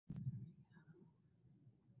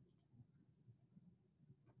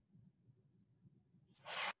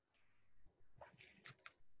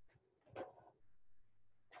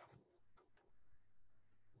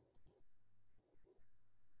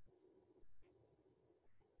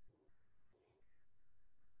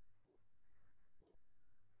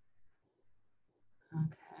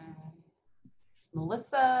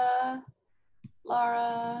Melissa,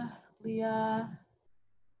 Laura, Leah.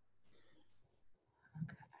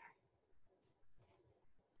 Okay.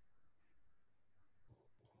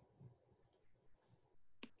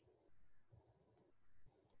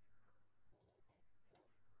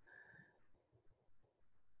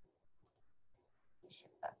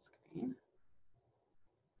 Share that screen.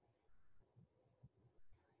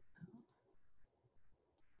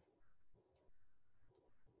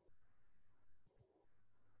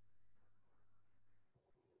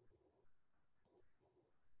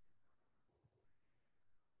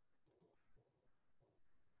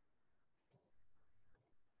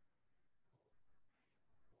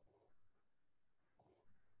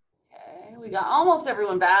 Okay, we got almost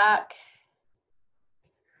everyone back.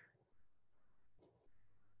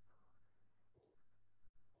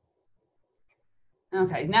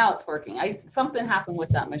 Okay, now it's working. Something happened with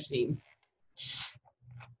that machine.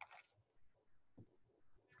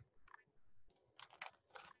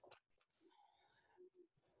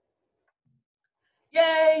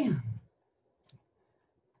 Yay!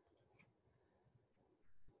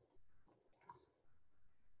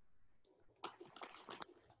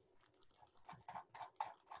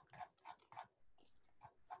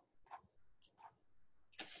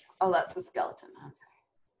 Oh, that's the skeleton. Okay.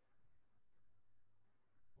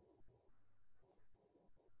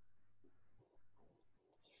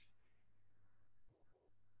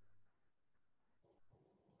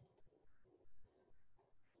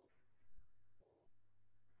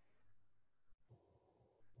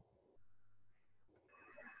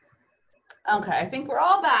 Okay, I think we're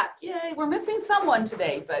all back. Yay, we're missing someone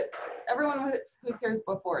today, but everyone who's here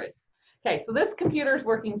before us. Okay, so this computer is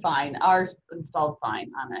working fine. Ours installed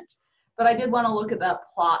fine on it. But I did want to look at that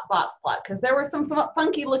box plot because there were some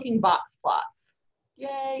funky looking box plots.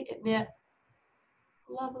 Yay, isn't it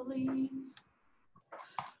lovely?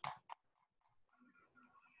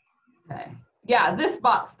 Okay, yeah, this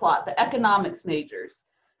box plot, the economics majors.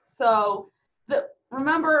 So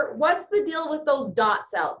remember, what's the deal with those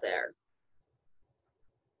dots out there?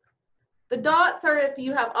 The dots are if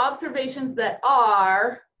you have observations that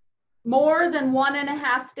are more than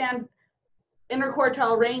 1.5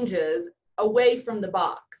 interquartile ranges away from the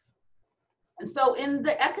box. And so in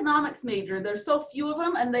the economics major, there's so few of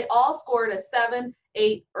them and they all scored a 7,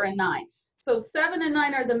 8, or a 9. So 7 and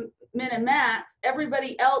 9 are the min and max.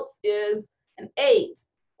 Everybody else is an 8.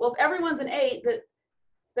 Well, if everyone's an 8,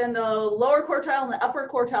 then the lower quartile and the upper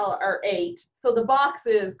quartile are 8. So the box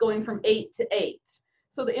is going from 8 to 8.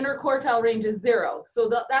 So the interquartile range is 0.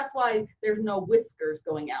 So that's why there's no whiskers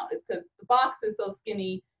going out. It's because the box is so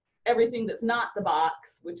skinny, everything that's not the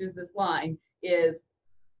box, which is this line, is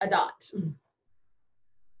a dot.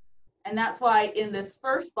 And that's why in this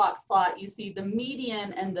first box plot, you see the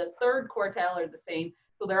median and the third quartile are the same.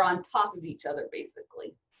 So they're on top of each other,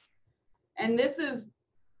 basically. And this is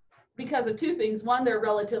because of two things. One, they're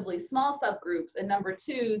relatively small subgroups, and number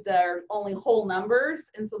two, they're only whole numbers,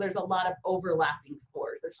 and so there's a lot of overlapping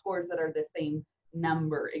scores. There's scores that are the same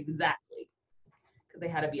number exactly, because they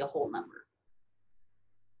had to be a whole number.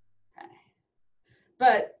 Okay.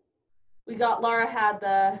 But we got Laura had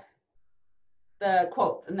the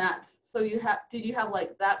quotes, and that's, so you have, did you have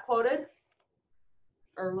like that quoted?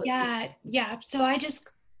 Or yeah. So I just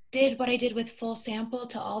did what I did with full sample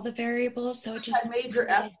to all the variables. So it just major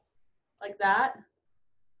F like that.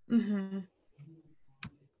 Mm-hmm.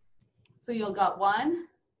 So you got 1.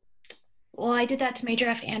 Well, I did that to major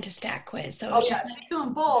F and to stat quiz. So it's just like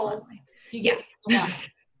doing both. You get 1.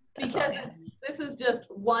 Because this is just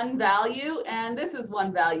one value and this is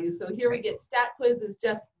one value. So here we get stat quiz is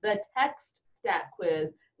just the text stat quiz,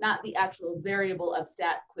 not the actual variable of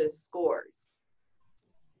stat quiz scores.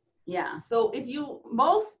 Yeah, so if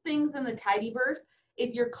most things in the tidyverse,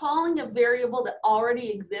 if you're calling a variable that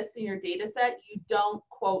already exists in your data set, you don't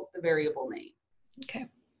quote the variable name. Okay.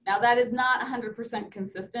 Now that is not 100%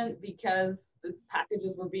 consistent because the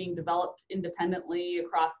packages were being developed independently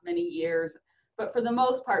across many years. But for the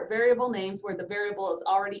most part, variable names where the variable is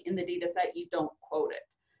already in the data set, you don't quote it.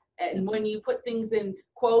 And when you put things in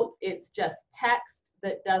quotes, it's just text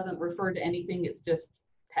that doesn't refer to anything. It's just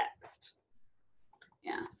text.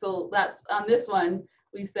 Yeah, so that's on this one,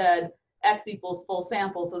 we said X equals full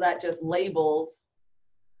sample. So that just labels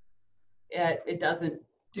it. It doesn't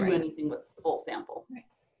do anything with full sample. Right.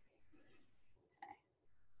 Okay.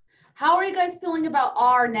 How are you guys feeling about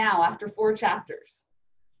R now after 4 chapters?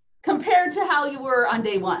 Compared to how you were on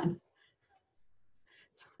day 1.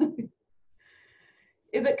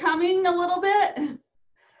 Is it coming a little bit?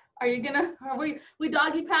 Are we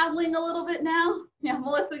doggy paddling a little bit now? Yeah,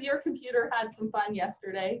 Melissa, your computer had some fun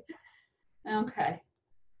yesterday. Okay.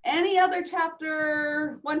 Any other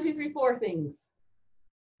chapter 1, 2, 3, 4 things?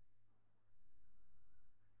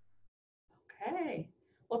 Okay.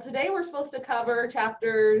 Well, today we're supposed to cover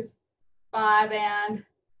chapters 5 and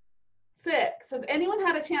 6. Has anyone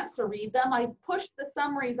had a chance to read them? I pushed the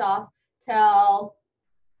summaries off till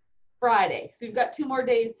Friday. So you've got 2 more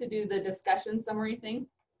days to do the discussion summary thing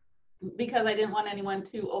because I didn't want anyone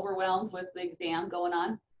too overwhelmed with the exam going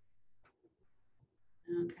on.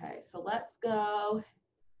 Okay, so let's go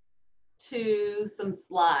to some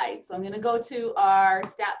slides. So I'm going to go to our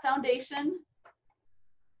Stat Foundation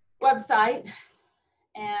website,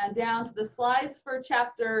 and down to the slides for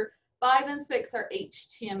chapter 5 and 6 are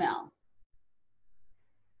HTML.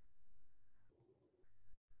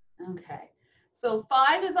 Okay, so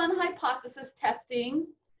 5 is on hypothesis testing,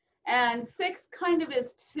 and 6 kind of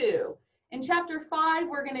is too. In chapter 5,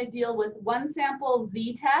 we're going to deal with one sample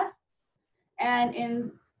z-tests, and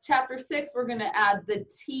in chapter 6, we're going to add the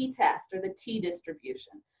t-test or the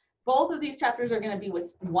t-distribution. Both of these chapters are going to be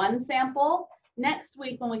with one sample. Next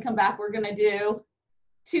week, when we come back, we're going to do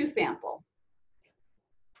 2 sample,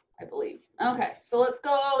 I believe. Okay, so let's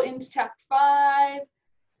go into chapter 5.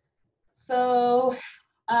 So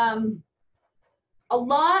a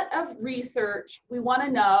lot of research, we want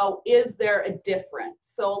to know, is there a difference?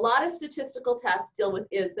 So a lot of statistical tests deal with,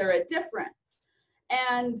 is there a difference?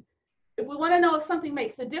 And if we want to know if something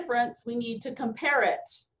makes a difference, we need to compare it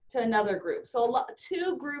to another group. So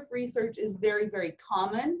 2-group research is very, very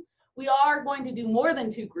common. We are going to do more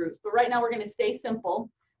than 2 groups, but right now we're going to stay simple.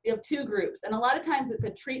 We have 2 groups, and a lot of times it's a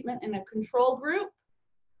treatment and a control group.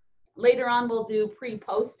 Later on, we'll do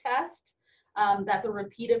pre-post test. That's a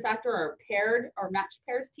repeated factor or paired or matched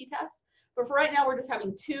pairs t-test. But for right now, we're just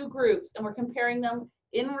having 2 groups, and we're comparing them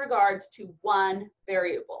in regards to one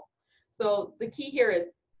variable. So the key here is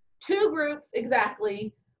 2 groups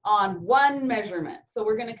exactly on one measurement. So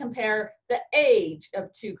we're going to compare the age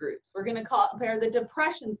of 2 groups. We're going to compare the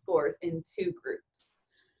depression scores in 2 groups.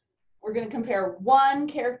 We're going to compare one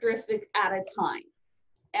characteristic at a time.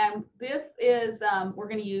 And this is, we're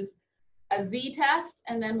going to use a z-test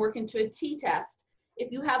and then work into a t-test.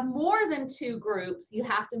 If you have more than 2 groups, you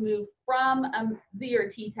have to move from a z or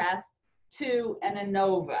t-test to an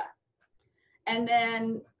ANOVA. And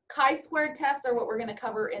then chi-squared tests are what we're going to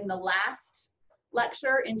cover in the last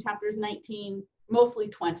lecture in chapters 19, mostly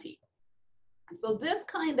 20. So this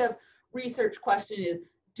kind of research question is,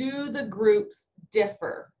 do the groups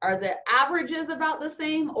differ? Are the averages about the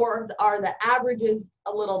same, or are the averages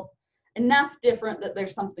a little enough different that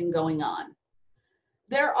there's something going on?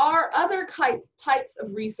 There are other types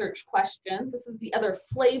of research questions. This is the other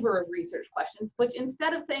flavor of research questions, which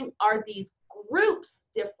instead of saying, are these groups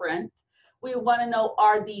different, we want to know,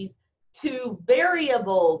 are these 2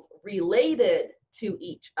 variables related to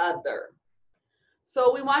each other?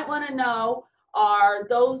 So we might want to know, are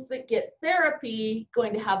those that get therapy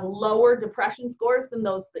going to have lower depression scores than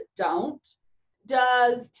those that don't?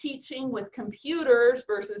 Does teaching with computers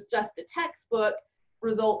versus just a textbook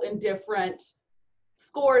result in different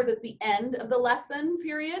scores at the end of the lesson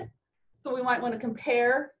period? So we might want to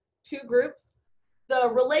compare 2 groups. The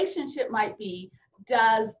relationship might be,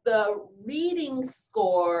 does the reading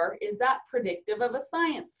score, is that predictive of a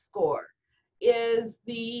science score? Is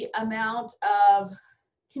the amount of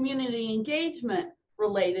community engagement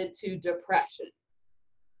related to depression?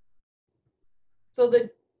 So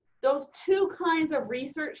those 2 kinds of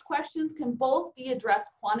research questions can both be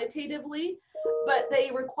addressed quantitatively, but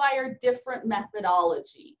they require different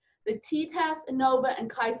methodology. The t-test, ANOVA,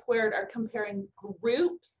 and chi-squared are comparing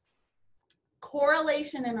groups.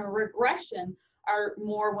 Correlation and a regression are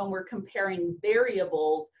more when we're comparing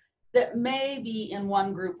variables that may be in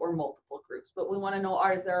one group or multiple groups, but we want to know,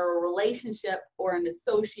 is there a relationship or an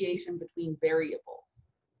association between variables?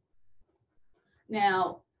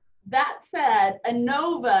 Now, that said,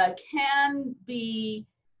 ANOVA can be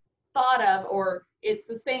thought of, or it's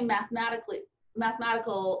the same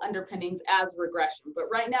mathematical underpinnings as regression, but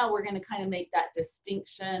right now we're going to kind of make that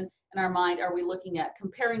distinction in our mind. Are we looking at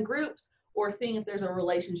comparing groups or seeing if there's a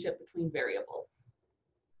relationship between variables?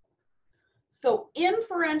 So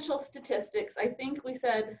inferential statistics, I think we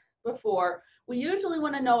said before, we usually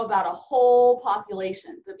want to know about a whole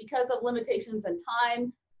population, but because of limitations in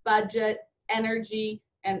time, budget, energy,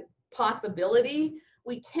 and possibility,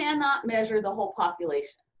 we cannot measure the whole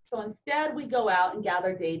population. So instead, we go out and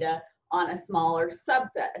gather data on a smaller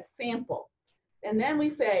subset, a sample. And then we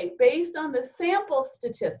say, based on the sample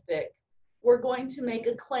statistic, we're going to make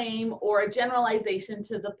a claim or a generalization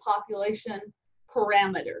to the population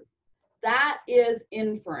parameter. That is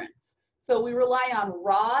inference. So we rely on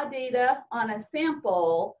raw data on a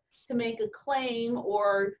sample to make a claim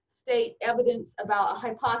or state evidence about a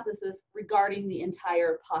hypothesis regarding the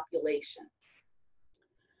entire population.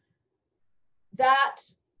 That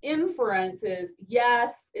inference is,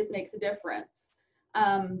 yes, it makes a difference.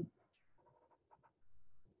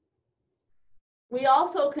 We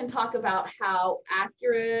also can talk about how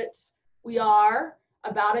accurate we are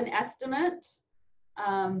about an estimate,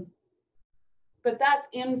 but that's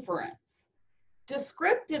inference.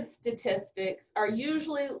 Descriptive statistics are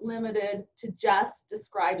usually limited to just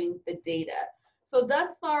describing the data. So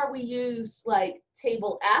thus far we used like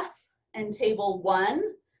table F and table 1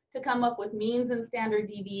 to come up with means and standard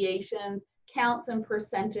deviations, counts and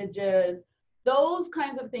percentages, those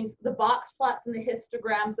kinds of things, the box plots and the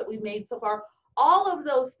histograms that we've made so far. All of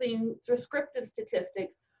those things, descriptive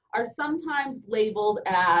statistics, are sometimes labeled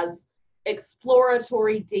as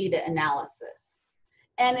exploratory data analysis.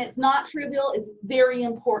 And it's not trivial, it's very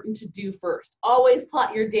important to do first. Always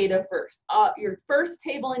plot your data first. Your first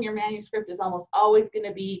table in your manuscript is almost always going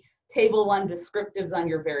to be table 1 descriptives on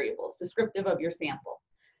your variables, descriptive of your sample.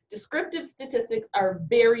 Descriptive statistics are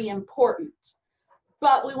very important,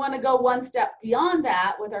 but we want to go one step beyond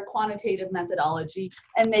that with our quantitative methodology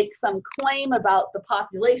and make some claim about the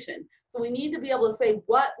population. So we need to be able to say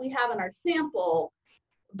what we have in our sample,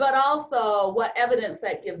 but also what evidence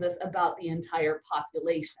that gives us about the entire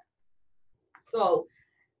population. So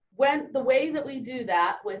the way that we do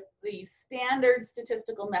that with the standard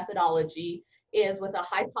statistical methodology is with a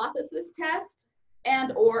hypothesis test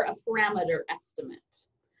and or a parameter estimate.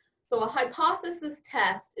 So a hypothesis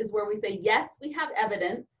test is where we say, yes, we have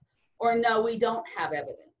evidence, or no, we don't have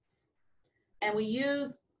evidence. And we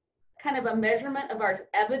use kind of a measurement of our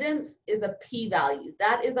evidence is a p-value.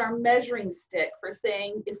 That is our measuring stick for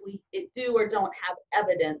saying if we do or don't have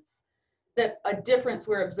evidence that a difference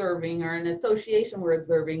we're observing or an association we're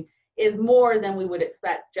observing is more than we would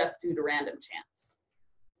expect just due to random chance.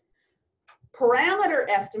 Parameter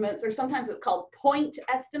estimates, or sometimes it's called point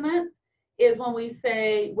estimate, is when we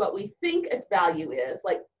say what we think its value is,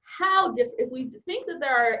 like how different, if we think that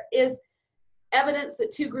there is evidence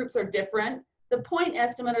that two groups are different, the point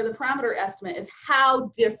estimate or the parameter estimate is how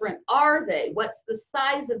different are they? What's the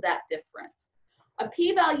size of that difference? A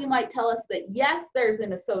p-value might tell us that yes, there's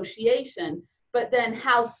an association, but then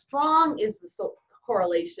how strong is the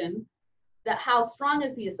correlation, that how strong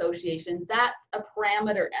is the association, that's a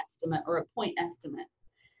parameter estimate or a point estimate.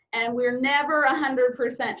 And we're never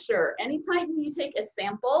 100% sure. Anytime you take a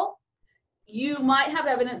sample, you might have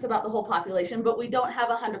evidence about the whole population, but we don't have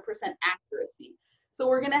 100% accuracy. So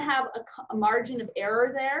we're going to have a margin of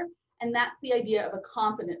error there, and that's the idea of a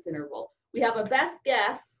confidence interval. We have a best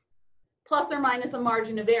guess plus or minus a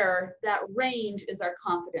margin of error. That range is our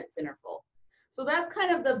confidence interval. So that's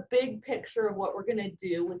kind of the big picture of what we're going to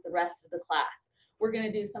do with the rest of the class. We're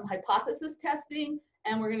going to do some hypothesis testing,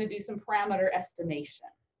 and we're going to do some parameter estimation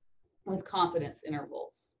with confidence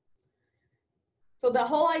intervals. So the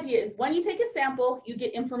whole idea is when you take a sample, you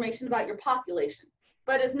get information about your population,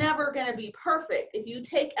 but it's never going to be perfect. If you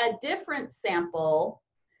take a different sample,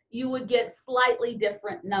 you would get slightly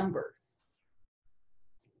different numbers.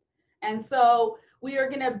 And so we are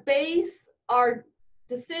going to base our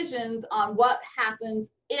decisions on what happens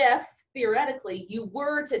if, theoretically, you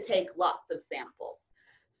were to take lots of samples.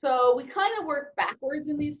 So we kind of work backwards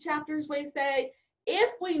in these chapters. We say,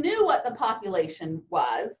 if we knew what the population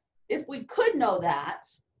was, if we could know that,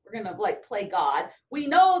 we're going to like play God, we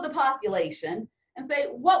know the population, and say,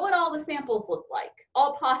 what would all the samples look like?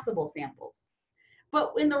 All possible samples.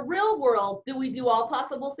 But in the real world, do we do all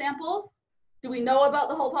possible samples? Do we know about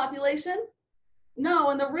the whole population?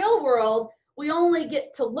 No, in the real world, we only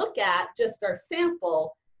get to look at just our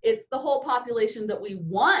sample. It's the whole population that we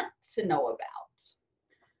want to know about.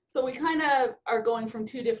 So we kind of are going from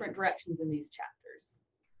two different directions in these chapters.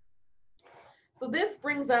 So this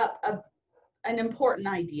brings up an important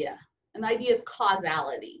idea. An idea is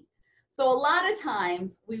causality. So a lot of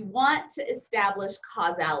times we want to establish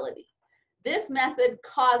causality. This method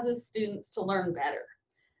causes students to learn better.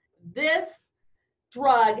 This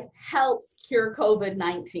drug helps cure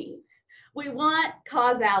COVID-19. We want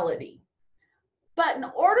causality. But in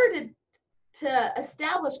order to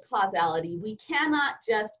establish causality, we cannot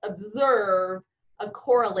just observe a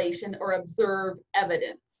correlation or observe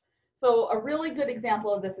evidence. So a really good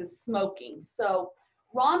example of this is smoking. So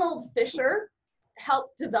Ronald Fisher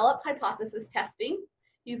helped develop hypothesis testing.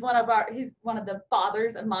 He's one of the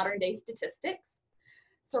fathers of modern day statistics.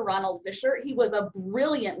 So Ronald Fisher, he was a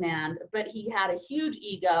brilliant man, but he had a huge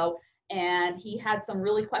ego and he had some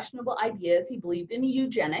really questionable ideas. He believed in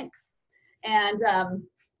eugenics, and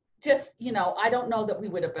just, you know, I don't know that we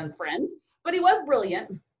would have been friends, but he was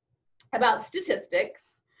brilliant. about statistics,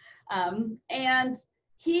 and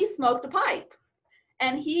he smoked a pipe.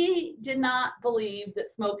 And he did not believe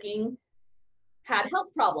that smoking had health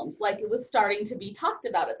problems like it was starting to be talked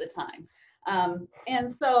about at the time.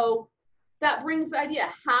 And so that brings the idea,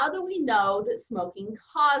 how do we know that smoking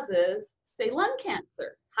causes, say, lung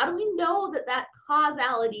cancer? How do we know that that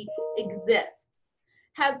causality exists?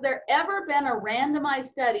 Has there ever been a randomized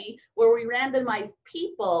study where we randomized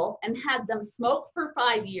people and had them smoke for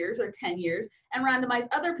 5 years or 10 years and randomized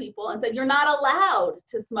other people and said, you're not allowed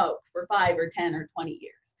to smoke for 5 or 10 or 20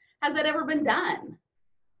 years? Has that ever been done?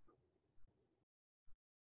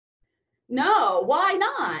 No, why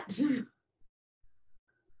not?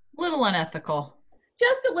 Little unethical.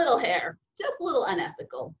 Just a little hair, just a little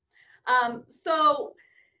unethical. So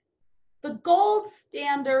the gold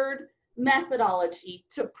standard methodology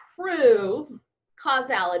to prove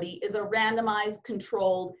causality is a randomized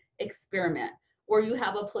controlled experiment where you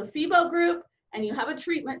have a placebo group and you have a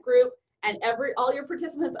treatment group, and all your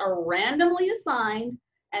participants are randomly assigned,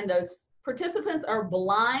 and those participants are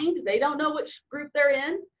blind. They don't know which group they're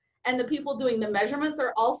in, and the people doing the measurements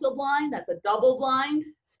are also blind. That's a double blind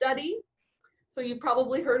study. So you've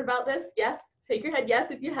probably heard about this. Yes, shake your head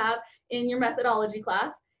yes if you have in your methodology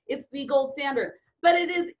class. It's the gold standard, but it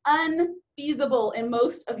is unfeasible in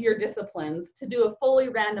most of your disciplines to do a fully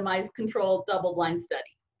randomized controlled double blind study.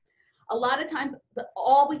 A lot of times,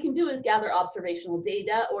 all we can do is gather observational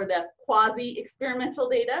data or the quasi-experimental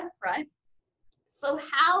data, right? So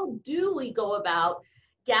how do we go about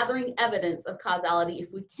gathering evidence of causality if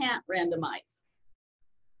we can't randomize?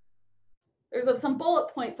 There's some bullet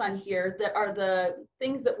points on here that are the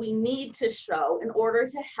things that we need to show in order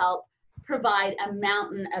to help provide a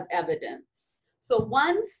mountain of evidence. So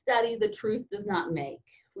one study the truth does not make.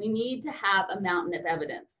 We need to have a mountain of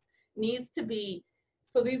evidence. It needs to be,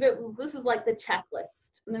 so this is like the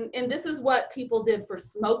checklist. And this is what people did for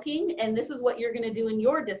smoking, and this is what you're going to do in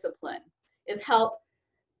your discipline, is help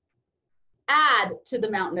add to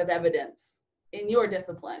the mountain of evidence in your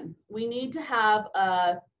discipline. We need to have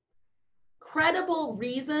a credible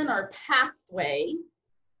reason or pathway,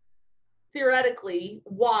 theoretically,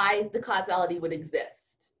 why the causality would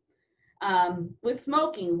exist. With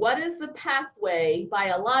smoking, what is the pathway,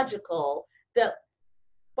 biological, that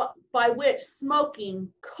by which smoking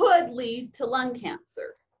could lead to lung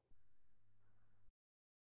cancer?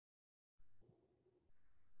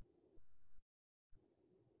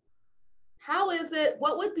 How is it,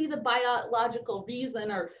 what would be the biological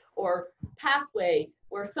reason or pathway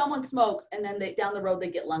where someone smokes and then down the road they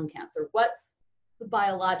get lung cancer? What's the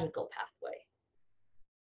biological pathway?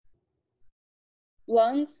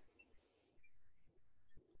 Lungs?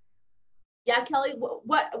 Yeah, Kelly,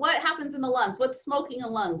 what happens in the lungs? What's smoking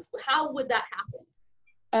in lungs? How would that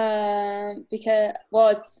happen? Because,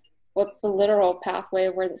 well, what's the literal pathway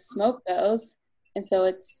where the smoke goes, and so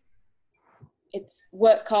it's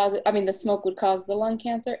what causes, I mean, the smoke would cause the lung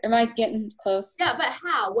cancer. Am I getting close? Yeah, but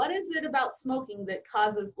how? What is it about smoking that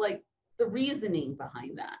causes, like, the reasoning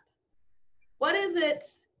behind that? What is it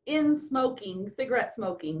in smoking, cigarette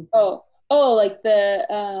smoking? Oh, like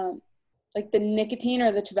the nicotine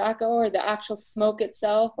or the tobacco or the actual smoke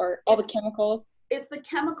itself or all the chemicals? It's the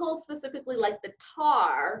chemicals, specifically like the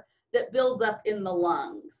tar, that builds up in the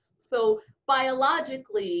lungs. So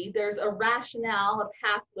biologically, there's a rationale, a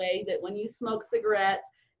pathway that when you smoke cigarettes,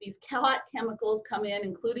 these hot chemicals come in,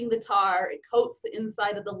 including the tar, it coats the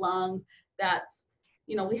inside of the lungs. That's,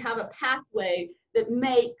 we have a pathway that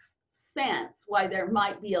makes sense why there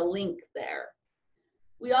might be a link there.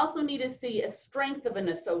 We also need to see a strength of an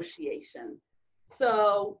association.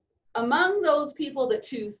 So among those people that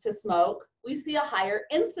choose to smoke, we see a higher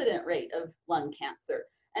incident rate of lung cancer.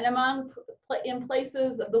 And in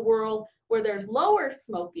places of the world where there's lower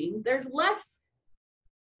smoking, there's less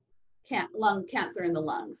lung cancer in the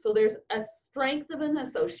lungs. So there's a strength of an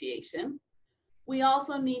association. We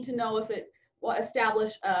also need to know if it will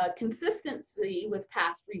establish a consistency with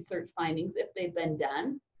past research findings if they've been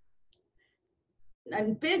done.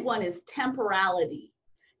 And big one is temporality.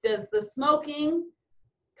 Does the smoking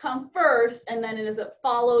come first, and then is it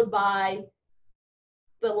followed by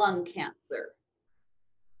the lung cancer?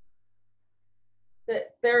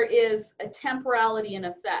 That there is a temporality in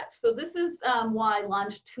effect. So this is why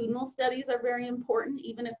longitudinal studies are very important,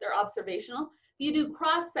 even if they're observational. If you do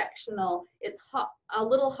cross-sectional, it's a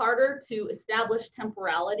little harder to establish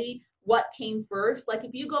temporality, what came first. Like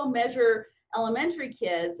if you go measure elementary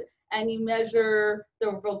kids and you measure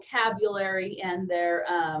their vocabulary and their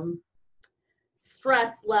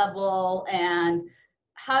stress level and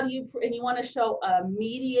how do you, and you want to show a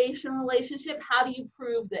mediation relationship, how do you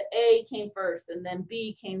prove that A came first and then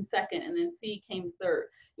B came second and then C came third?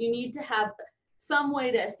 You need to have some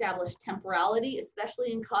way to establish temporality,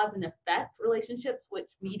 especially in cause and effect relationships, which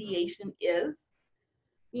mediation is.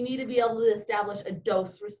 You need to be able to establish a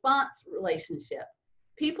dose response relationship.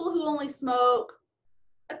 People who only smoke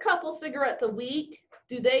a couple cigarettes a week,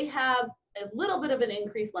 do they have a little bit of an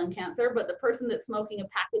increased lung cancer, but the person that's smoking a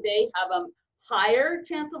pack a day have a higher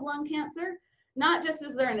chance of lung cancer? Not just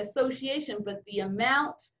is there an association, but the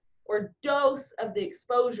amount or dose of the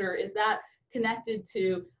exposure, is that connected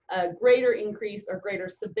to a greater increase or greater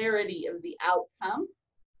severity of the outcome?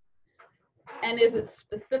 And is it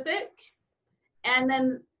specific? And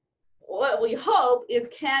then what we hope is,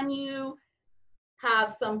 can you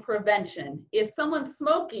have some prevention? If someone's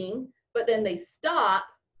smoking, but then they stop,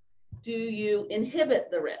 do you inhibit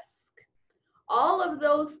the risk? All of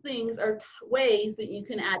those things are ways that you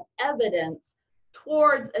can add evidence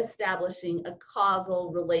towards establishing a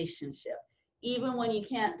causal relationship, even when you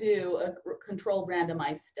can't do a controlled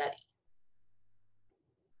randomized study.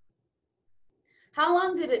 How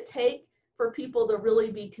long did it take for people to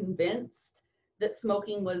really be convinced that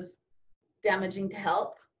smoking was damaging to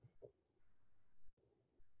health?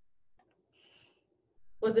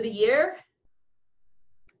 Was it a year?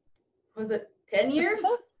 Was it 10 years?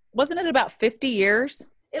 Wasn't it about 50 years?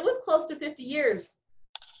 It was close to 50 years.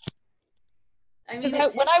 I mean,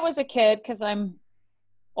 When I was a kid, because I'm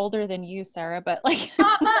older than you, Sarah, but like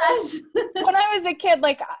not much. when I was a kid,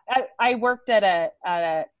 like I worked at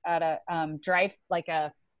a drive, like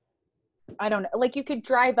a, I don't know, like you could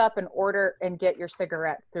drive up and order and get your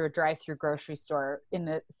cigarette through a drive-through grocery store in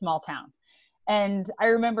a small town. And I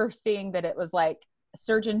remember seeing that it was like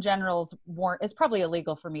Surgeon General's warrant. It's probably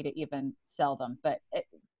illegal for me to even sell them, but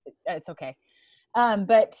it's okay.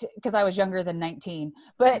 But because I was younger than 19,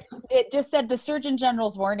 but it just said the Surgeon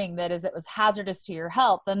General's warning that it was hazardous to your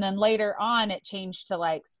health. And then later on it changed to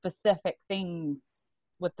like specific things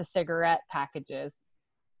with the cigarette packages.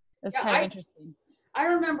 It's kind of interesting. I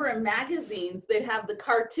remember in magazines, they'd have the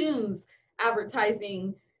cartoons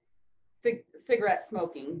advertising cigarette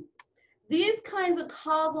smoking. These kinds of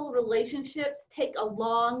causal relationships take a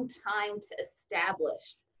long time to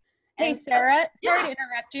establish. Hey, Sarah, sorry to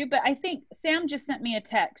interrupt you, but I think Sam just sent me a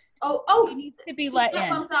text. Oh, he needs to be let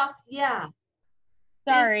in. Off. Yeah.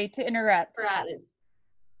 Sorry to interrupt.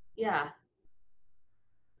 Yeah.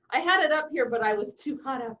 I had it up here, but I was too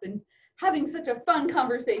caught up in having such a fun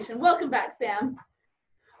conversation. Welcome back, Sam.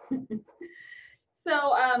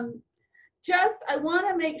 So, I want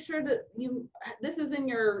to make sure that this is in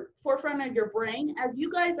your forefront of your brain as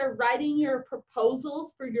you guys are writing your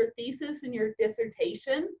proposals for your thesis and your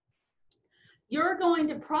dissertation. You're going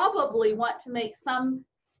to probably want to make some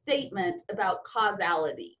statement about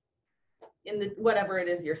causality in whatever it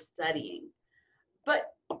is you're studying.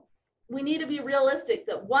 But we need to be realistic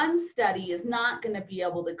that one study is not going to be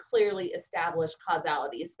able to clearly establish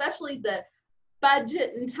causality, especially the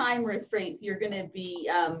budget and time restraints you're going to be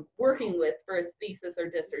working with for a thesis or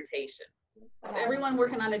dissertation. Everyone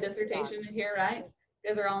working on a dissertation here, right? You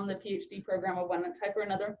guys are all in the PhD program of one type or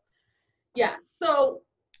another. Yeah, so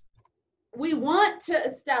we want to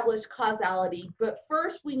establish causality, but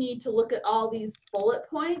first we need to look at all these bullet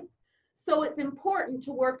points. So it's important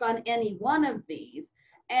to work on any one of these.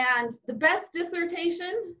 And the best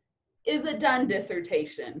dissertation is a done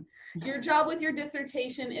dissertation. Your job with your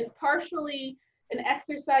dissertation is partially an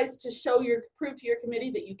exercise to prove to your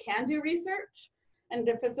committee that you can do research and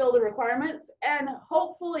to fulfill the requirements. And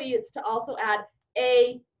hopefully it's to also add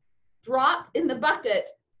a drop in the bucket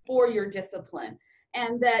for your discipline.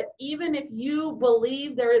 And that even if you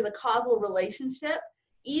believe there is a causal relationship,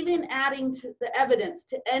 even adding to the evidence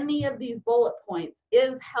to any of these bullet points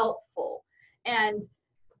is helpful. And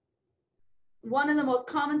one of the most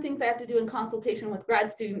common things I have to do in consultation with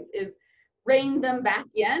grad students is rein them back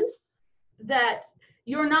in, that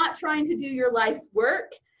you're not trying to do your life's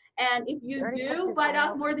work. And if you do bite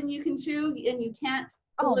off more than you can chew and you can't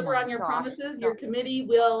deliver on your promises, your committee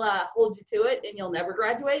will hold you to it and you'll never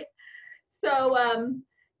graduate. So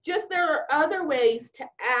there are other ways to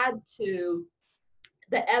add to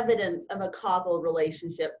the evidence of a causal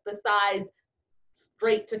relationship besides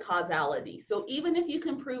straight to causality. So even if you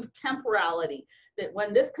can prove temporality, that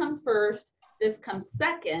when this comes first, this comes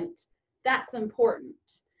second, that's important.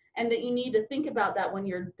 And that you need to think about that when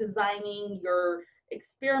you're designing your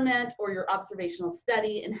experiment or your observational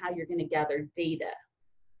study and how you're going to gather data.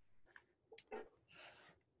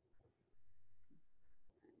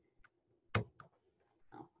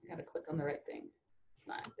 Oh, I got to click on the right thing. It's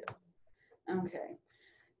not active. Okay.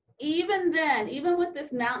 even then, even with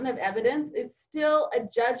this mountain of evidence, it's still a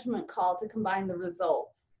judgment call to combine the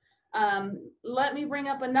results. Let me bring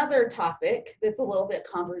up another topic that's a little bit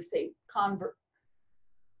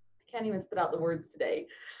can't even spit out the words today.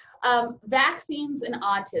 Vaccines and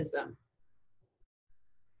autism.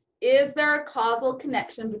 Is there a causal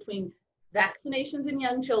connection between vaccinations in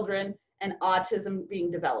young children and autism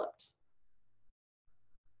being developed?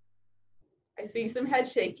 I see some head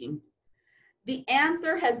shaking. The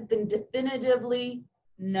answer has been definitively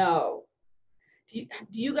no. Do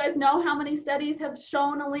you guys know how many studies have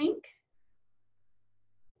shown a link?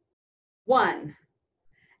 1.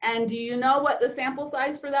 And do you know what the sample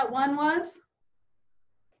size for that 1 was?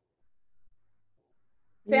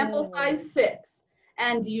 Sample size 6.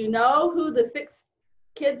 And do you know who the 6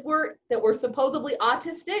 kids were that were supposedly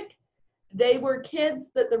autistic? They were kids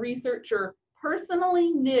that the researcher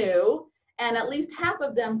personally knew, and at least half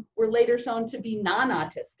of them were later shown to be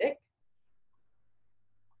non-autistic.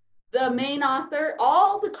 The main author,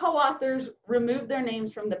 all the co-authors removed their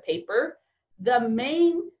names from the paper. The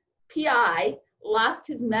main PI lost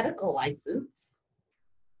his medical license.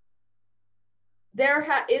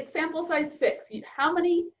 It's sample size 6. How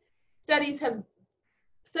many studies have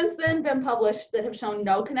since then been published that have shown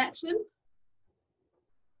no connection?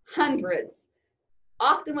 Hundreds,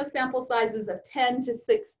 often with sample sizes of 10 to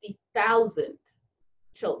 60,000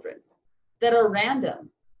 children that are random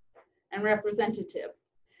and representative.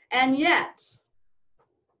 And yet,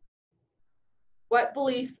 what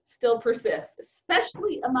belief still persists,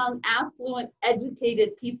 especially among affluent,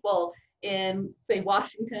 educated people in, say,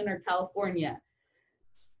 Washington or California?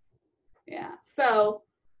 Yeah, so,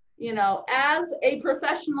 you know, as a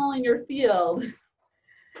professional in your field,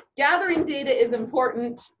 gathering data is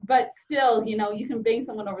important, but still, you know, you can bang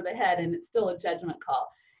someone over the head and it's still a judgment call.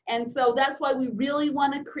 And so that's why we really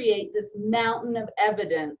want to create this mountain of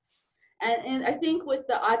evidence. And I think with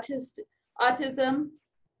the autism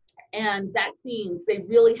and vaccines, they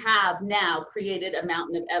really have now created a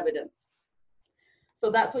mountain of evidence.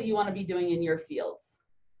 So that's what you want to be doing in your fields.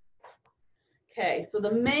 Okay, so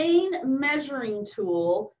the main measuring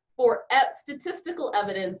tool for statistical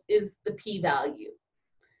evidence is the p-value.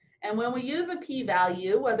 And when we use a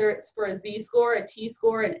p-value, whether it's for a z-score, a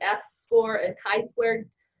t-score, an f-score, a chi-squared,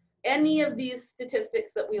 any of these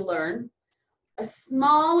statistics that we learn, a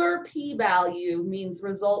smaller p-value means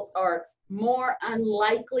results are more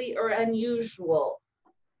unlikely or unusual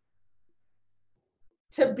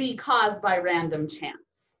to be caused by random chance.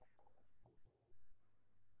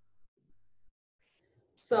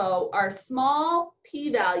 So our small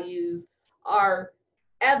p-values are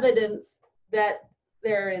evidence that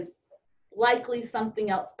there is likely something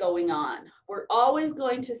else going on. We're always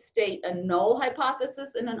going to state a null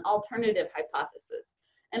hypothesis and an alternative hypothesis.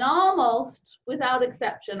 And almost without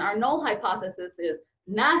exception, our null hypothesis is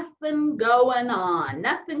nothing going on,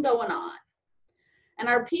 nothing going on. And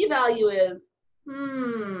our p-value is,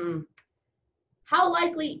 how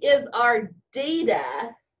likely is our data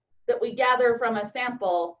that we gather from a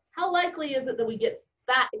sample, how likely is it that we get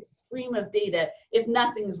that extreme of data if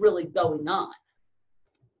nothing's really going on?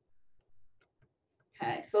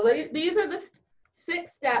 Okay, so these are the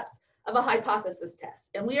 6 steps of a hypothesis test.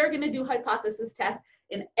 And we are going to do hypothesis tests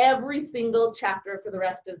in every single chapter for the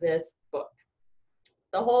rest of this book.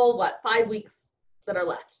 The whole, 5 weeks that are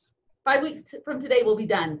left. 5 weeks from today, we'll be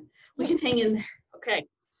done. We can hang in there. Okay,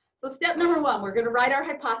 so step number 1, we're going to write our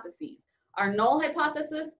hypotheses, our null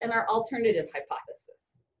hypothesis and our alternative hypothesis.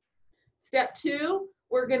 Step 2,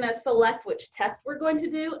 we're going to select which test we're going to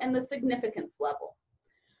do and the significance level.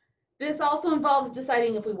 This also involves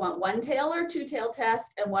deciding if we want 1-tail or 2-tail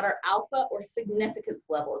test and what our alpha or significance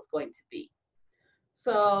level is going to be.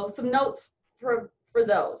 So some notes for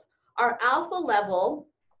those. Our alpha level,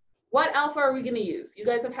 what alpha are we going to use? You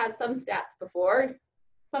guys have had some stats before,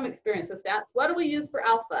 some experience with stats. What do we use for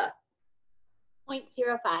alpha?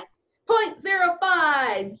 0.05.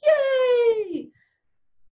 0.05, yay!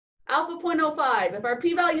 Alpha 0.05, if our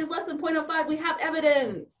p-value is less than 0.05, we have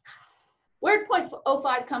evidence. Where'd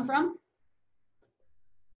 0.05 come from?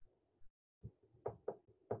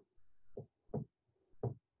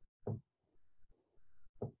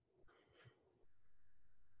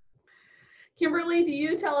 Kimberly, do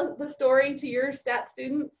you tell the story to your stat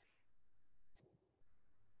students?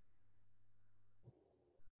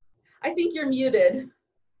 I think you're muted.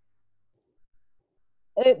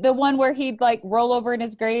 The one where he'd like roll over in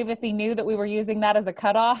his grave if he knew that we were using that as a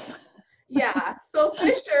cutoff. Yeah, so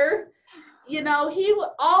Fisher, you know, he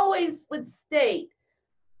always would state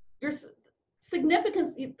your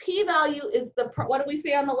significance, p-value is the, what do we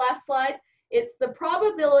say on the last slide? It's the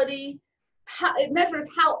probability, it measures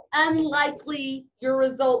how unlikely your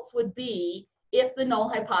results would be if the null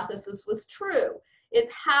hypothesis was true.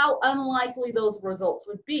 It's how unlikely those results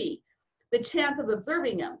would be, the chance of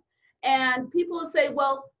observing them. And people will say,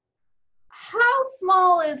 well, how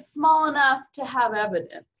small is small enough to have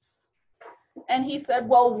evidence? And he said,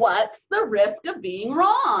 well, what's the risk of being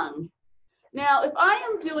wrong? Now, if I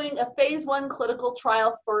am doing a phase 1 clinical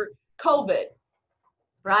trial for COVID,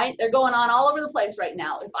 right? They're going on all over the place right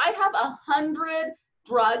now. If I have 100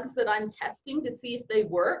 drugs that I'm testing to see if they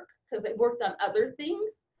work, because they worked on other things,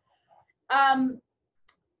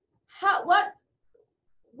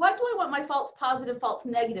 what do I want my false positive, false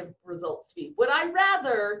negative results to be? Would I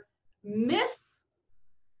rather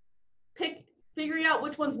figuring out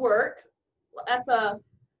which ones work? That's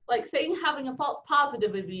like saying having a false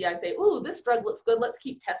positive would be, I'd say, ooh, this drug looks good, let's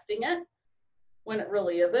keep testing it, when it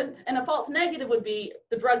really isn't. And a false negative would be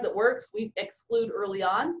the drug that works, we exclude early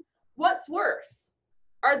on. What's worse?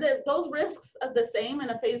 Are those risks the same in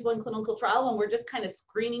a phase 1 clinical trial when we're just kind of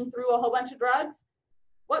screening through a whole bunch of drugs?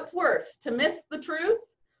 What's worse, to miss the truth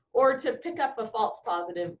or to pick up a false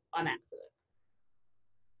positive on accident?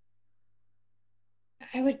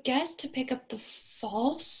 I would guess to pick up the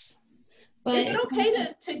false, but Is it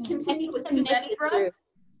okay to continue with too many drugs?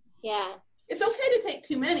 Yeah. It's okay to take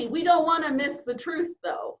too many. We don't want to miss the truth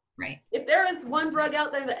though. right. If there is one drug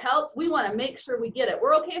out there that helps, we want to make sure we get it.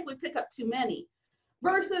 We're okay if we pick up too many.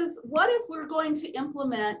 Versus what if we're going to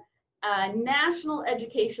implement a national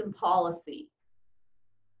education policy?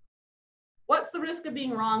 What's the risk of being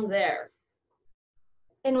wrong there?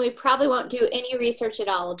 Then we probably won't do any research at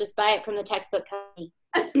all. We'll just buy it from the textbook company.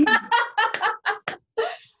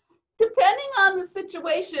 Depending on the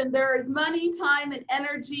situation, there is money, time, and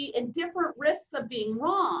energy and different risks of being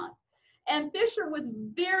wrong. And Fisher was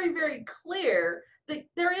very, very clear that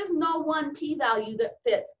there is no one p-value that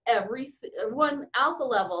fits one alpha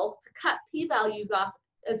level to cut p-values off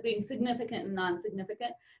as being significant and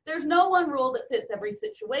non-significant. There's no one rule that fits every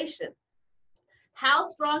situation. How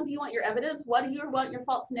strong do you want your evidence? What do you want your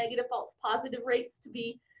false negative, false positive rates to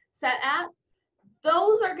be set at?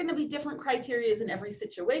 Those are going to be different criteria in every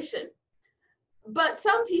situation. But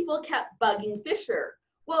some people kept bugging Fisher.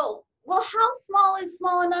 Well, how small is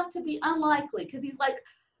small enough to be unlikely? Because he's like,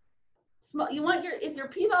 if your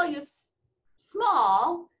p-value is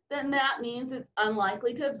small, then that means it's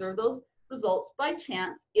unlikely to observe those results by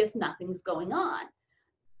chance if nothing's going on.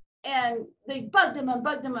 And they bugged him and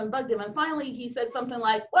bugged him and bugged him. And finally he said something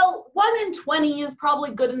like, well, 1 in 20 is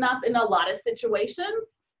probably good enough in a lot of situations.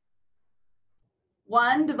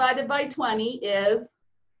 1 divided by 20 is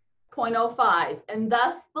 0.05. And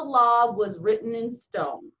thus the law was written in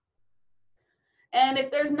stone. And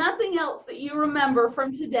if there's nothing else that you remember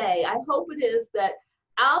from today, I hope it is that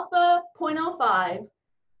alpha 0.05,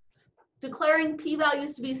 declaring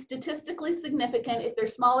p-values to be statistically significant if they're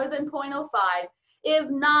smaller than 0.05,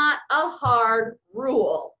 is not a hard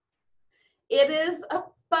rule. It is a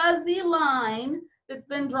fuzzy line that's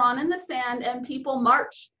been drawn in the sand and people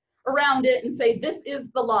march around it and say, this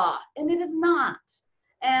is the law, and it is not.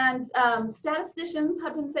 And statisticians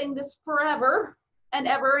have been saying this forever and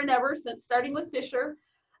ever since starting with Fisher.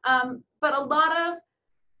 But a lot of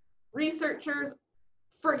researchers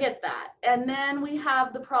forget that. And then we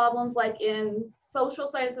have the problems like in social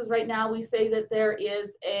sciences right now, we say that there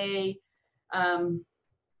is a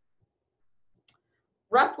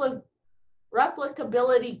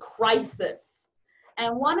replicability crisis.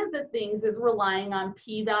 And one of the things is relying on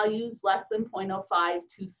p-values less than 0.05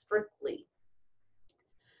 too strictly.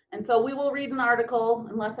 And so we will read an article,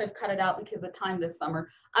 unless I've cut it out because of time this summer,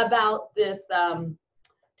 about this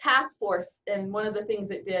task force. And one of the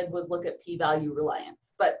things it did was look at p-value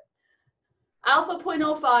reliance. But alpha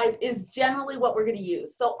 0.05 is generally what we're going to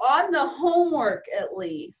use. So on the homework, at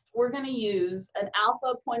least, we're going to use an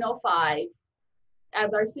alpha 0.05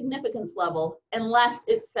 as our significance level, unless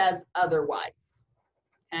it says otherwise.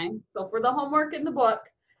 Okay, so for the homework in the book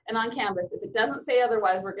and on Canvas, if it doesn't say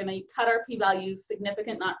otherwise, we're going to cut our p-values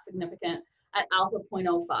significant, not significant at alpha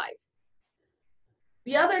 0.05.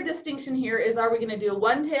 The other distinction here is, are we going to do a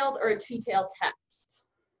one-tailed or a two-tailed test?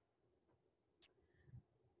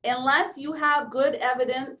 Unless you have good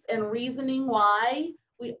evidence and reasoning why,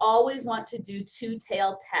 we always want to do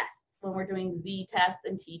two-tailed tests when we're doing z-tests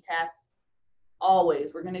and t-tests.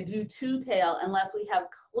 Always, we're going to do two-tail unless we have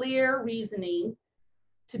clear reasoning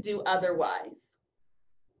to do otherwise.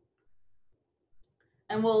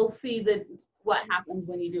 And we'll see what happens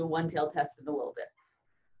when you do a one-tail test in a little bit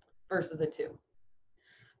versus a two.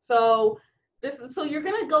 So you're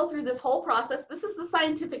going to go through this whole process. This is the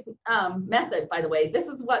scientific method, by the way. This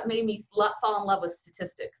is what made me fall in love with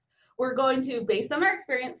statistics. we're going to, based on our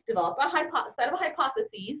experience, develop a set of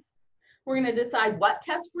hypotheses. We're going to decide what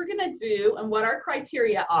test we're going to do and what our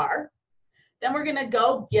criteria are. Then we're going to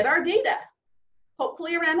go get our data,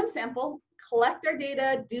 hopefully a random sample, collect our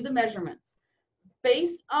data, do the measurements.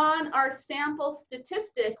 Based on our sample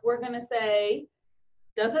statistic, we're going to say,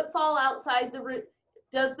 does it fall outside the,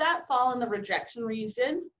 does that fall in the rejection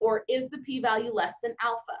region, or is the p-value less than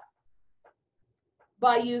alpha?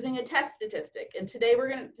 By using a test statistic. And today we're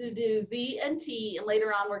going to do z and t, and later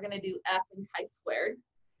on we're going to do f and chi-squared.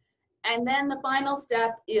 And then the final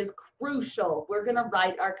step is crucial. We're going to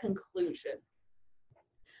write our conclusion.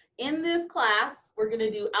 In this class, we're going to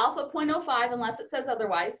do alpha 0.05 unless it says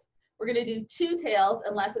otherwise. We're going to do two tails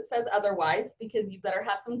unless it says otherwise, because you better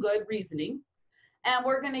have some good reasoning. And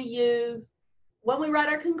we're going to use, when we write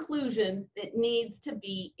our conclusion, it needs to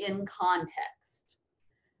be in context.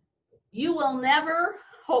 You will never,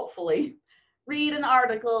 hopefully, read an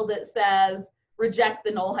article that says, reject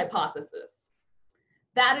the null hypothesis.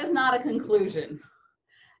 That is not a conclusion.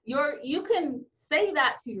 You can say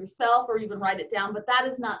that to yourself or even write it down, but that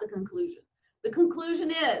is not the conclusion. The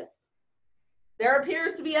conclusion is, there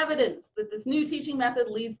appears to be evidence that this new teaching method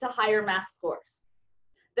leads to higher math scores.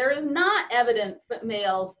 There is not evidence that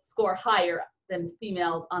males score higher than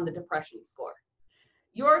females on the depression score.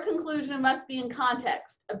 Your conclusion must be in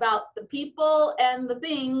context about the people and the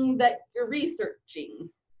thing that you're researching.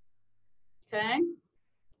 Okay?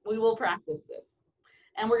 We will practice this.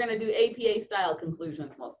 And we're going to do APA style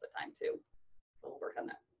conclusions most of the time too. So we'll work on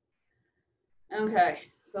that. Okay,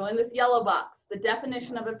 so in this yellow box, the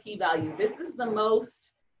definition of a p-value. This is the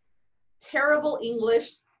most terrible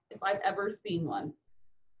English, if I've ever seen one,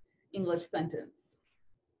 English sentence.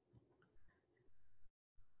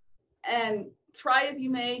 And try as you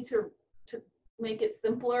may to make it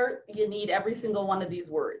simpler, you need every single one of these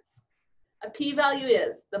words. A p-value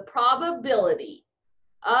is the probability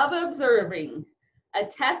of observing a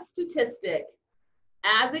test statistic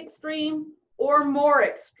as extreme or more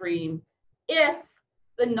extreme if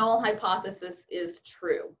the null hypothesis is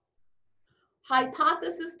true.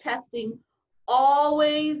 Hypothesis testing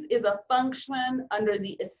always is a function under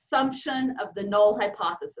the assumption of the null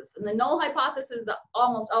hypothesis. And the null hypothesis is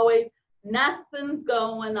almost always nothing's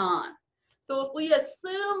going on. So if we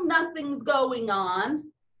assume nothing's going on,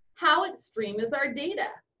 how extreme is our data?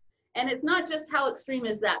 And it's not just how extreme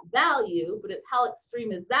is that value, but it's how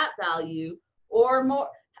extreme is that value, or more,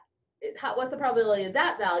 what's the probability of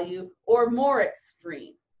that value, or more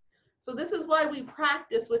extreme. So this is why we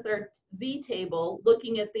practice with our z table,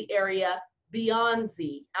 looking at the area beyond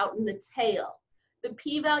z, out in the tail. The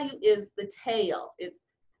p-value is the tail. It's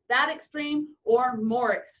that extreme or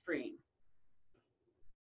more extreme.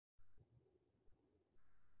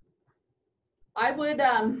 I would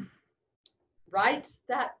write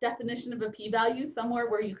that definition of a p-value somewhere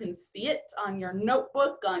where you can see it on your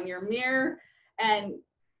notebook, on your mirror, and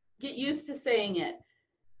get used to saying it.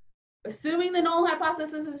 Assuming the null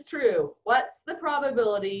hypothesis is true, what's the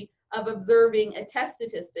probability of observing a test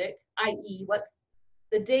statistic, i.e. what's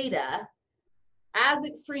the data, as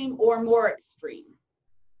extreme or more extreme?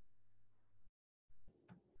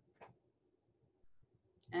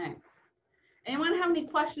 Okay. Anyone have any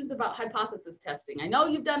questions about hypothesis testing? I know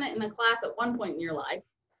you've done it in a class at one point in your life.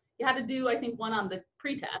 You had to do, I think, one on the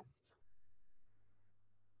pretest.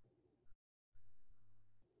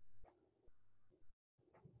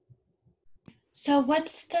 So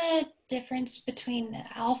what's the difference between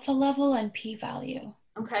alpha level and p-value?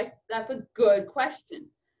 Okay, that's a good question.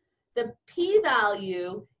 The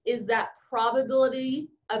p-value is that probability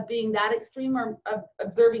of being that extreme or of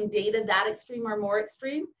observing data that extreme or more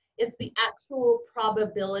extreme. It's the actual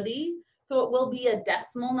probability. So it will be a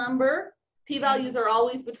decimal number. P-values are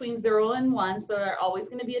always between 0 and 1, so they're always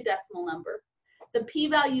going to be a decimal number. The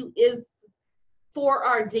p-value is for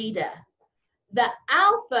our data. The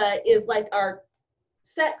alpha is like our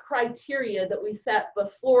set criteria that we set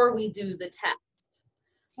before we do the test.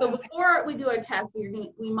 So before we do our test,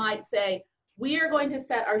 we might say, we are going to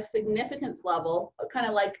set our significance level, kind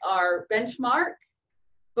of like our benchmark,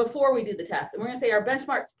 before we do the test. And we're going to say our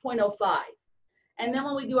benchmark's 0.05. And then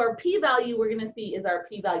when we do our p-value, we're going to see, is our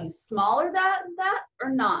p-value smaller than that or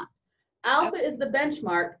not? Alpha is the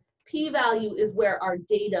benchmark. P-value is where our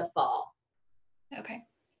data fall. Okay.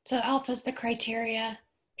 So alpha is the criteria.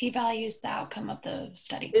 P-value is the outcome of the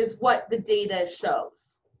study. Is what the data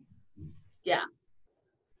shows. Yeah.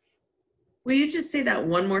 Will you just say that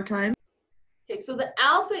one more time? Okay, so the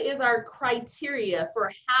alpha is our criteria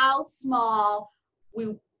for how small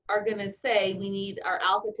we are going to say we need our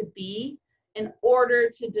alpha to be in order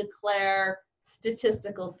to declare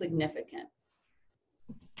statistical significance.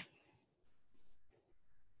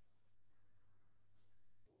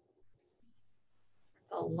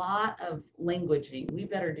 lot of languaging. We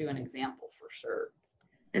better do an example for sure.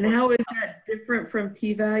 And how is that different from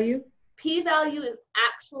p-value? P-value is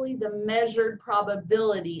actually the measured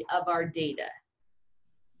probability of our data.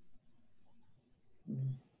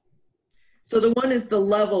 So the one is the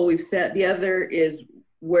level we've set, the other is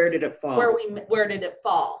where did it fall? Where did it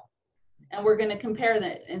fall? And we're going to compare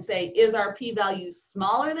that and say, is our p-value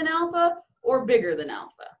smaller than alpha or bigger than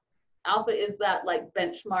alpha? Alpha is that like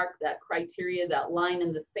benchmark, that criteria, that line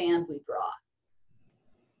in the sand we draw.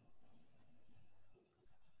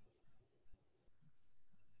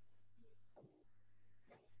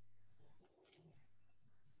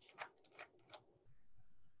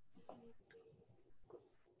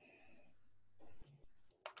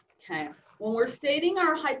 Okay, when we're stating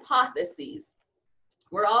our hypotheses,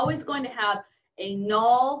 we're always going to have a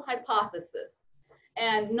null hypothesis.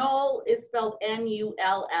 And null is spelled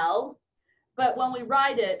N-U-L-L. But when we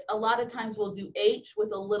write it, a lot of times we'll do H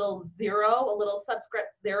with a little zero, a little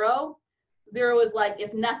subscript zero. Zero is like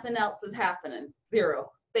if nothing else is happening,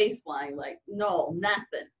 zero, baseline, like null,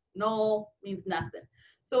 nothing. Null means nothing.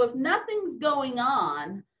 So if nothing's going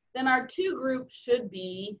on, then our two groups should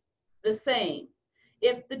be the same.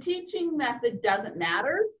 If the teaching method doesn't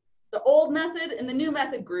matter, the old method and the new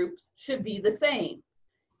method groups should be the same.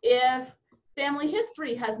 If family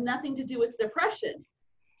history has nothing to do with depression,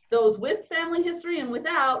 those with family history and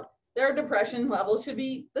without, their depression levels should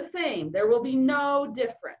be the same. There will be no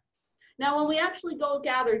difference. Now, when we actually go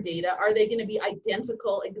gather data, are they going to be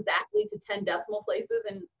identical exactly to 10 decimal places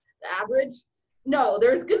in the average? No,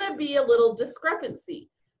 there's going to be a little discrepancy.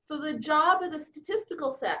 So the job of the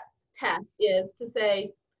statistical test is to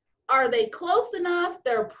say, are they close enough?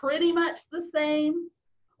 They're pretty much the same.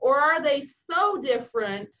 Or are they so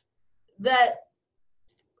different that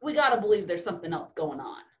we got to believe there's something else going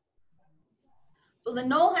on? So the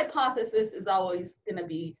null hypothesis is always going to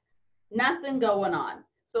be nothing going on.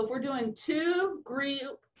 So if we're doing two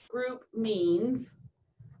group means,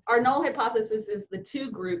 our null hypothesis is the two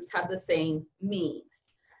groups have the same mean.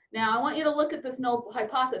 Now I want you to look at this null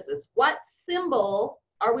hypothesis. What symbol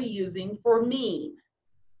are we using for mean?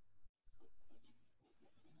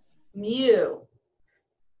 Mu.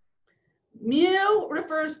 Mu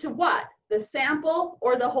refers to what? The sample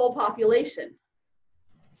or the whole population?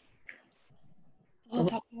 The whole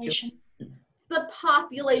population. The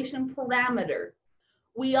population parameter.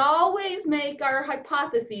 We always make our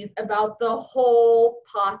hypotheses about the whole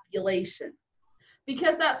population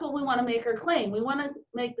because that's what we want to make our claim. We want to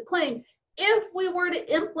make the claim, if we were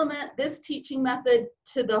to implement this teaching method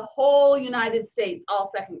to the whole United States, all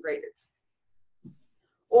second graders,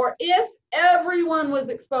 or if everyone was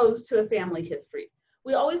exposed to a family history,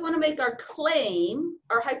 we always want to make our claim,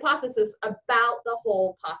 our hypothesis about the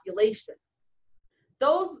whole population.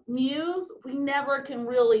 Those mu's we never can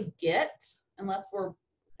really get unless we're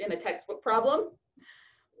in a textbook problem,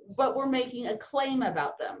 but we're making a claim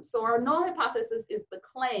about them. So our null hypothesis is the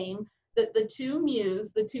claim that the two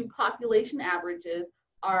mu's, the two population averages,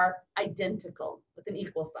 are identical with an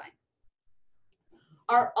equal sign.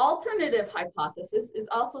 Our alternative hypothesis is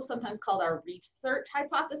also sometimes called our research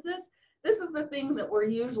hypothesis. This is the thing that we're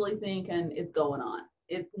usually thinking is going on.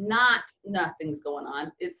 It's not nothing's going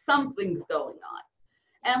on, it's something's going on.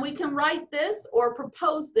 And we can write this or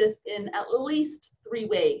propose this in at least 3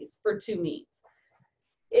 ways for two means.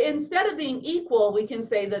 Instead of being equal, we can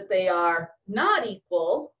say that they are not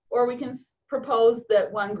equal, or we can propose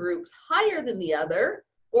that one group's higher than the other,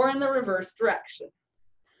 or in the reverse direction.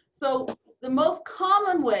 So the most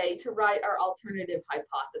common way to write our alternative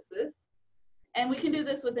hypothesis, and we can do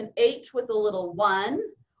this with an H with a little 1,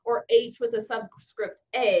 or H with a subscript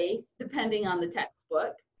A, depending on the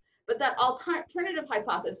textbook. But that alternative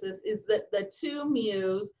hypothesis is that the two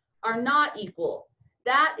mu's are not equal.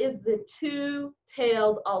 That is the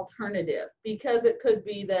two-tailed alternative, because it could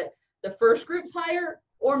be that the first group's higher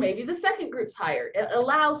or maybe the second group's higher. It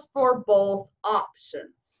allows for both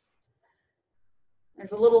options.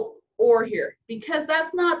 There's a little or here, because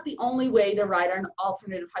that's not the only way to write an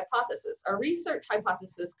alternative hypothesis. Our research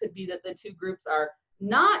hypothesis could be that the two groups are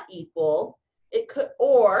not equal. It could,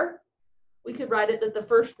 or we could write it that the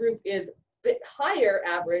first group is a bit higher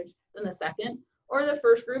average than the second, or the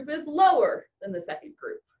first group is lower than the second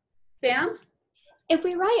group. Sam? If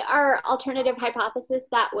we write our alternative hypothesis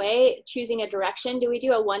that way, choosing a direction, do we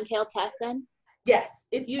do a one-tailed test then? Yes.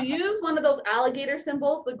 If you use one of those alligator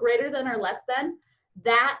symbols, the greater than or less than,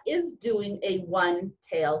 that is doing a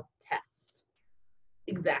one-tailed test.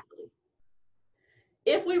 Exactly.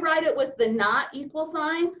 If we write it with the not equal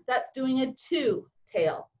sign, that's doing a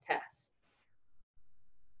two-tailed test.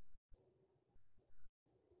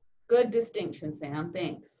 Good distinction, Sam,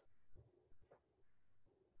 thanks.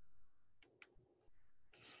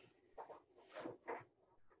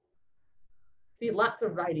 See, lots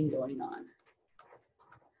of writing going on.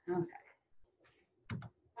 Okay.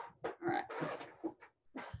 All right.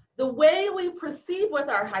 The way we proceed with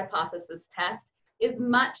our hypothesis test is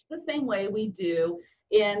much the same way we do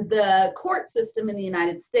in the court system in the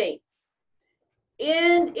United States.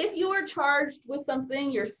 And if you are charged with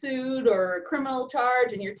something, you're sued or a criminal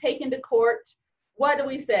charge and you're taken to court, what do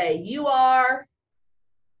we say? You are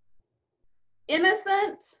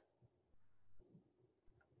innocent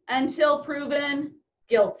until proven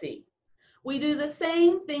guilty. We do the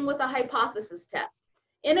same thing with a hypothesis test.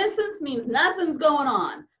 Innocence means nothing's going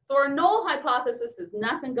on. So our null hypothesis is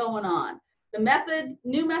nothing going on. The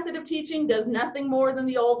new method of teaching does nothing more than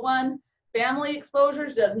the old one. Family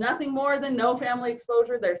exposures does nothing more than no family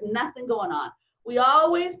exposure. There's nothing going on. We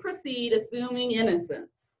always proceed assuming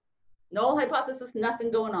innocence. Null hypothesis, nothing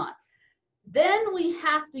going on. Then we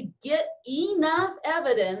have to get enough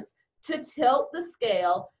evidence to tilt the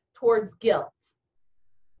scale towards guilt.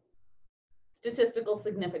 Statistical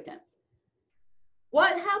significance.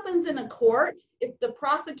 What happens in a court if the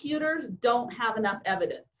prosecutors don't have enough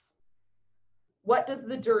evidence? What does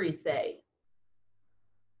the jury say?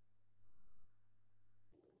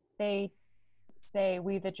 They say,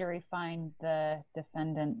 we, the jury, find the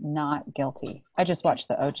defendant not guilty. I just watched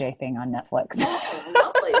the OJ thing on Netflix.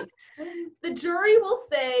 Oh, lovely. The jury will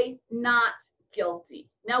say not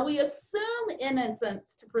guilty. Now we assume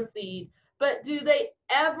innocence to proceed, but do they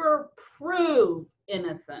ever prove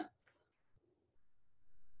innocence?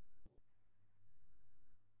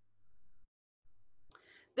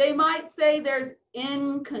 They might say there's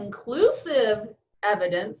inconclusive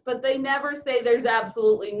evidence, but they never say there's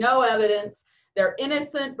absolutely no evidence. They're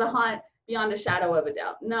innocent beyond a shadow of a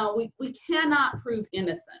doubt. No, we cannot prove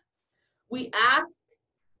innocence. We ask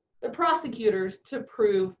the prosecutors to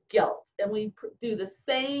prove guilt, and we do the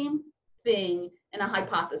same thing in a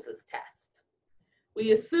hypothesis test.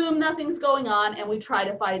 We assume nothing's going on and we try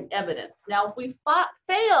to find evidence. Now, if we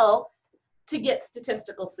fail to get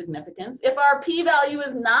statistical significance, if our p-value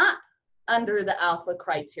is not under the alpha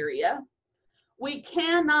criteria, we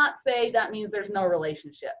cannot say that means there's no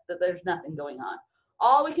relationship, that there's nothing going on.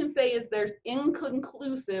 All we can say is there's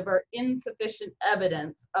inconclusive or insufficient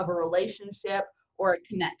evidence of a relationship or a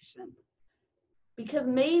connection. Because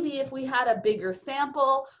maybe if we had a bigger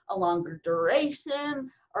sample, a longer duration,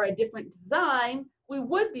 or a different design, we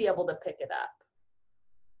would be able to pick it up.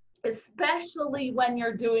 Especially when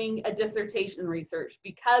you're doing a dissertation research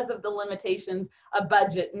because of the limitations of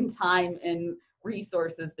budget and time and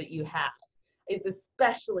resources that you have. It's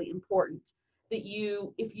especially important that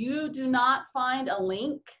if you do not find a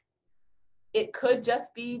link, it could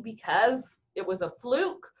just be because it was a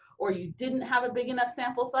fluke or you didn't have a big enough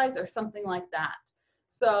sample size or something like that.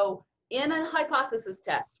 So in a hypothesis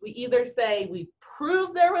test, we either say we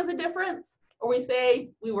proved there was a difference or we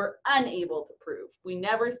say we were unable to prove. We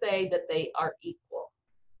never say that they are equal.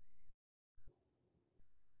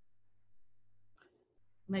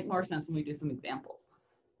 Make more sense when we do some examples.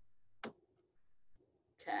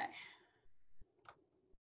 Okay.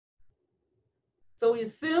 So we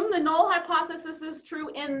assume the null hypothesis is true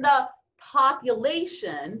in the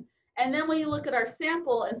population, and then we look at our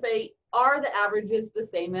sample and say, are the averages the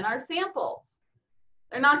same in our samples?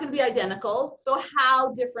 They're not going to be identical, so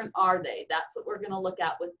how different are they? That's what we're going to look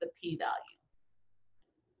at with the p-value.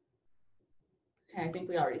 Okay, I think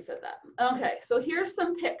we already said that. Okay, so here's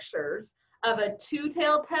some pictures of a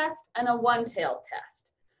two-tailed test and a one-tailed test.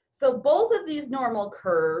 So both of these normal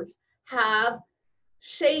curves have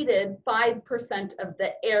shaded 5% of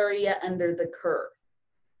the area under the curve.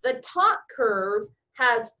 The top curve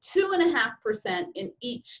has 2.5% in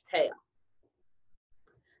each tail.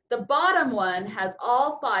 The bottom one has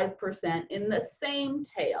all 5% in the same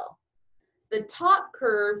tail. The top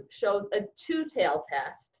curve shows a two-tailed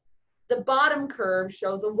test. The bottom curve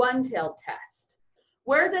shows a one-tailed test.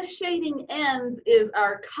 Where the shading ends is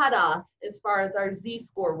our cutoff as far as our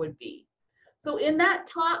z-score would be. So in that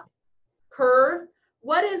top curve,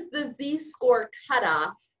 what is the z-score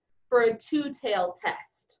cutoff for a two-tailed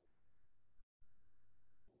test?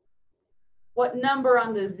 What number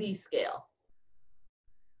on the z-scale?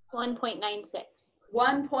 1.96.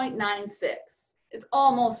 1.96. It's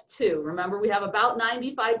almost 2. Remember, we have about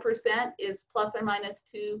 95% is plus or minus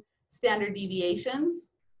 2 standard deviations.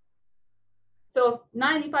 So if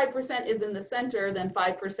 95% is in the center, then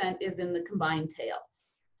 5% is in the combined tails,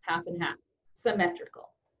 half and half, symmetrical.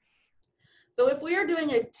 So if we are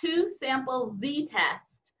doing a two-sample z-test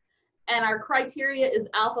and our criteria is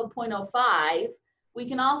alpha 0.05, we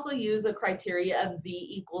can also use a criteria of z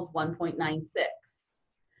equals 1.96.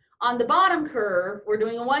 On the bottom curve, we're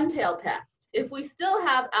doing a one-tail test. If we still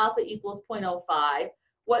have alpha equals 0.05,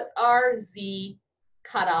 what's our z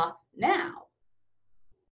cutoff now?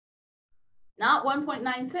 Not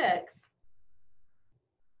 1.96.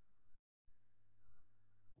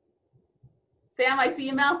 Sam, I see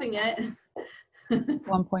you mouthing it.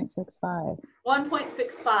 1.65.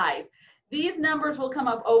 1.65. These numbers will come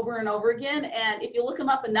up over and over again, and if you look them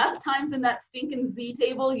up enough times in that stinking Z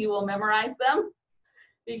table, you will memorize them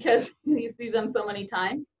because you see them so many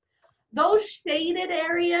times. Those shaded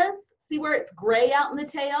areas, see where it's gray out in the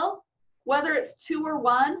tail? Whether it's 2 or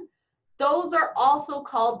 1, those are also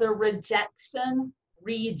called the rejection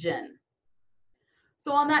region.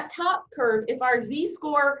 So on that top curve, if our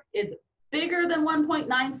Z-score is bigger than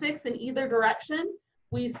 1.96 in either direction,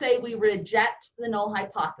 we say we reject the null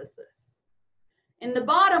hypothesis. In the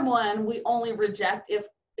bottom one, we only reject if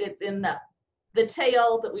it's in the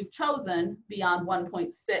tail that we've chosen beyond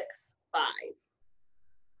 1.65.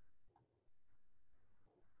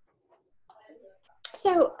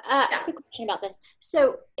 So, quick question about this.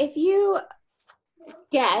 So, if you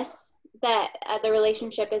guess that the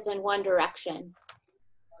relationship is in one direction,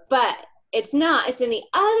 but it's not, it's in the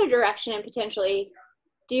other direction, and potentially,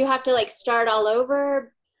 do you have to like start all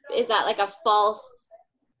over? Is that like a false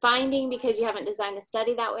finding because you haven't designed the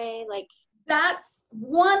study that way? Like, that's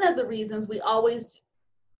one of the reasons we always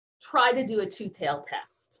try to do a two-tailed test.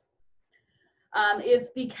 Is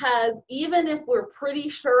because even if we're pretty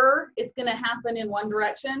sure it's going to happen in one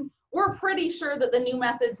direction, we're pretty sure that the new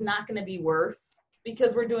method's not going to be worse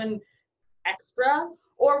because we're doing extra,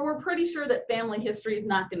 or we're pretty sure that family history is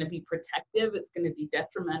not going to be protective. It's going to be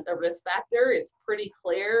a risk factor. It's pretty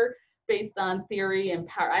clear based on theory and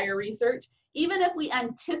prior research. Even if we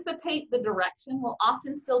anticipate the direction, we'll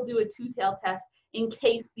often still do a two-tailed test in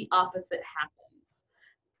case the opposite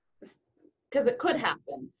happens, because it could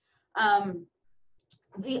happen.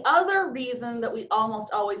 The other reason that we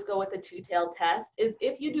almost always go with a two-tailed test is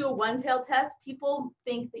if you do a one-tailed test, people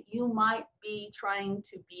think that you might be trying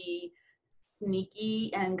to be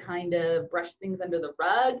sneaky and kind of brush things under the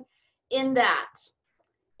rug, in that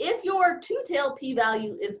if your two-tailed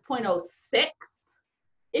p-value is 0.06,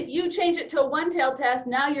 if you change it to a one-tailed test,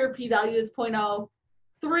 now your p-value is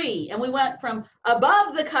 0.03, and we went from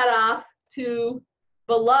above the cutoff to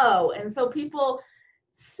below. And so people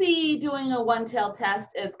see doing a one-tailed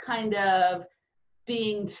test as kind of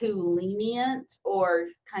being too lenient, or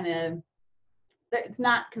kind of, it's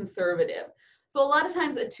not conservative. So a lot of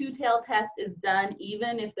times a two-tailed test is done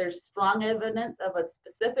even if there's strong evidence of a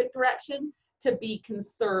specific direction to be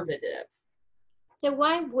conservative. so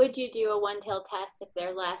why would you do a one-tailed test if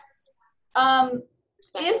they're less?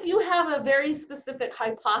 If you have a very specific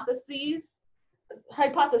hypothesis,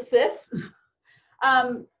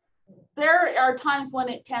 there are times when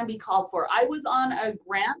it can be called for. I was on a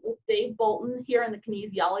grant with Dave Bolton here in the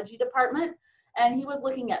kinesiology department, and he was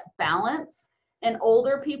looking at balance in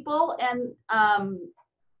older people. And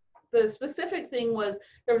the specific thing was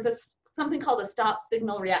there was something called a stop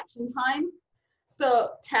signal reaction time.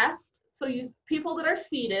 So people that are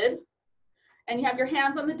seated, and you have your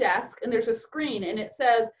hands on the desk, and there's a screen, and it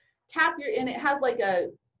says and it has like a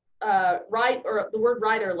right, or the word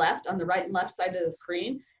right or left on the right and left side of the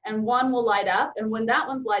screen, and one will light up. And when that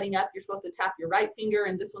one's lighting up, you're supposed to tap your right finger,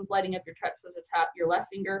 and this one's lighting up, you're supposed to tap your left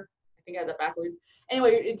finger. I think I had that backwards.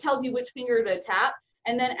 Anyway, it tells you which finger to tap,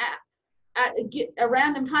 and then at a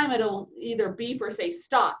random time, it'll either beep or say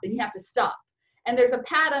stop, and you have to stop. And there's a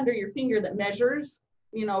pad under your finger that measures,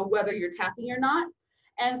 whether you're tapping or not.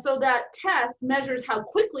 And so that test measures how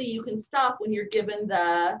quickly you can stop when you're given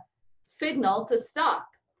the signal to stop.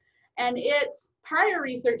 And prior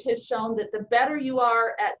research has shown that the better you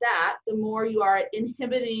are at that, the more you are at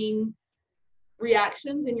inhibiting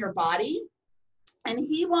reactions in your body. And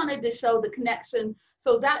he wanted to show the connection.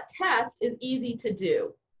 So that test is easy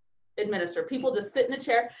to administer. People just sit in a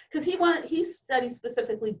chair, because he studies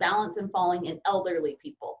specifically balance and falling in elderly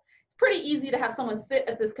people. It's pretty easy to have someone sit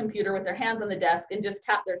at this computer with their hands on the desk and just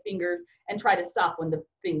tap their fingers and try to stop when the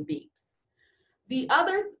thing beeps. The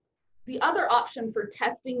other option for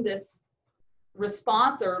testing this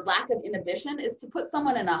response or lack of inhibition is to put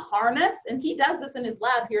someone in a harness, and he does this in his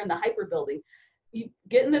lab here in the Hyper building. You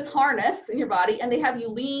get in this harness in your body, and they have you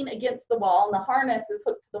lean against the wall, and the harness is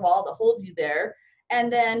hooked to the wall to hold you there,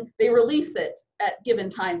 and then they release it at given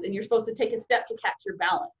times, and you're supposed to take a step to catch your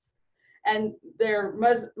balance. And they're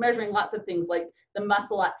measuring lots of things like the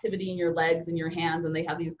muscle activity in your legs and your hands, and they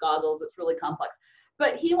have these goggles. It's really complex.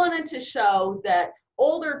 But he wanted to show that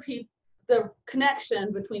older people, the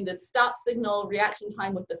connection between the stop signal reaction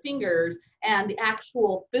time with the fingers and the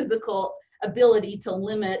actual physical ability to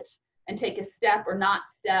limit and take a step or not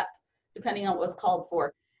step, depending on what was called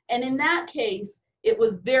for. And in that case, it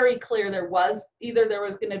was very clear there was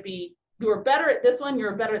going to be, you were better at this one, you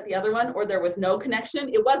were better at the other one, or there was no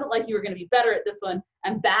connection. It wasn't like you were going to be better at this one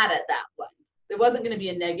and bad at that one. There wasn't going to be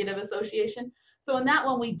a negative association. So in that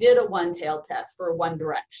one, we did a one-tailed test for one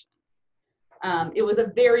direction. It was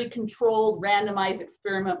a very controlled, randomized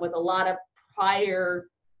experiment with a lot of prior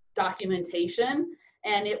documentation,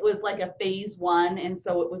 and it was like a phase 1, and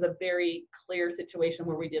so it was a very clear situation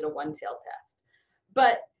where we did a one-tailed test.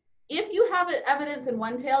 But if you have evidence in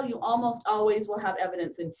one tail, you almost always will have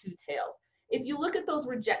evidence in two tails. If you look at those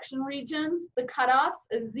rejection regions, the cutoffs,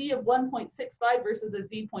 a Z of 1.65 versus a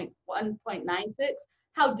Z 1.96,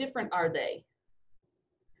 how different are they?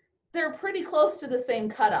 They're pretty close to the same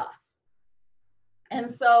cutoff. And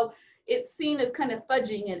so it's seen as kind of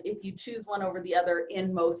fudging it if you choose one over the other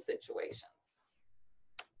in most situations.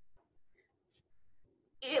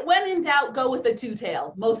 When in doubt, go with a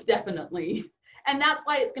two-tail, most definitely. And that's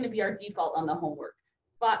why it's going to be our default on the homework.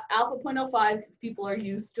 But alpha 0.05 because people are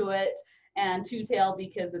used to it, and two-tail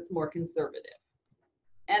because it's more conservative.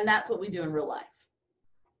 And that's what we do in real life.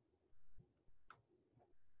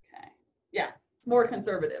 Okay, yeah, it's more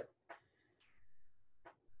conservative.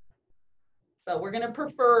 So we're going to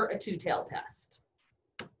prefer a two-tail test.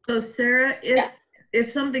 So Sarah,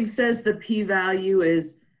 if something says the p-value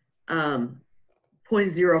is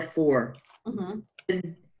 0.04,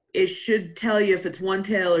 and it should tell you if it's one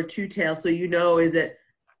tail or two tail, so you know, is it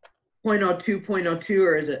 0.02, 0.02,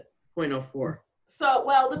 or is it 0.04? So,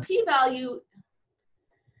 well, the p-value,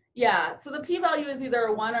 yeah, so the p-value is either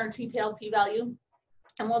a one or a two-tailed p-value,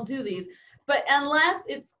 and we'll do these, but unless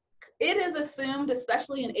it is assumed,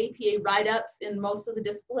 especially in APA write-ups in most of the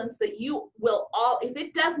disciplines, that you will if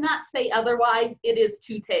it does not say otherwise, it is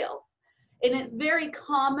two tails. And it's very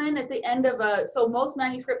common at the end of so most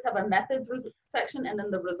manuscripts have a methods section and then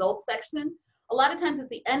the results section. A lot of times at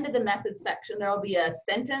the end of the methods section, there will be a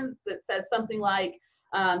sentence that says something like,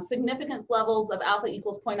 significance levels of alpha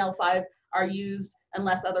equals 0.05 are used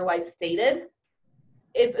unless otherwise stated.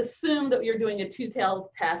 It's assumed that you're doing a two-tailed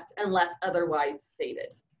test unless otherwise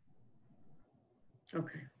stated.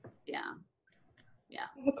 Okay. Yeah. Yeah.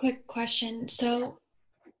 I have a quick question. So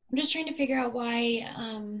I'm just trying to figure out why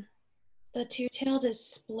the two-tailed is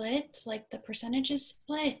split, like the percentage is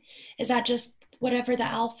split. Is that just whatever the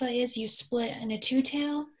alpha is, you split in a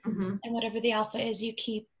two-tail, and whatever the alpha is, you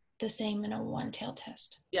keep the same in a one-tail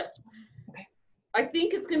test? Yep. Okay. I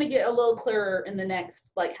think it's going to get a little clearer in the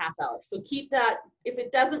next like half hour. So keep that. If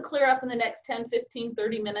it doesn't clear up in the next 10, 15,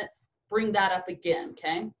 30 minutes, bring that up again,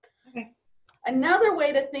 okay? Okay. Another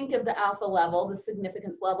way to think of the alpha level, the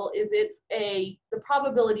significance level, is it's the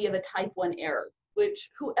probability of a type 1 error,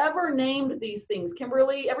 which whoever named these things,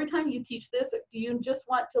 Kimberly, every time you teach this, do you just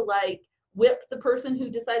want to like whip the person who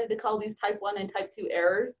decided to call these type 1 and type 2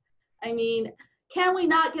 errors? I mean, can we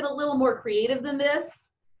not get a little more creative than this?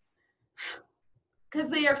 Because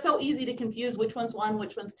they are so easy to confuse which one's one,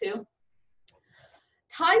 which one's two.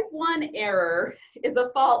 Type 1 error is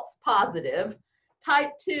a false positive.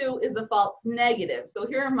 Type 2 is a false negative. So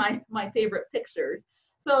here are my favorite pictures.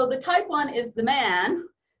 So the type 1 is the man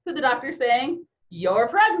who the doctor's saying, you're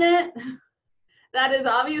pregnant. That is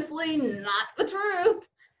obviously not the truth.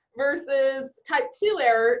 Versus type 2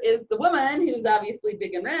 error is the woman who's obviously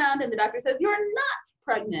big and round and the doctor says, you're not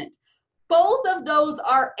pregnant. Both of those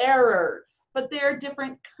are errors, but they're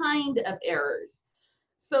different kind of errors.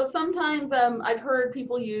 So sometimes I've heard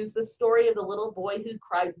people use the story of the little boy who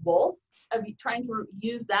cried wolf, of trying to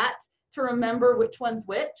use that to remember which one's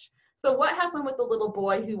which. So what happened with the little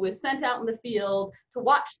boy who was sent out in the field to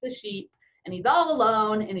watch the sheep, and he's all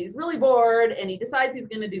alone and he's really bored and he decides he's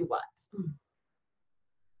going to do what?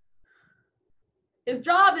 His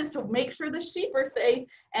job is to make sure the sheep are safe,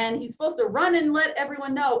 and he's supposed to run and let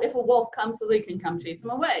everyone know if a wolf comes so they can come chase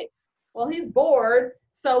him away. Well, he's bored,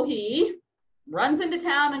 so he runs into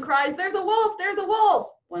town and cries, there's a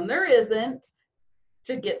wolf, when there isn't.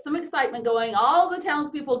 To get some excitement going, all the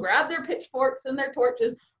townspeople grab their pitchforks and their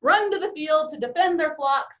torches, run to the field to defend their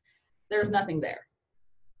flocks. There's nothing there.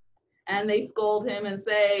 And they scold him and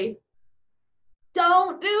say,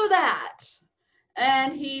 don't do that.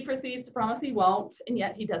 And he proceeds to promise he won't, and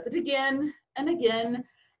yet he does it again and again.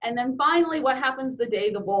 And then finally, what happens the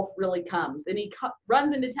day the wolf really comes? And he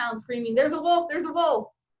runs into town screaming, there's a wolf, there's a wolf.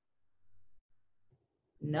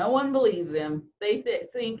 No one believes him. They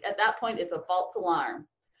think at that point it's a false alarm.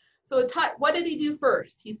 So what did he do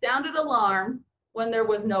first? He sounded alarm when there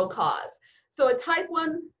was no cause. So a type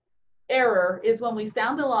 1 error is when we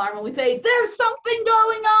sound the alarm and we say, there's something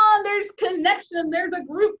going on, there's connection, there's a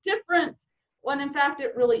group difference, when in fact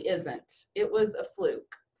it really isn't. It was a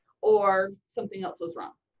fluke or something else was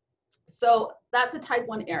wrong. So that's a type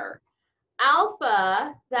 1 error.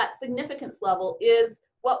 Alpha, that significance level, is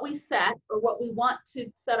what we set or what we want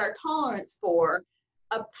to set our tolerance for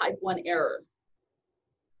of type 1 error.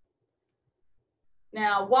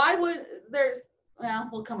 Now, why would there's, well,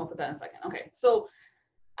 we'll come up with that in a second. Okay, so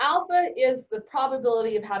alpha is the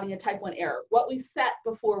probability of having a type 1 error, what we set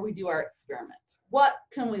before we do our experiment. What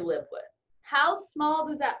can we live with? How small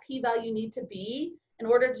does that p-value need to be in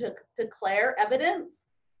order to declare evidence?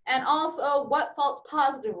 And also, what false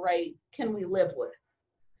positive rate can we live with?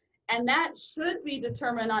 And that should be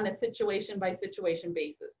determined on a situation by situation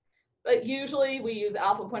basis. But usually we use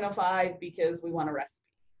alpha 0.05 because we want a recipe.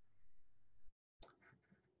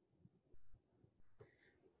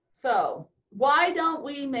 So why don't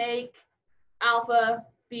we make alpha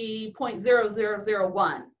be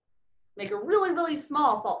 0.0001? Make a really, really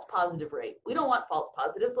small false positive rate. We don't want false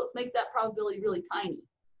positives. Let's make that probability really tiny.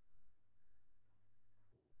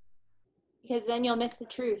 Because then you'll miss the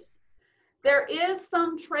truth. There is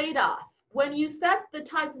some trade-off. When you set the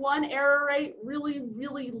type 1 error rate really,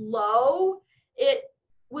 really low, it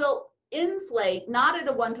will inflate, not at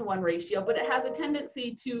a 1-to-1 ratio, but it has a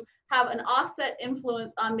tendency to have an offset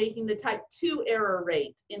influence on making the type 2 error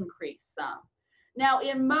rate increase some. Now,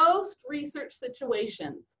 in most research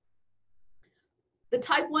situations, the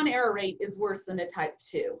type 1 error rate is worse than a type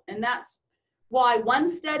 2. And that's why one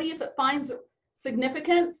study, if it finds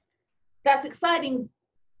significance, that's exciting,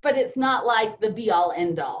 but it's not like the be all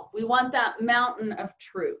end all. We want that mountain of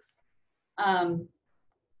truth.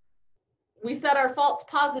 We set our false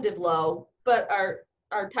positive low, but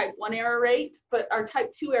our type 1 error rate, but our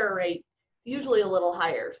type 2 error rate is usually a little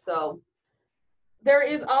higher. So there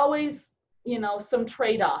is always, you know, some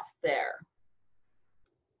trade-off there.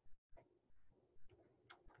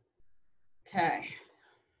 Okay.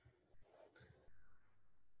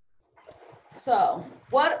 So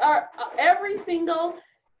what are every single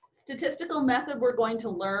statistical method we're going to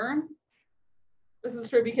learn? This is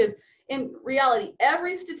true because in reality,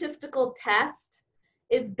 every statistical test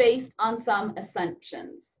is based on some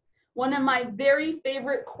assumptions. One of my very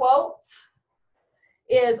favorite quotes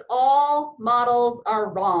is all models are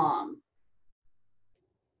wrong,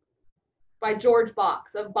 by George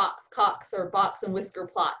Box of Box Cox or Box and Whisker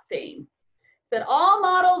Plot fame. Said all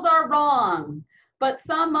models are wrong, but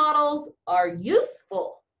some models are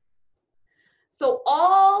useful. So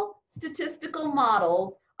all statistical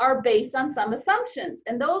models are based on some assumptions,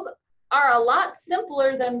 and those are a lot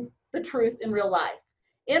simpler than the truth in real life.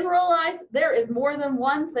 In real life, there is more than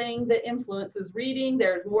one thing that influences reading.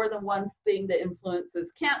 There's more than one thing that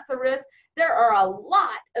influences cancer risk. There are a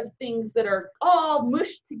lot of things that are all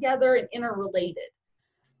mushed together and interrelated.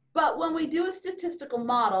 But when we do a statistical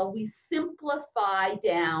model, we simplify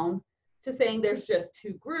down to saying there's just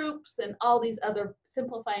two groups and all these other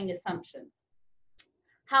simplifying assumptions.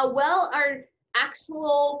 How well our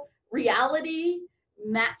actual reality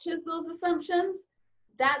matches those assumptions,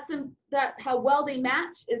 how well they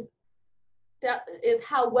match is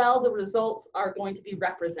how well the results are going to be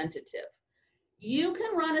representative. You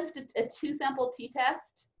can run a 2-sample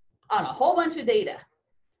t-test on a whole bunch of data.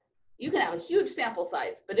 You can have a huge sample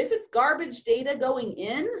size, but if it's garbage data going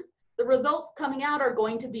in, the results coming out are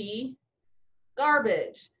going to be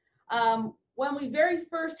garbage. When we very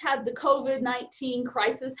first had the COVID-19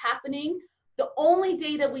 crisis happening, the only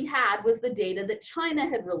data we had was the data that China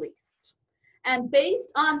had released. And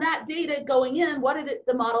based on that data going in, what did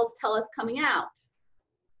the models tell us coming out?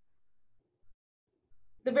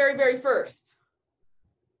 The very, very first.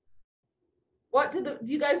 Do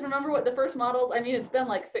you guys remember what the first models? I mean, it's been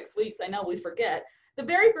like 6 weeks. I know we forget. The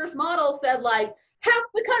very first model said like half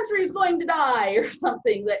the country is going to die or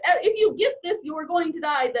something. That if you get this, you are going to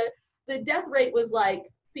die. The death rate was like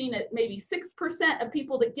seen at maybe 6% of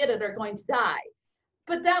people that get it are going to die.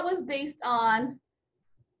 But that was based on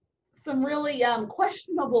some really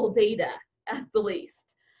questionable data at the least.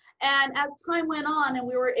 And as time went on and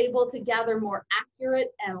we were able to gather more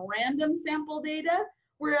accurate and random sample data,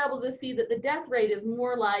 we're able to see that the death rate is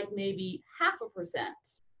more like maybe 0.5%,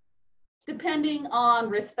 depending on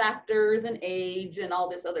risk factors and age and all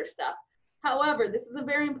this other stuff. However, this is a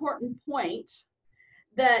very important point,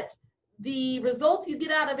 that the results you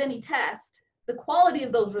get out of any test, the quality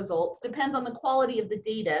of those results depends on the quality of the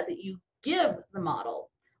data that you give the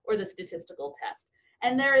model or the statistical test.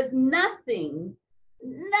 And there is nothing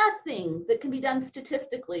that can be done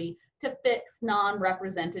statistically to fix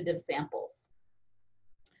non-representative samples.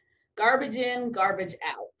 Garbage in, garbage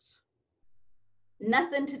out.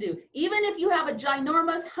 Nothing to do. Even if you have a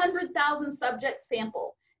ginormous 100,000 subject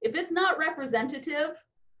sample, if it's not representative,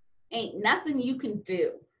 ain't nothing you can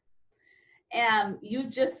do. And you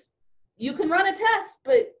can run a test,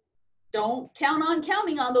 but don't count on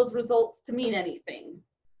counting on those results to mean anything.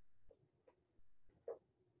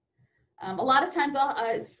 A lot of times,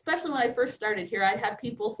 especially when I first started here, I'd have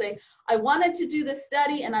people say, I wanted to do this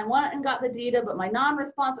study and I went and got the data, but my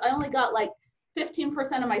non-response, I only got like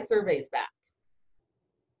 15% of my surveys back.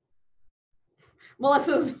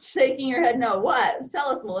 Melissa's shaking your head. No, what? Tell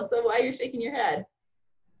us, Melissa, why you're shaking your head.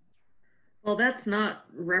 Well, that's not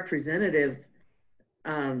representative.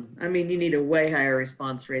 I mean, you need a way higher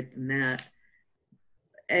response rate than that.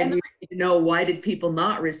 And you need to know, why did people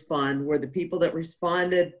not respond? Were the people that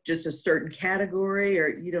responded just a certain category, or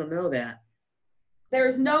you don't know that?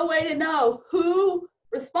 There's no way to know who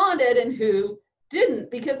responded and who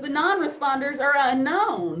didn't, because the non-responders are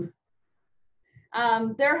unknown.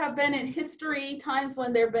 There have been in history times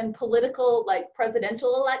when there have been political, like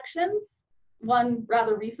presidential elections, one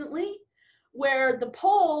rather recently, where the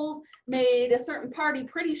polls made a certain party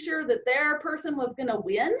pretty sure that their person was going to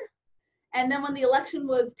win. And then when the election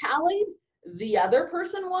was tallied, the other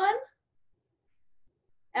person won.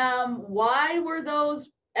 Why were those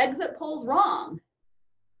exit polls wrong?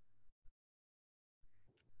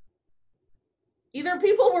 Either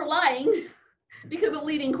people were lying because of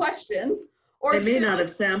leading questions, or they may not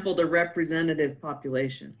have sampled a representative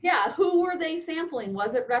population. Yeah, who were they sampling?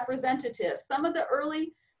 Was it representative? Some of the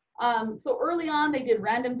early, so early on they did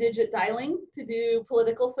random digit dialing to do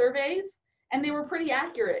political surveys, and they were pretty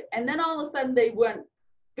accurate. And then all of a sudden they went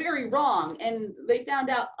very wrong, and they found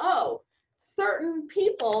out, oh, certain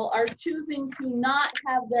people are choosing to not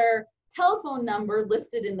have their telephone number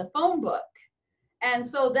listed in the phone book. And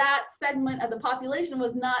so that segment of the population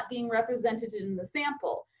was not being represented in the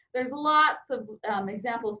sample. There's lots of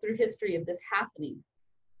examples through history of this happening.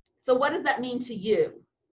 So what does that mean to you?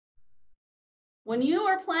 When you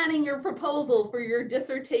are planning your proposal for your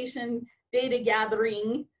dissertation data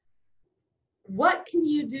gathering, what can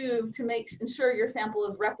you do to ensure your sample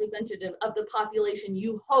is representative of the population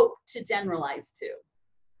you hope to generalize to?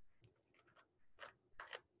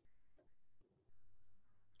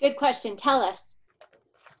 Good question. Tell us.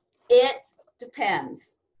 It depends.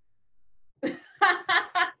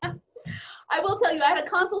 I will tell you, I had a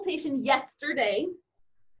consultation yesterday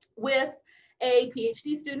with a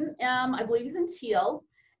PhD student. I believe he's in Teal,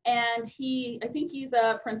 and I think he's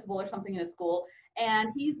a principal or something in a school, and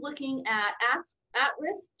he's looking at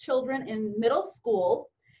at-risk children in middle schools,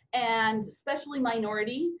 and especially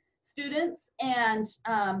minority students, and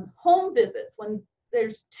home visits, when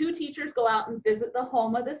there's two teachers go out and visit the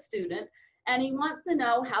home of the student, and he wants to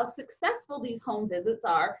know how successful these home visits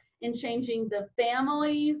are in changing the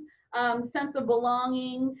family's sense of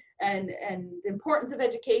belonging and the importance of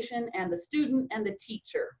education, and the student and the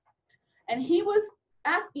teacher. And he was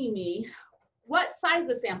asking me, what size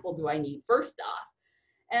of sample do I need first off?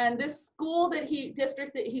 And this school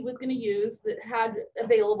district that he was going to use, that had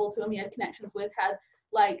available to him, he had connections with, had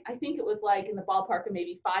like, I think it was like in the ballpark of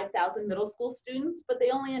maybe 5,000 middle school students, but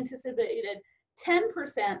they only anticipated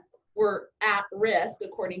 10% were at risk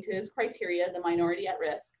according to his criteria, the minority at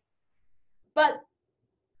risk. But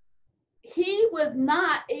he was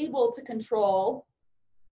not able to control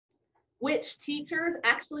which teachers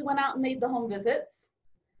actually went out and made the home visits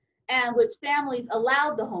and which families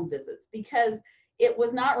allowed the home visits, because it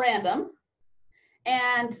was not random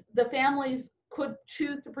and the families could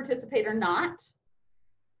choose to participate or not.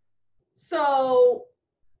 So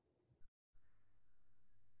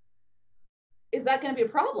is that going to be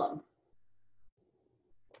a problem?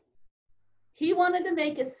 He wanted to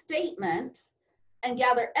make a statement and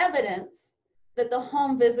gather evidence that the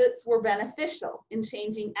home visits were beneficial in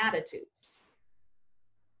changing attitudes.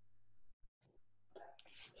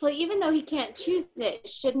 Well, even though he can't choose it,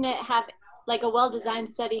 shouldn't it have, like a well-designed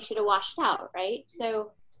study should have washed out, right?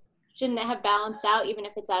 So shouldn't it have balanced out even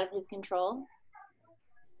if it's out of his control?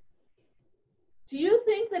 Do you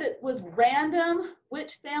think that it was random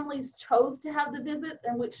which families chose to have the visits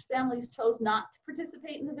and which families chose not to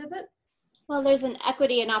participate in the visits? Well, there's an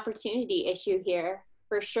equity and opportunity issue here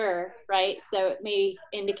for sure, right? So it may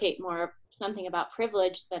indicate more something about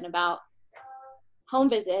privilege than about home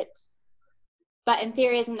visits. But in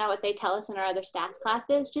theory, isn't that what they tell us in our other stats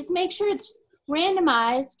classes? Just make sure it's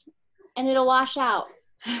randomized and it'll wash out.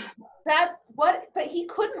 But he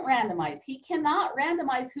couldn't randomize. He cannot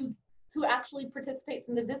randomize who actually participates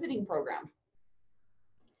in the visiting program.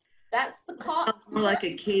 That's the cost. More like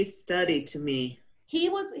a case study to me. He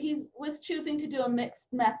was choosing to do a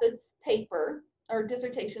mixed methods paper, or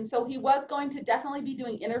dissertation. So he was going to definitely be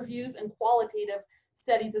doing interviews and qualitative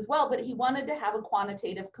studies as well, but he wanted to have a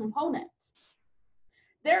quantitative component.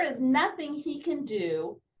 There is nothing he can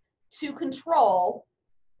do to control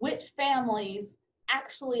which families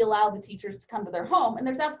actually allow the teachers to come to their home. And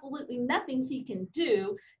there's absolutely nothing he can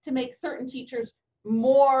do to make certain teachers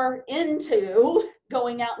more into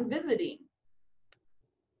going out and visiting.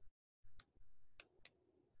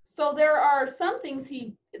 So there are some things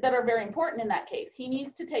that are very important in that case. He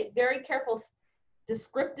needs to take very careful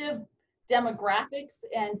descriptive demographics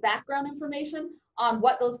and background information on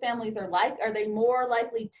what those families are like. Are they more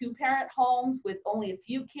likely two-parent homes with only a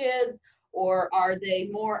few kids, or are they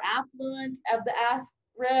more affluent of the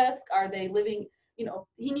risk? Are they living,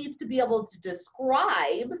 he needs to be able to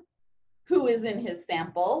describe who is in his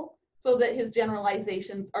sample so that his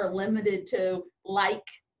generalizations are limited to like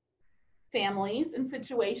families and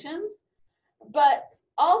situations. But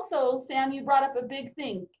also, Sam, you brought up a big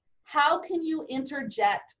thing. How can you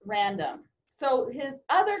interject random? So his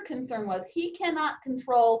other concern was he cannot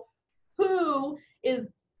control who is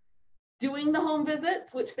doing the home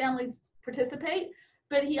visits, which families participate,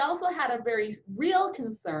 but he also had a very real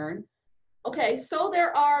concern. Okay, so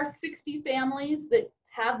there are 60 families that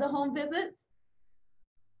have the home visits.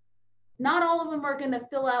 Not all of them are going to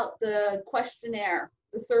fill out the questionnaire,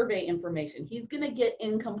 the survey information. He's going to get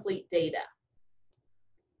incomplete data.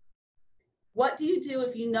 What do you do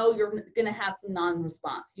if you know you're going to have some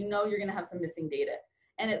non-response? You know you're going to have some missing data,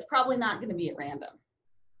 and it's probably not going to be at random.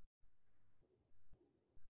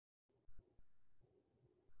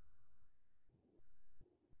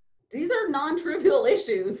 These are non-trivial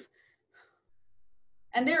issues,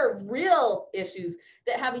 and they're real issues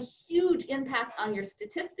that have a huge impact on your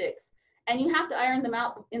statistics, and you have to iron them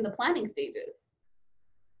out in the planning stages.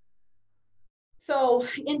 So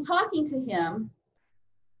in talking to him,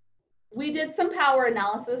 we did some power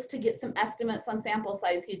analysis to get some estimates on sample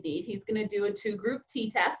size he'd need. He's going to do a 2-group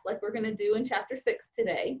t-test like we're going to do in chapter 6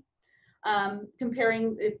 today,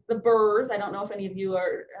 comparing the BERS. I don't know if any of you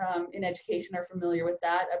are in education are familiar with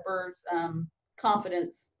that, a BERS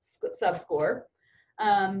confidence subscore.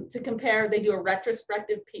 To compare, they do a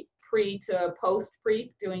retrospective pre to a post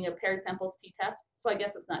pre, doing a paired samples t-test. So I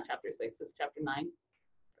guess it's not chapter 6, it's chapter 9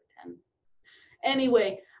 or 10.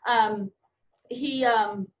 Anyway,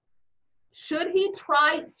 should he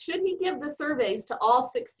give the surveys to all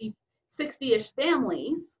 60-ish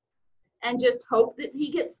families and just hope that he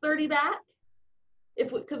gets 30 back?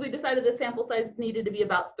 Because we decided the sample size needed to be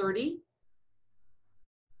about 30.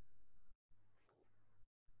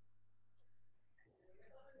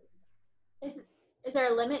 Is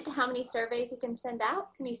there a limit to how many surveys he can send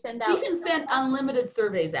out? Can he send out? He can send unlimited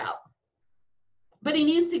surveys out, but he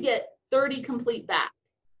needs to get 30 complete back.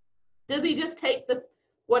 Does he just take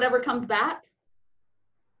whatever comes back?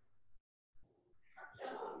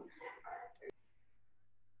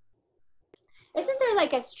 Isn't there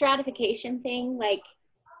like a stratification thing? Like,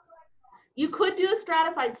 you could do a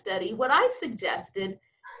stratified study. What I suggested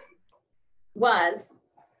was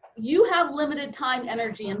you have limited time,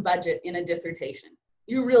 energy, and budget in a dissertation.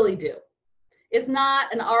 You really do. It's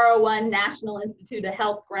not an R01 National Institute of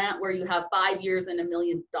Health grant where you have 5 years and $1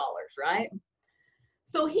 million, right?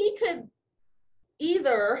 So he could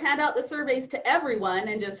either hand out the surveys to everyone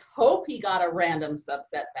and just hope he got a random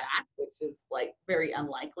subset back, which is like very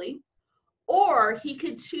unlikely, or he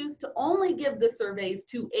could choose to only give the surveys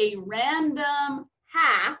to a random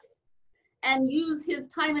half and use his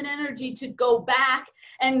time and energy to go back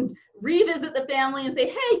and revisit the family and say,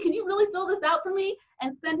 hey, can you really fill this out for me?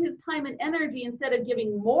 And spend his time and energy, instead of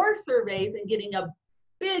giving more surveys and getting a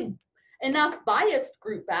big enough biased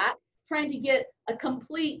group back, trying to get a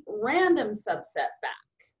complete random subset back,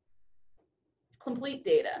 complete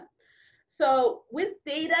data. So with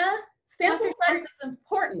data, sample size is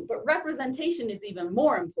important, but representation is even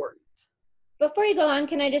more important. before you go on,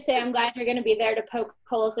 can I just say I'm glad you're going to be there to poke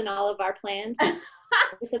holes in all of our plans.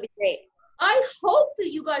 This will be great. I hope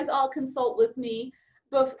that you guys all consult with me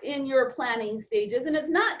in your planning stages. And it's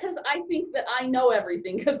not because I think that I know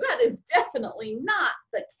everything, because that is definitely not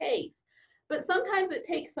the case. But sometimes it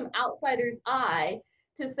takes some outsider's eye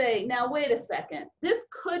to say, now, wait a second, this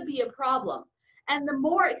could be a problem. And the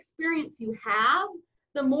more experience you have,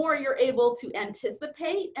 the more you're able to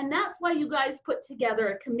anticipate. And that's why you guys put together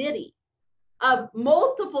a committee of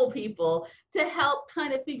multiple people to help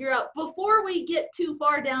kind of figure out, before we get too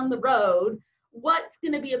far down the road, what's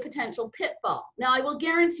going to be a potential pitfall. Now, I will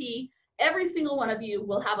guarantee every single one of you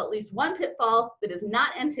will have at least one pitfall that is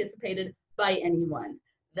not anticipated by anyone.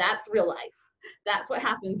 That's real life. That's what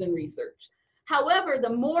happens in research. However, the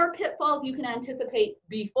more pitfalls you can anticipate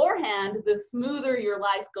beforehand, the smoother your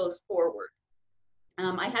life goes forward.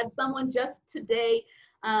 I had someone just today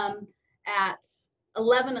at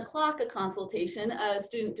 11 o'clock, a consultation, a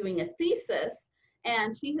student doing a thesis,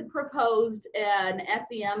 and she had proposed an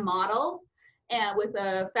SEM model and with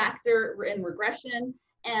a factor and regression,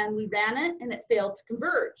 and we ran it and it failed to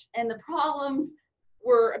converge. And the problems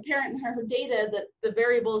were apparent in her data that the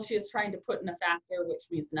variables she was trying to put in a factor, which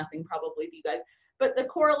means nothing probably to you guys, but the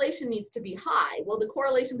correlation needs to be high. Well, the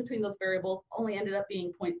correlation between those variables only ended up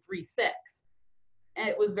being 0.36, and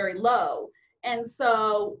it was very low. And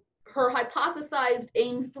so her hypothesized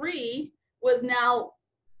aim 3 was now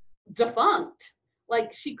defunct.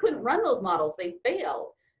 Like, she couldn't run those models, they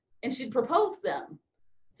failed, and she'd proposed them.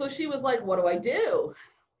 So she was like, what do I do?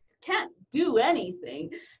 Can't do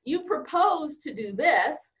anything. You proposed to do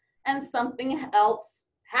this and something else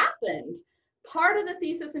happened. Part of the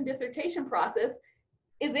thesis and dissertation process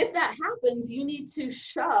is, if that happens, you need to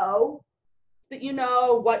show that you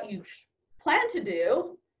know what you plan to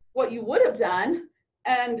do, what you would have done,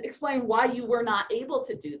 and explain why you were not able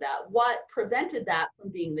to do that, what prevented that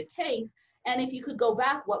from being the case, and if you could go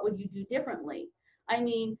back, what would you do differently? I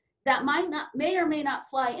mean, that may or may not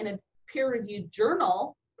fly in a peer-reviewed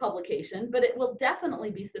journal publication, but it will definitely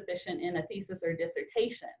be sufficient in a thesis or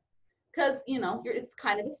dissertation, because it's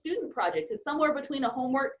kind of a student project. It's somewhere between a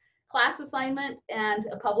homework class assignment and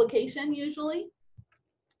a publication usually.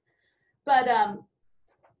 But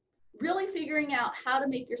really figuring out how to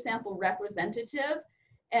make your sample representative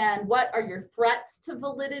and what are your threats to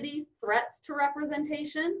validity, threats to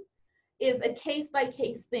representation, is a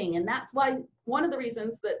case-by-case thing. And that's why one of the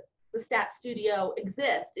reasons that the Stat Studio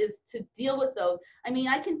exists is to deal with those. I mean,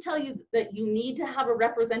 I can tell you that you need to have a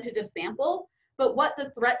representative sample, but what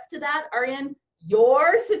the threats to that are in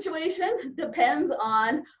your situation depends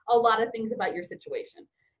on a lot of things about your situation.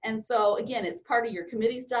 And so again, it's part of your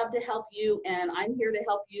committee's job to help you, and I'm here to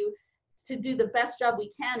help you to do the best job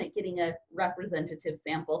we can at getting a representative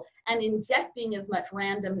sample and injecting as much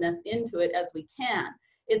randomness into it as we can.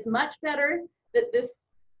 It's much better that this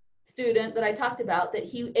student that I talked about, that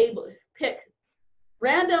he able to pick,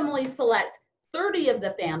 randomly select 30 of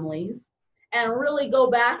the families and really go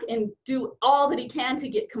back and do all that he can to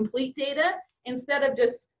get complete data, instead of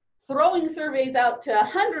just throwing surveys out to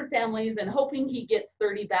 100 families and hoping he gets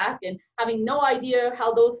 30 back and having no idea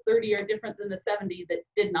how those 30 are different than the 70 that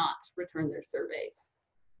did not return their surveys.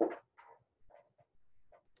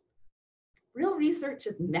 Real research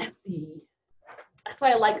is messy. That's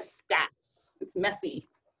why I like stats. It's messy.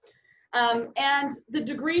 And the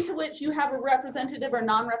degree to which you have a representative or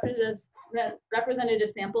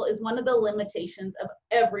non-representative sample is one of the limitations of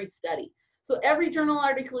every study. So every journal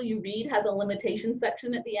article you read has a limitation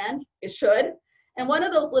section at the end. It should. And one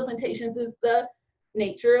of those limitations is the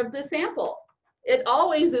nature of the sample. It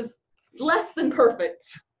always is less than perfect.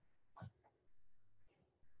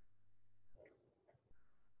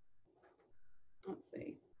 Let's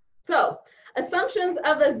see. So assumptions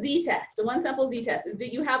of a z-test, a one sample z-test, is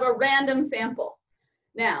that you have a random sample.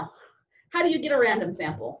 Now, how do you get a random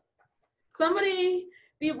sample? Somebody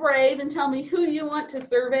be brave and tell me who you want to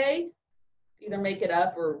survey, either make it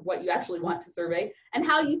up or what you actually want to survey, and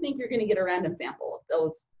how you think you're going to get a random sample of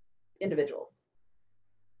those individuals.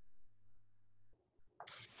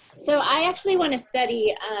 So I actually want to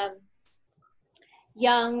study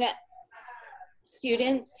young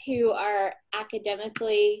students who are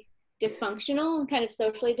academically dysfunctional and kind of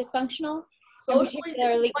socially dysfunctional. Socially,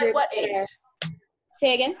 like what age?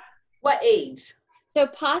 Say again? What age? So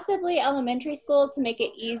possibly elementary school to make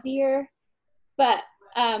it easier, but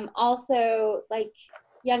also like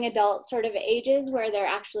young adult sort of ages where they're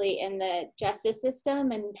actually in the justice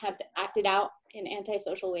system and have acted out in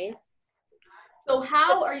antisocial ways. So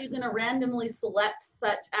how are you going to randomly select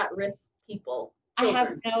such at-risk people? Children? I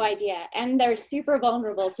have no idea. And they're super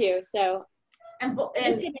vulnerable too. So I'm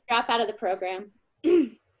just going to drop out of the program.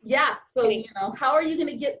 Yeah. So, how are you going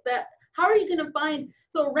to get that? How are you going to find?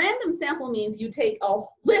 So random sample means you take a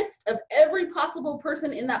list of every possible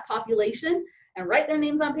person in that population and write their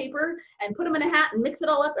names on paper and put them in a hat and mix it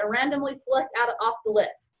all up and randomly select off the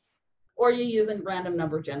list. Or you use a random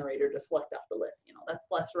number generator to select off the list. That's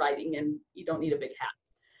less writing and you don't need a big hat.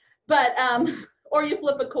 But, or you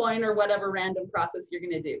flip a coin or whatever random process you're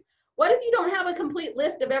going to do. What if you don't have a complete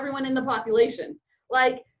list of everyone in the population?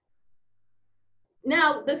 Like,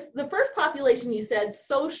 now the first population you said,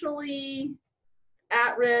 socially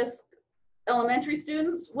at-risk elementary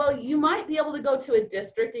students, well, you might be able to go to a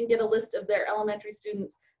district and get a list of their elementary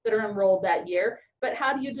students that are enrolled that year, but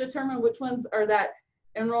how do you determine which ones are that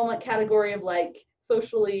enrollment category of like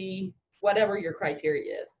socially whatever your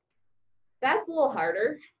criteria is. That's a little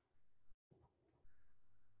harder.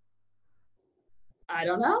 I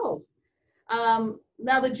don't know.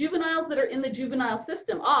 Now the juveniles that are in the juvenile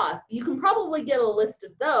system, you can probably get a list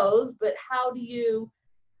of those, but how do you,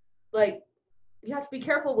 like, you have to be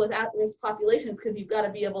careful with at-risk populations because you've got to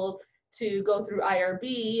be able to go through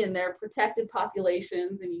IRB and they're protected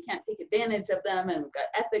populations and you can't take advantage of them, and we've got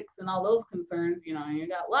ethics and all those concerns, you know, and you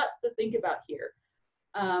got lots to think about here.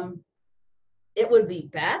 It would be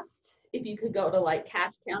best if you could go to like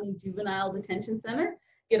Cache County Juvenile Detention Center,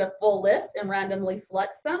 get a full list and randomly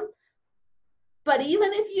select some. But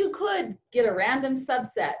even if you could get a random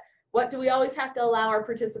subset, what do we always have to allow our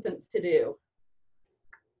participants to do?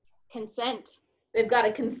 Consent. They've got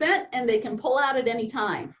to consent and they can pull out at any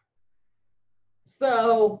time.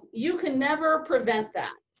 So you can never prevent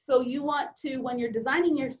that. So you want to, when you're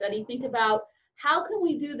designing your study, think about how can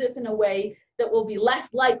we do this in a way that will be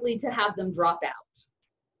less likely to have them drop out.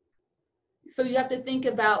 So you have to think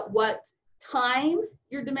about what time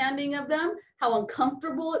you're demanding of them, how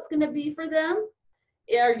uncomfortable it's going to be for them.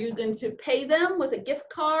 Are you going to pay them with a gift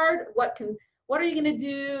card? What are you going to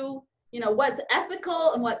do? You know, what's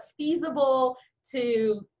ethical and what's feasible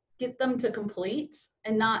to get them to complete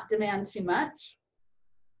and not demand too much?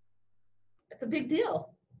 It's a big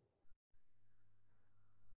deal.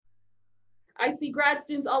 I see grad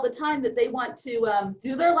students all the time that they want to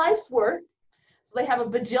do their life's work. So they have a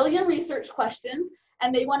bajillion research questions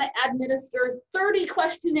and they want to administer 30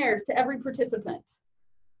 questionnaires to every participant.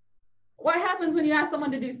 What happens when you ask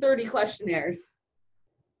someone to do 30 questionnaires?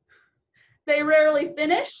 They rarely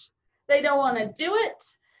finish. They don't want to do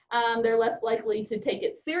it. They're less likely to take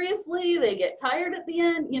it seriously. They get tired at the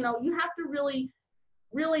end. You know, you have to really,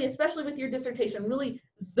 especially with your dissertation, really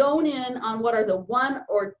zone in on what are the 1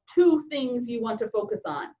 or 2 things you want to focus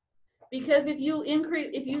on. Because if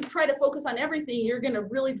you try to focus on everything, you're going to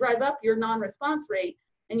really drive up your non-response rate,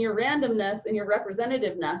 and your randomness and your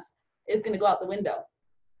representativeness is going to go out the window.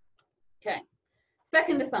 Okay.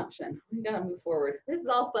 Second assumption. We got to move forward. This is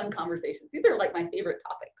all fun conversations. These are like my favorite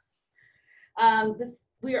topics.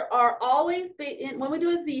 We are always, when we do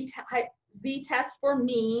a Z test for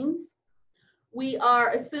means, we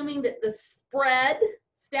are assuming that the spread,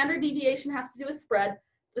 standard deviation has to do with spread.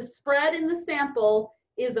 The spread in the sample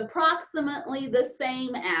is approximately the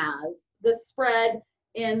same as the spread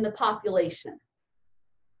in the population.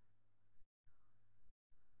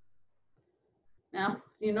 Now,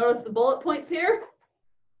 do you notice the bullet points here?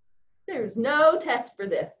 There's no test for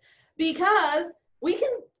this because we can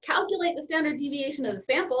calculate the standard deviation of the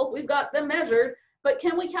sample. We've got them measured, but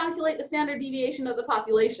can we calculate the standard deviation of the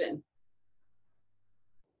population?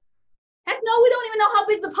 Heck no, we don't even know how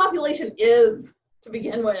big the population is to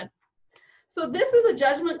begin with. So this is a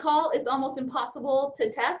judgment call. It's almost impossible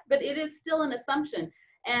to test, but it is still an assumption.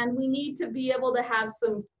 And we need to be able to have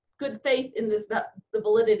some good faith in this, the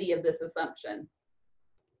validity of this assumption.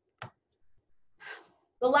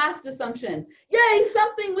 The last assumption, yay,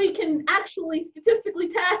 something we can actually statistically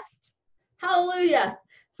test. Hallelujah.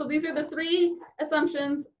 So these are the 3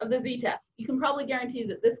 assumptions of the Z-test. You can probably guarantee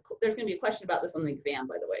that there's going to be a question about this on the exam,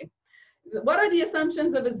 by the way. What are the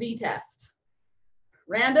assumptions of a Z-test?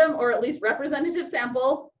 Random or at least representative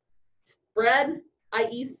sample, spread,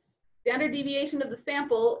 i.e. standard deviation of the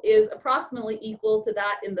sample is approximately equal to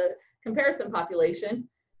that in the comparison population.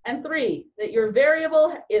 And 3, that your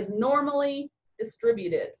variable is normally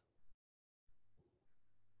distributed.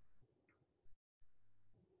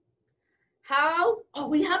 How? Oh,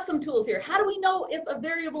 we have some tools here. How do we know if a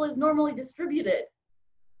variable is normally distributed?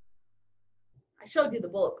 I showed you the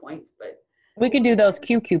bullet points, but We could do those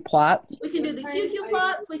QQ plots. we can do the QQ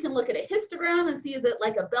plots. We can look at a histogram and see, is it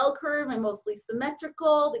like a bell curve and mostly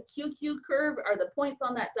symmetrical? The QQ curve are the points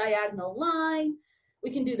on that diagonal line.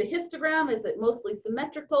 We can do the histogram. Is it mostly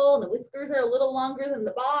symmetrical and the whiskers are a little longer than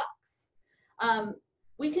the box?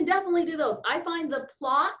 We can definitely do those. I find the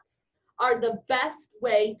plots are the best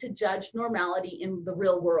way to judge normality in the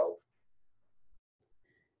real world.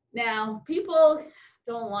 Now, people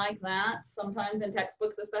don't like that sometimes in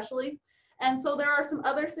textbooks especially. And so there are some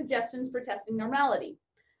other suggestions for testing normality.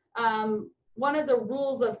 One of the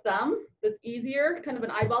rules of thumb that's easier, kind of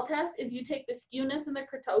an eyeball test, is you take the skewness and the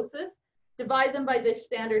kurtosis, divide them by the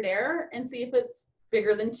standard error, and see if it's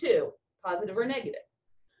bigger than 2, positive or negative.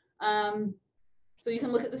 So you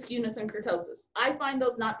can look at the skewness and kurtosis. I find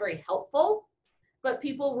those not very helpful, but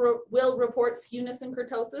people will report skewness and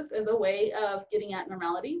kurtosis as a way of getting at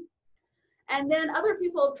normality. And then other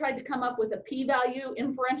people have tried to come up with a p-value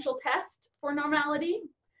inferential test for normality.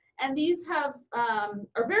 And these are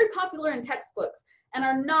very popular in textbooks and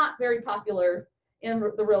are not very popular in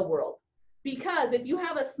the real world. Because if you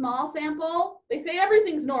have a small sample, they say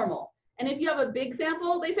everything's normal. And if you have a big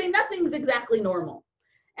sample, they say nothing's exactly normal.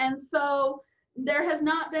 And so there has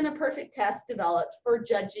not been a perfect test developed for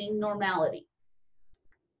judging normality.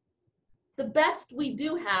 The best we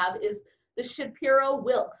do have is the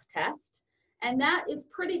Shapiro-Wilks test, and that is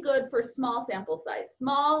pretty good for small sample size.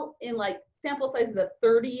 Small in like sample sizes of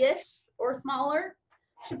 30-ish or smaller.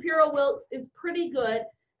 Shapiro-Wilks is pretty good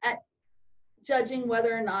at judging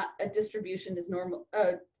whether or not a distribution is normal,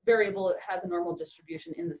 variable has a normal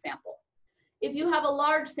distribution in the sample. If you have a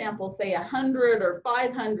large sample, say 100 or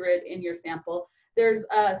 500 in your sample, there's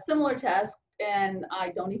a similar test, and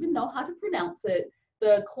I don't even know how to pronounce it,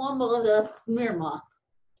 the Kolmogorov-Smirnov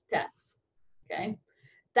test, okay?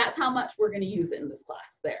 That's how much we're gonna use it in this class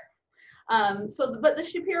there. But the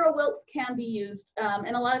Shapiro-Wilks can be used,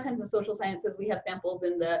 and a lot of times in social sciences, we have samples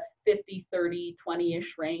in the 50, 30,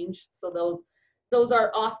 20-ish range. So those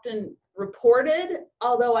are often reported,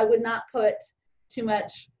 although I would not put too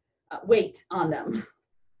much weight on them.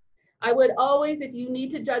 I would always, if you need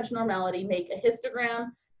to judge normality, make a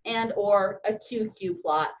histogram and or a QQ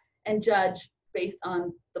plot and judge based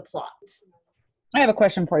on the plot. I have a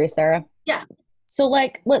question for you, Sarah. Yeah. So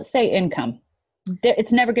like, let's say income.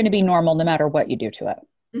 It's never going to be normal no matter what you do to it.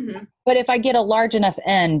 Mm-hmm. But if I get a large enough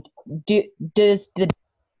n, do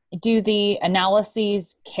the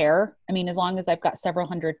analyses care? I mean, as long as I've got several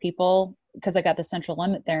hundred people, because I got the central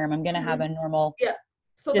limit theorem, I'm going to have a normal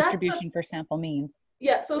distribution for sample means.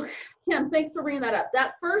 Yeah, so Kim, thanks for bringing that up.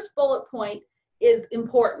 That first bullet point is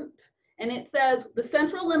important. And it says the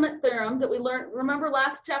central limit theorem that we learned, remember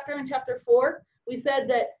last chapter in chapter 4, we said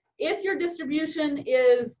that if your distribution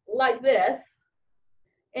is like this,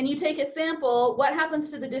 and you take a sample, what happens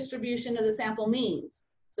to the distribution of the sample means?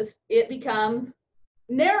 It becomes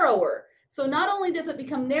narrower. So not only does it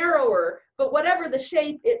become narrower, but whatever the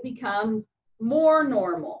shape, it becomes more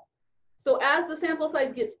normal. So as the sample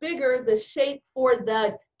size gets bigger, the shape for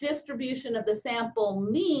the distribution of the sample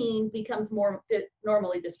mean becomes more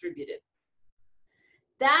normally distributed.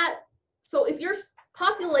 So if your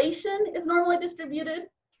population is normally distributed,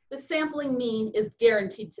 the sampling mean is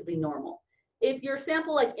guaranteed to be normal. If your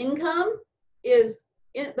sample like income is,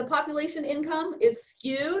 the population income is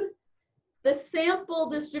skewed, the sample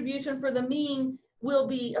distribution for the mean will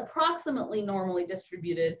be approximately normally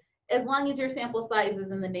distributed as long as your sample size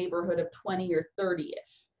is in the neighborhood of 20 or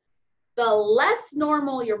 30-ish. The less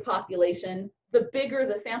normal your population, the bigger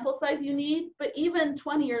the sample size you need, but even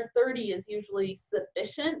 20 or 30 is usually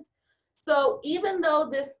sufficient. So even though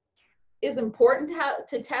this is important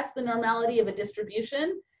to test the normality of a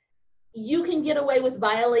distribution, you can get away with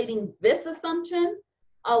violating this assumption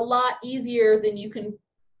a lot easier than you can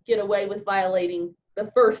get away with violating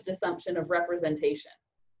the first assumption of representation.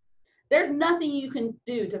 There's nothing you can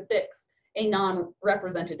do to fix a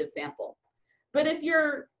non-representative sample. But if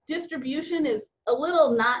your distribution is a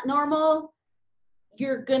little not normal,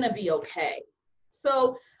 you're gonna be okay.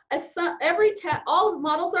 So all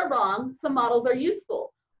models are wrong, some models are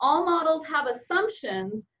useful. All models have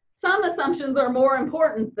assumptions. Some assumptions are more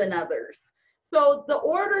important than others. So the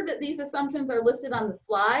order that these assumptions are listed on the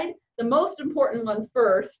slide, the most important one's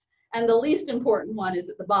first, and the least important one is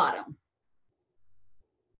at the bottom.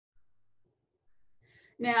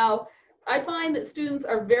 Now, I find that students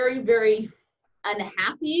are very, very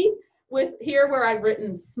unhappy with here where I've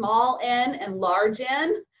written small n and large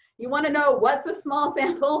n. You want to know what's a small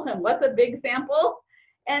sample and what's a big sample?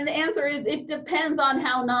 And the answer is it depends on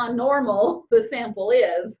how non-normal the sample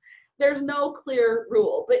is. There's no clear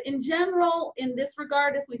rule. But in general, in this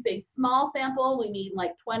regard, if we say small sample, we mean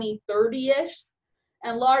like 20, 30-ish.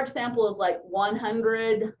 And large sample is like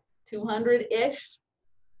 100, 200-ish.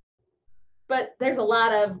 But there's a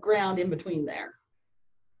lot of ground in between there.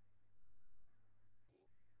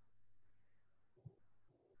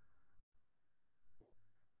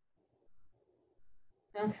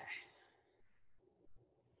 Okay.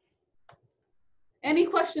 Any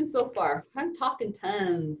questions so far? I'm talking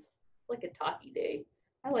tons. It's like a talkie day.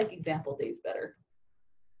 I like example days better.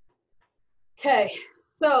 Okay,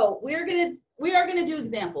 so we are gonna do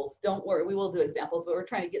examples. Don't worry, we will do examples, but we're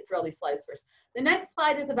trying to get through all these slides first. The next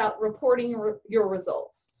slide is about reporting your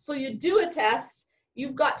results. So you do a test,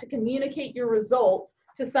 you've got to communicate your results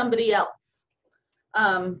to somebody else.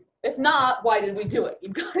 If not, why did we do it?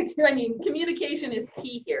 You've got to, I mean, communication is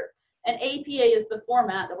key here. And APA is the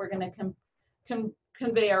format that we're going to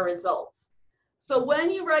convey our results. So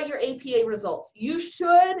when you write your APA results, you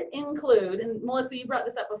should include, and Melissa, you brought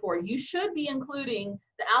this up before, you should be including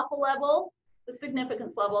the alpha level, the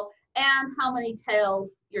significance level, and how many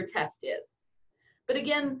tails your test is. But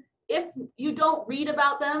again, if you don't read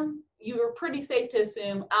about them, you're pretty safe to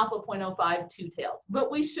assume alpha 0.05 two tails,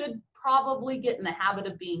 but we should probably get in the habit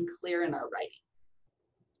of being clear in our writing.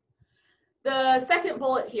 The second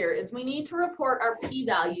bullet here is we need to report our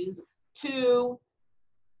p-values to,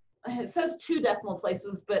 it says 2 decimal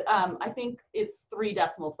places, but I think it's 3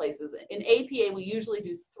 decimal places. In APA, we usually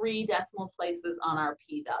do 3 decimal places on our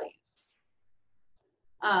p-values.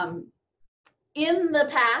 In the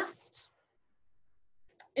past,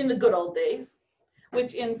 in the good old days,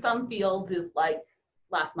 which in some fields is like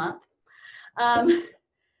last month,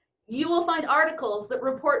 you will find articles that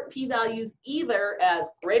report p-values either as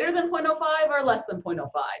greater than 0.05 or less than 0.05.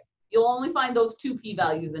 You'll only find those 2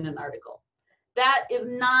 p-values in an article. That is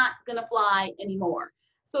not going to fly anymore.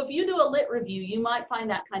 So if you do a lit review, you might find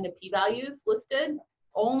that kind of p-values listed,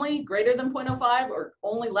 only greater than 0.05 or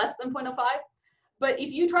only less than 0.05. But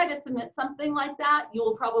if you try to submit something like that, you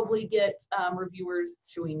will probably get reviewers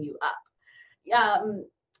chewing you up.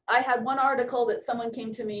 I had one article that someone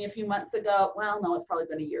came to me a few months ago. Well, no, it's probably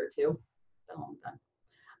been a year or two. It's been a long time.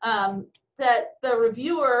 That the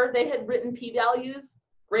reviewer, they had written p-values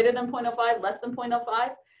greater than 0.05, less than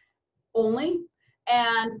 0.05 only.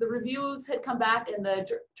 And the reviews had come back and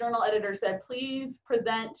the journal editor said, please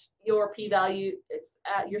present your p-value,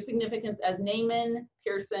 your significance as Neyman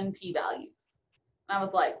Pearson p-values. And I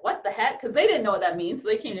was like, what the heck? Because they didn't know what that means. So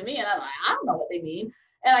they came to me and I'm like, I don't know what they mean.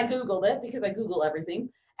 And I Googled it because I Google everything.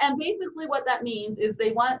 And basically what that means is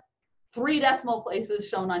they want 3 decimal places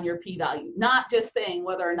shown on your p-value, not just saying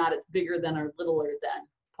whether or not it's bigger than or littler than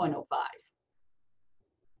 0.05.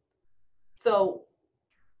 So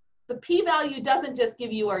the p-value doesn't just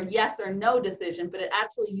give you a yes or no decision, but it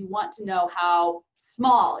actually, you want to know how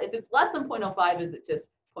small. If it's less than 0.05, is it just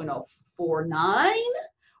 0.049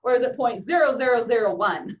 or is it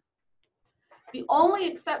 0.0001? The only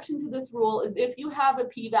exception to this rule is if you have a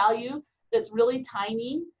p-value that's really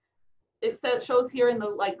tiny. It shows here in the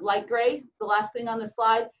light gray, the last thing on the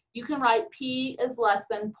slide, you can write p is less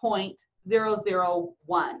than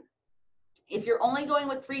 0.001. If you're only going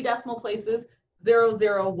with 3 decimal places,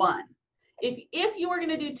 001. If you were going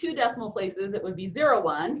to do 2 decimal places, it would be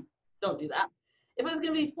 01. Don't do that. If it was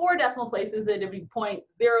going to be 4 decimal places, it would be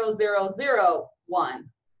 0.0001.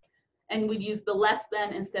 And we'd use the less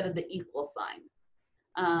than instead of the equal sign.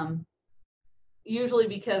 Usually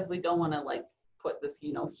because we don't want to put this,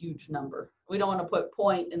 huge number. We don't want to put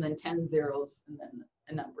point and then 10 zeros and then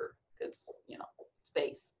a number because,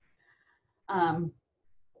 space.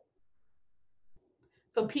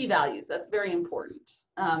 So p-values, that's very important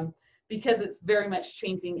because it's very much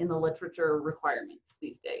changing in the literature requirements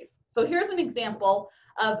these days. So here's an example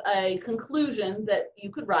of a conclusion that you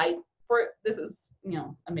could write for, this is,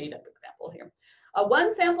 a made up example here. A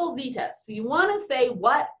 1 sample z-test. So you want to say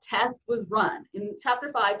what test was run. In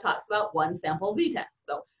chapter 5 talks about 1 sample z-test.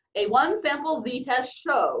 So a 1 sample z-test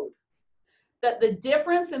showed that the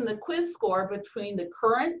difference in the quiz score between the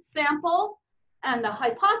current sample and the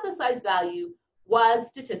hypothesized value was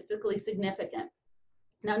statistically significant.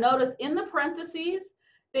 Now notice in the parentheses,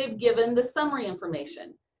 they've given the summary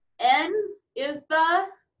information. N is the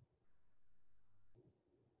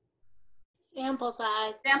sample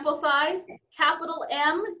size. Sample size. Capital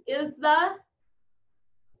M is the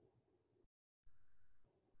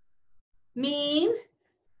mean.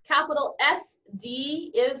 Capital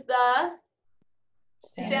SD is the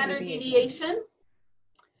standard deviation.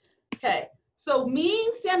 Okay, so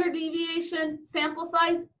mean, standard deviation, sample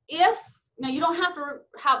size, now you don't have to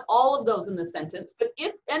have all of those in the sentence, but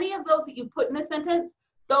if any of those that you put in a sentence,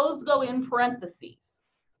 those go in parentheses.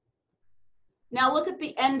 Now look at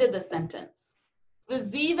the end of the sentence. The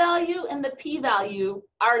z-value and the p-value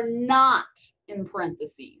are not in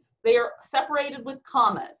parentheses. They are separated with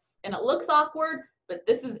commas, and it looks awkward, but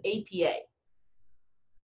this is APA.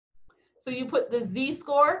 So you put the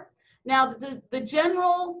z-score. Now the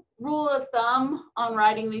general rule of thumb on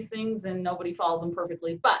writing these things, and nobody follows them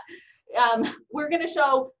perfectly, but we're going to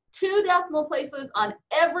show 2 decimal places on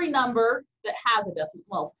every number that has a decimal.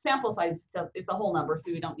 Well, sample size it's a whole number,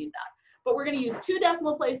 so we don't need that. But we're going to use 2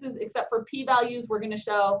 decimal places, except for p-values, we're going to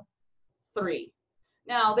show 3.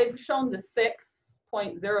 Now, they've shown the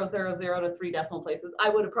 6.000 to 3 decimal places. I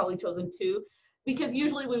would have probably chosen 2, because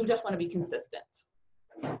usually we would just want to be consistent.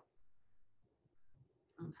 Okay.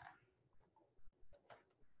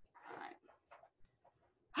 All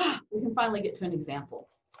right. We can finally get to an example.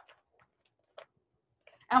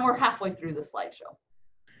 And we're halfway through the slideshow.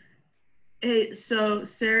 Hey, so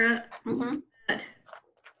Sarah,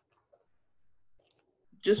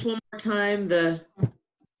 just one more time, the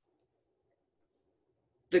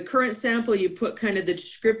current sample, you put kind of the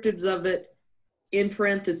descriptives of it in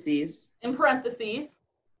parentheses. In parentheses.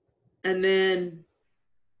 And then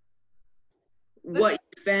what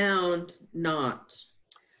you found not.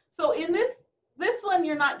 So in this one,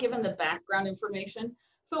 you're not given the background information.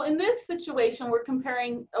 So in this situation, we're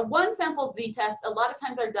comparing a one sample z-test. A lot of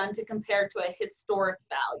times are done to compare to a historic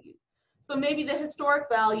value. So maybe the historic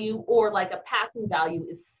value or like a passing value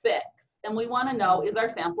is 6. And we want to know, is our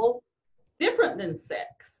sample different than 6?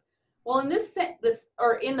 Well, in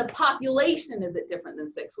in the population, is it different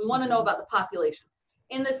than 6? We want to know about the population.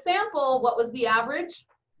 In the sample, what was the average?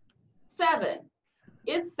 7.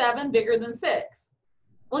 Is 7 bigger than 6?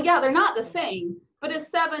 Well, yeah, they're not the same, but is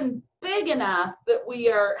 7 big enough that we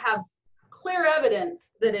have clear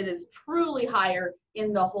evidence that it is truly higher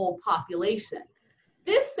in the whole population?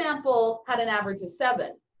 This sample had an average of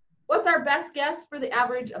 7. What's our best guess for the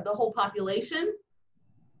average of the whole population?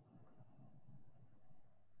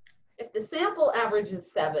 If the sample average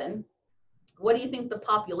is 7, what do you think the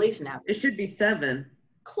population average? It should be 7.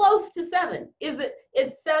 Close to 7. Is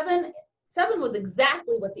 7? 7 was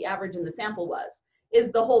exactly what the average in the sample was.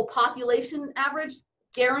 Is the whole population average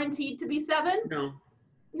guaranteed to be 7? No.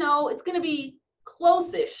 No, it's going to be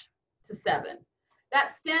close-ish to 7.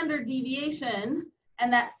 That standard deviation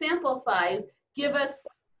and that sample size give us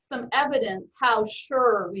some evidence how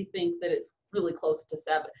sure we think that it's really close to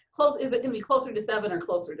 7. Is it going to be closer to 7 or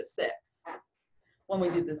closer to 6 when we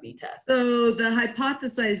do the z-test? So the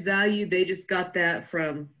hypothesized value, they just got that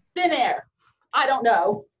from? Thin air. I don't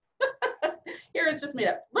know. Here it's just made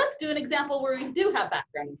up. Let's do an example where we do have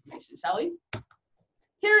background information, shall we?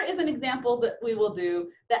 Here is an example that we will do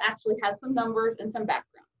that actually has some numbers and some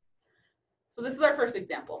background. So this is our first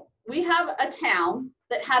example. We have a town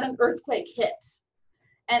that had an earthquake hit.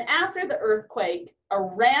 And after the earthquake, a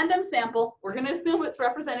random sample, we're going to assume it's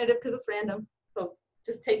representative because it's random. So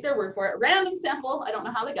just take their word for it. Random sample, I don't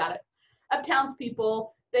know how they got it, of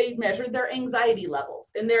townspeople, they measured their anxiety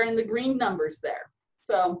levels. And they're in the green numbers there.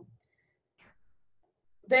 So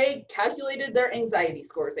they calculated their anxiety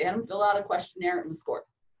scores. They had them fill out a questionnaire and was scored.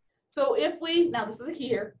 So if we, now this is the key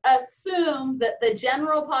here, assume that the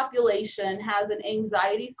general population has an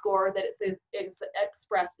anxiety score that it says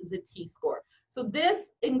expressed as a t-score. So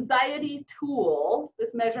this anxiety tool,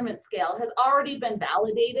 this measurement scale, has already been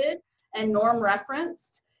validated and norm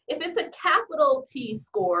referenced. If it's a capital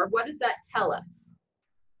T-score, what does that tell us?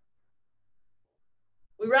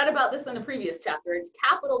 We read about this in the previous chapter. A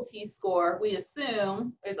capital T-score, we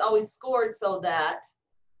assume, is always scored so that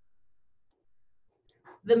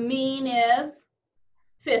the mean is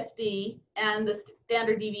 50 and the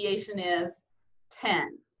standard deviation is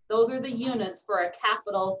 10. Those are the units for a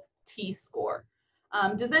capital T-score.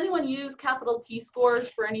 Does anyone use capital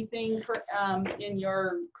T-scores for anything in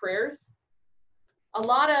your careers? A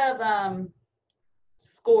lot of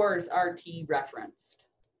scores are T-referenced,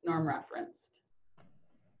 norm referenced.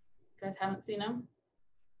 You guys haven't seen them?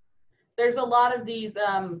 There's a lot of these,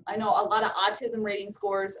 I know a lot of autism rating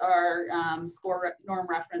scores are norm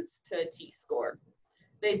referenced to T-score.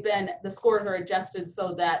 The scores are adjusted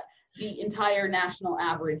so that the entire national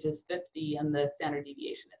average is 50 and the standard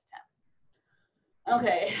deviation is 10.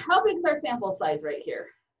 Okay, how big is our sample size right here?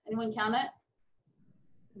 Anyone count it?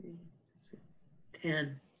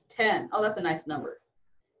 10. 10. Oh, that's a nice number.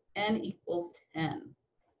 N equals 10.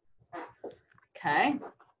 Okay.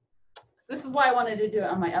 This is why I wanted to do it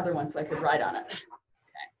on my other one so I could write on it.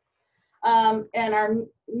 Okay. And our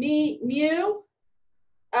mu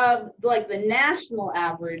of like the national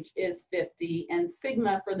average is 50 and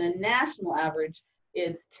sigma for the national average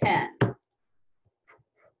is 10.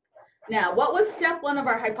 Now, what was step 1 of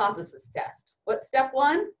our hypothesis test? What's step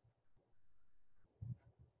 1?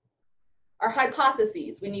 Our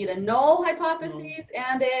hypotheses. We need a null hypothesis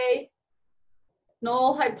and a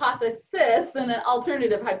null hypothesis and an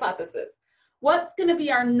alternative hypothesis. What's going to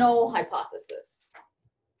be our null hypothesis?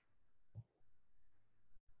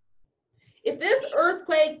 If this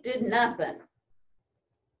earthquake did nothing,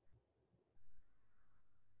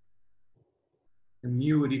 the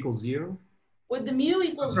mu would equal 0? would the mu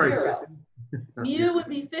equal 0? Mu 0. would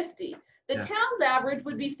be 50. The Yeah. town's average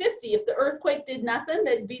would be 50. If the earthquake did nothing,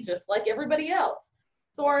 they'd be just like everybody else.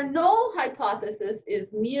 So our null hypothesis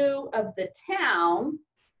is mu of the town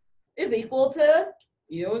is equal to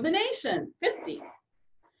mu of the nation, 50.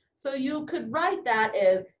 So you could write that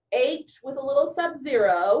as H with a little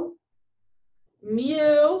sub-zero,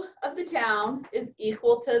 mu of the town is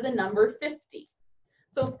equal to the number 50.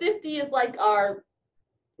 So 50 is like our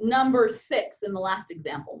number 6 in the last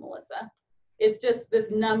example, Melissa. It's just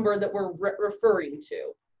this number that we're referring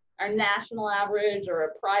to, our national average or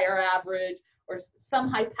a prior average or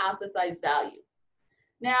some hypothesized value.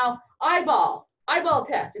 Now, eyeball eyeball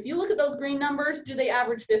test. If you look at those green numbers, do they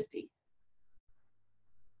average 50?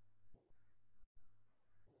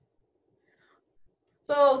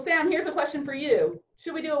 So Sam, here's a question for you.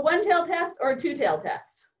 Should we do a one-tail test or a two-tail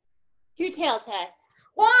test? Two-tail test.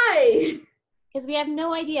 Why? Because we have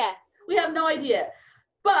no idea. We have no idea.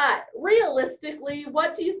 But realistically,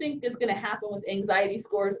 what do you think is going to happen with anxiety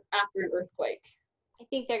scores after an earthquake? I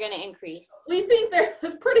think they're going to increase. We think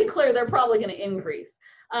it's pretty clear they're probably going to increase.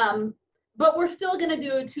 But we're still going to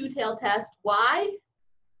do a two-tail test. Why?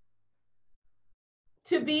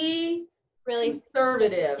 To be Really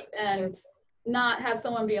conservative and not have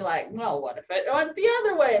someone be like, well, what if it went the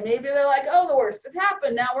other way? Maybe they're like, oh, the worst has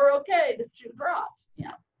happened. Now we're okay. The shoe dropped.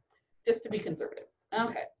 Yeah, just to be conservative.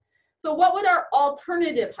 Okay. So what would our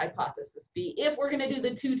alternative hypothesis be if we're going to do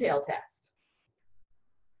the two-tail test?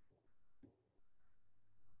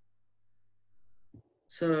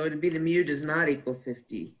 So it'd be the mu does not equal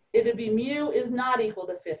 50. It'd be mu is not equal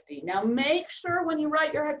to 50. Now make sure when you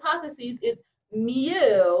write your hypotheses, it's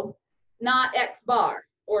mu, not x bar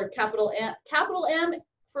or capital M. Capital M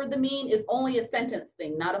for the mean is only a sentence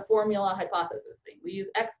thing, not a formula hypothesis thing. We use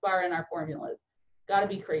x bar in our formulas. Got to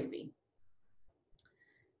be crazy.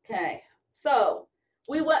 Okay, so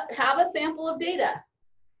we have a sample of data.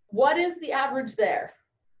 What is the average there?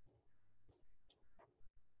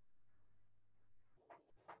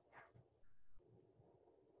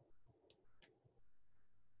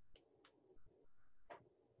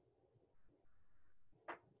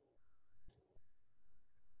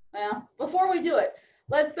 Well, before we do it,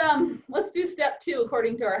 let's do step 2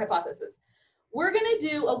 according to our hypothesis. We're going to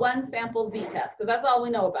do a one sample z-test because that's all we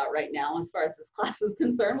know about right now as far as this class is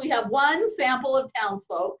concerned. We have one sample of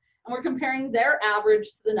townsfolk and we're comparing their average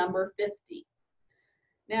to the number 50.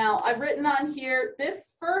 Now I've written on here,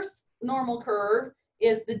 this first normal curve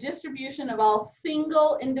is the distribution of all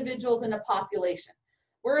single individuals in a population.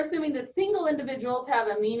 We're assuming that single individuals have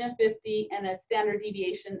a mean of 50 and a standard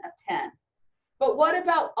deviation of 10. But what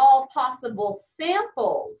about all possible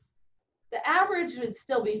samples? The average would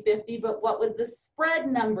still be 50, but what would the spread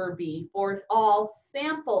number be for all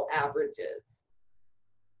sample averages?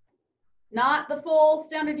 Not the full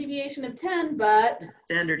standard deviation of 10, but The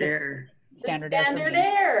standard error. Standard,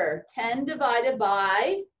 error. 10 divided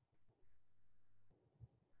by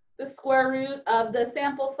the square root of the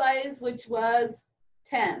sample size, which was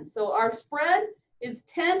 10. So our spread is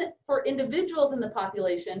 10 for individuals in the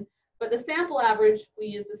population, but the sample average, we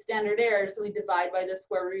use the standard error, so we divide by the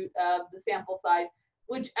square root of the sample size,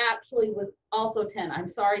 which actually was also 10. I'm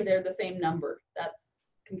sorry, they're the same number. That's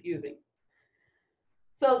confusing.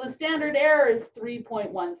 So the standard error is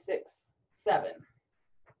 3.167.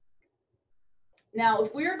 Now,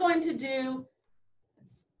 if we're going to do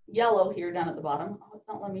yellow here down at the bottom, oh, it's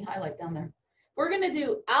not letting me highlight down there. We're going to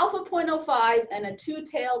do alpha 0.05 and a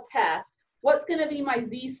two-tailed test. What's going to be my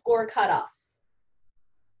z-score cutoffs?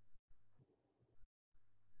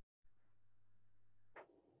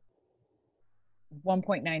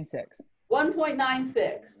 1.96.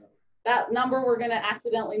 1.96. That number we're going to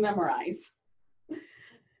accidentally memorize.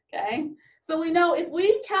 Okay, so we know if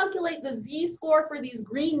we calculate the z-score for these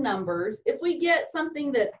green numbers, if we get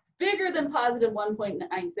something that's bigger than positive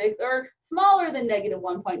 1.96 or smaller than negative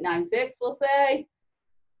 1.96, we'll say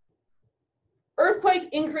earthquake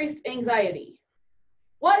increased anxiety.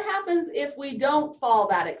 What happens if we don't fall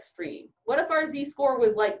that extreme? What if our z-score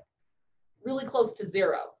was like really close to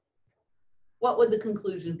 0? What would the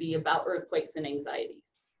conclusion be about earthquakes and anxieties?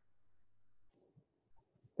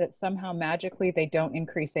 That somehow magically they don't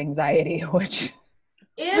increase anxiety, which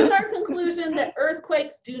is our conclusion that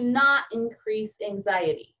earthquakes do not increase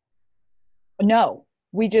anxiety. No,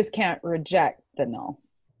 we just can't reject the no.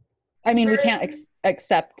 I mean, we can't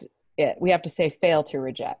accept it. We have to say fail to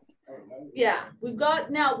reject. Yeah, we've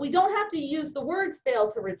got, now we don't have to use the words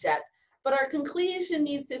fail to reject, but our conclusion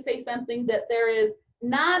needs to say something that there is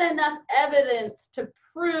not enough evidence to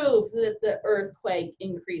prove that the earthquake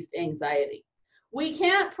increased anxiety. We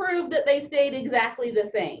can't prove that they stayed exactly the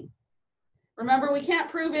same. Remember, we can't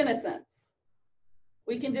prove innocence.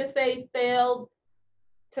 We can just say failed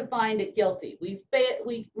to find it guilty. We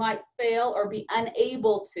might fail or be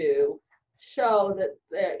unable to show that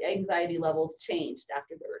the anxiety levels changed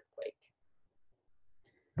after the earthquake.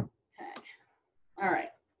 Okay, all right.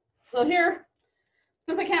 So here,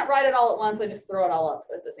 since I can't write it all at once, I just throw it all up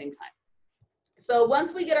at the same time. So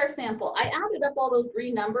once we get our sample, I added up all those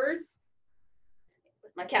green numbers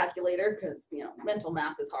with my calculator because, you know, mental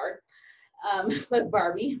math is hard, says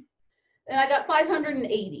Barbie. And I got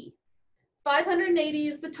 580. 580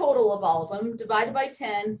 is the total of all of them, divided by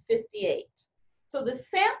 10, 58. So the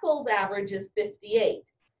samples average is 58.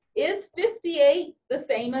 Is 58 the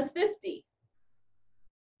same as 50?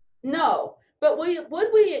 No, but would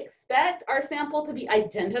we expect our sample to be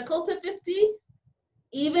identical to 50,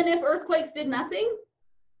 even if earthquakes did nothing?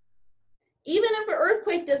 Even if an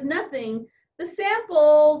earthquake does nothing, the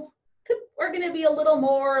samples are going to be a little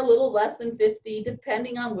more, a little less than 50,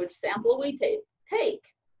 depending on which sample we take.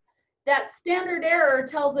 That standard error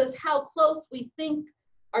tells us how close we think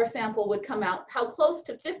our sample would come out, how close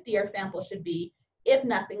to 50 our sample should be if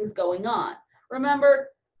nothing's going on. Remember,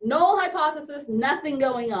 null hypothesis, nothing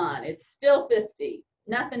going on. It's still 50,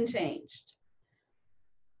 nothing changed.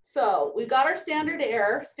 So we got our standard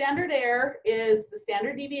error. Standard error is the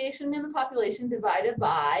standard deviation in the population divided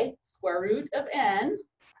by square root of n.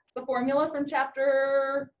 It's the formula from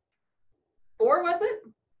chapter 4, was it?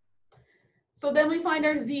 So then we find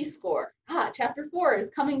our z-score. Chapter 4 is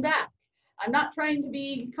coming back. I'm not trying to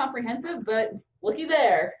be comprehensive, but looky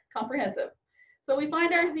there, comprehensive. So we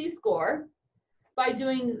find our z-score by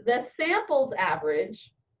doing the samples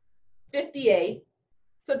average, 58,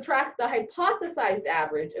 subtract the hypothesized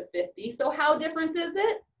average of 50. So how different is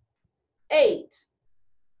it?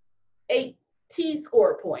 8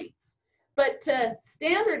 t-score points. But to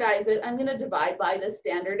standardize it, I'm going to divide by the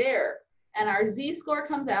standard error. And our z-score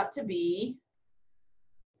comes out to be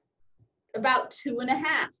about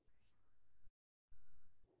 2.5.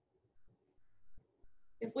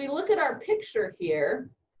 If we look at our picture here,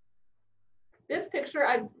 this picture,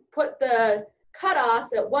 I put the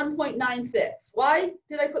cutoffs at 1.96. Why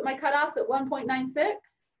did I put my cutoffs at 1.96?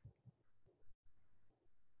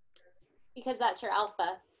 Because that's your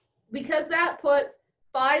alpha. Because that puts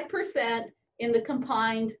 5% in the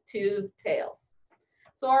combined two tails.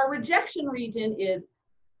 So our rejection region is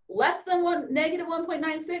less than negative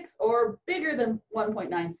 1.96 or bigger than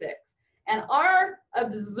 1.96. And our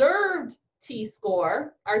observed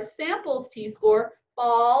t-score, our samples t-score,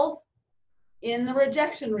 falls in the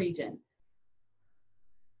rejection region.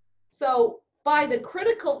 So by the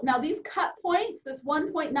critical, now these cut points, this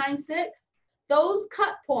 1.96, those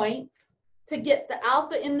cut points to get the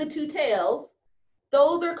alpha in the two tails,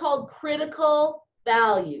 those are called critical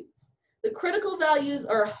values. The critical values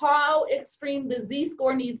are how extreme the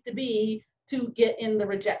z-score needs to be to get in the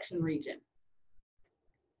rejection region.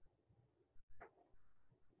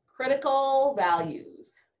 Critical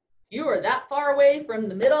values. You are that far away from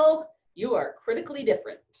the middle, you are critically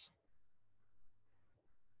different.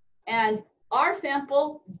 And our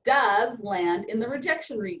sample does land in the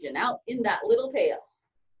rejection region, out in that little tail.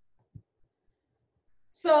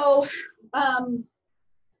 So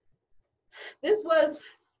this was,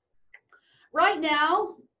 right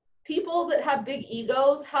now, people that have big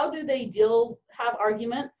egos, how do they have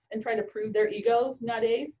arguments and try to prove their egos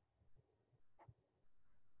nowadays?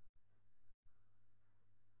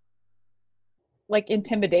 Like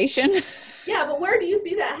intimidation? Yeah, but where do you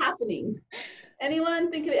see that happening?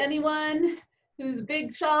 Anyone think of anyone who's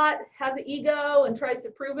big shot, has an ego, and tries to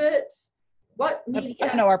prove it? What media? I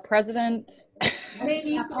don't know, our president.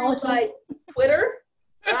 Maybe Yeah, through politics. like Twitter,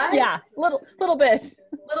 right? Yeah, little bit.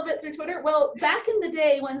 A little bit through Twitter. Well, back in the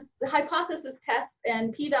day when the hypothesis tests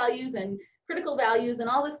and p-values and critical values and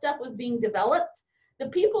all this stuff was being developed, the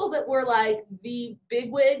people that were like the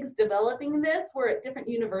bigwigs developing this were at different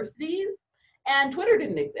universities, and Twitter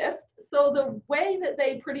didn't exist. So the way that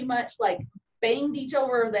they pretty much like banged each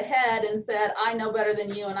over the head and said, I know better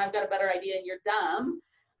than you and I've got a better idea and you're dumb,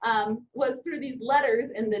 was through these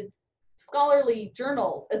letters in the scholarly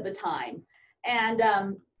journals at the time. And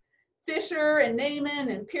Fisher and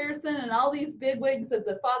Neyman and Pearson and all these bigwigs of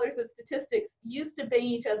the fathers of statistics used to bang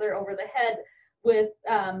each other over the head with,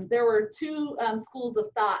 there were two schools of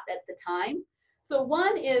thought at the time. So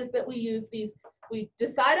one is that we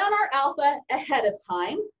decide on our alpha ahead of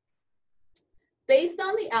time. Based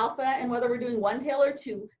on the alpha and whether we're doing one tail or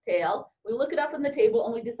two tail, we look it up in the table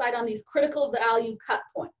and we decide on these critical value cut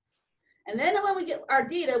points. And then when we get our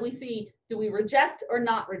data, we see, do we reject or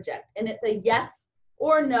not reject? And it's a yes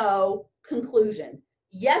or no conclusion.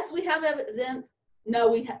 Yes, we have evidence.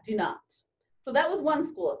 No, we do not. So that was one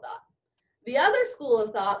school of thought. The other school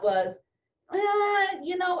of thought was,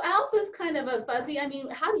 you know, alpha is kind of a fuzzy. I mean,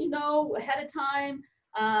 how do you know ahead of time?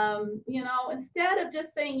 You know, instead of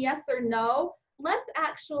just saying yes or no, let's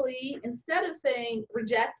actually, instead of saying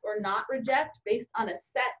reject or not reject based on a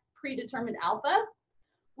set predetermined alpha,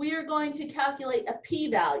 we are going to calculate a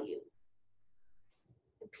p-value.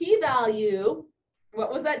 The p-value,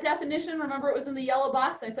 what was that definition? Remember, it was in the yellow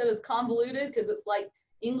box. I said it's convoluted because it's like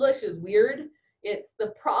English is weird. It's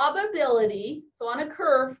the probability. So on a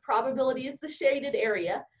curve, probability is the shaded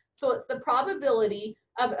area. So it's the probability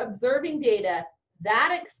of observing data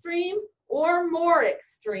that extreme or more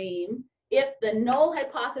extreme if the null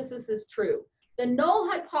hypothesis is true. The null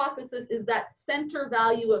hypothesis is that center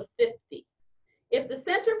value of 50. If the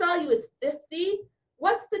center value is 50,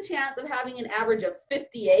 what's the chance of having an average of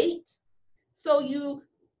 58? So you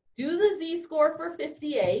do the z-score for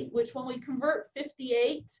 58, which when we convert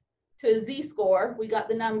 58 to a z-score, we got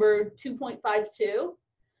the number 2.52.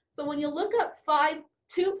 So when you look up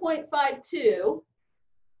 2.52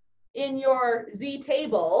 in your z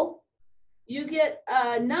table, you get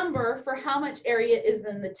a number for how much area is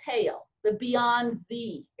in the tail, the beyond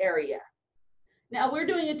z area. Now we're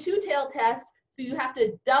doing a two-tail test, so you have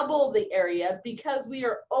to double the area because we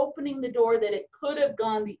are opening the door that it could have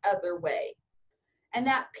gone the other way. And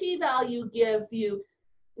that p-value gives you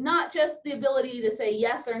not just the ability to say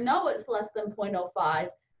yes or no, it's less than 0.05,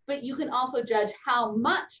 but you can also judge how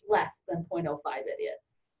much less than 0.05 it is.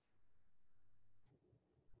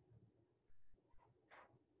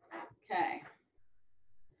 Okay.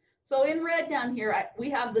 So in red down here, we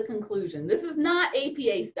have the conclusion. This is not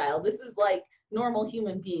APA style. This is like normal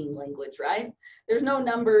human being language, right? There's no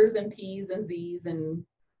numbers and P's and Z's and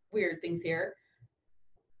weird things here.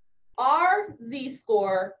 Our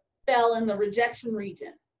z-score fell in the rejection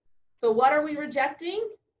region. So what are we rejecting?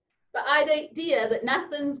 The idea that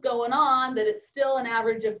nothing's going on, that it's still an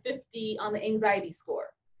average of 50 on the anxiety score.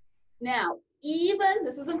 Now, even,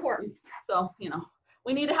 this is important, so, you know,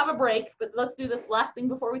 we need to have a break, but let's do this last thing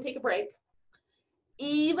before we take a break.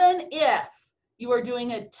 Even if you are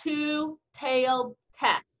doing a two-tailed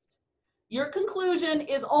test, your conclusion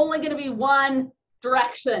is only going to be one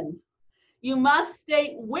direction. You must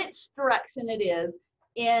state which direction it is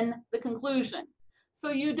in the conclusion. So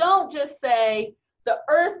you don't just say the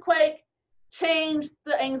earthquake changed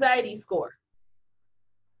the anxiety score.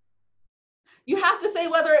 You have to say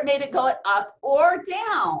whether it made it go up or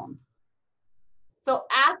down. So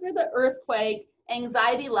after the earthquake,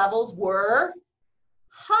 anxiety levels were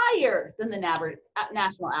higher than the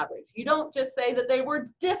national average. You don't just say that they were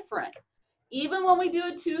different. Even when we do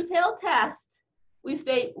a two-tailed test, we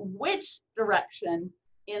state which direction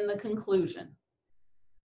in the conclusion.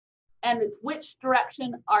 And it's which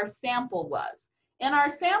direction our sample was. In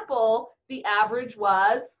our sample, the average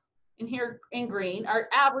was, in here in green, our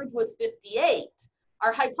average was 58.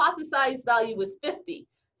 Our hypothesized value was 50.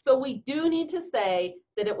 So we do need to say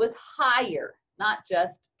that it was higher, not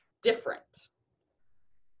just different.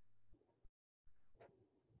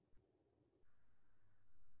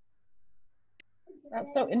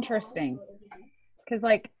 That's so interesting. Because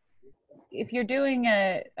like, if you're doing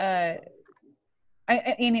I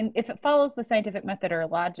mean, if it follows the scientific method or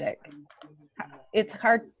logic, it's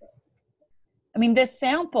hard. I mean, this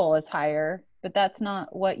sample is higher, but that's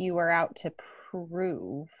not what you were out to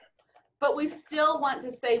prove. But we still want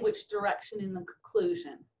to say which direction in the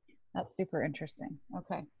conclusion. That's super interesting.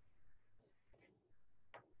 Okay.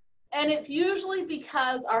 And it's usually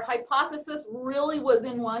because our hypothesis really was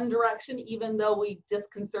in one direction, even though we just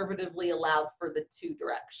conservatively allowed for the two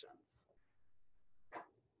directions.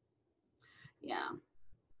 Yeah.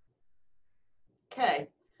 Okay.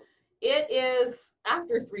 It is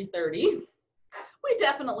after 3:30. We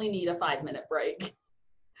definitely need a 5-minute break.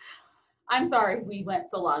 I'm sorry we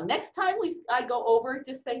went so long. Next time I go over,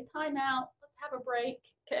 just say time out. Let's have a break.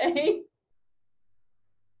 Okay.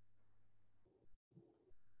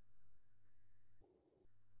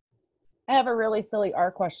 I have a really silly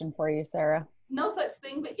R question for you, Sarah. No such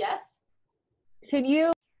thing, but yes. Could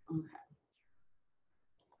you? Okay.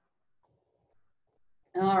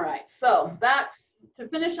 All right, so back to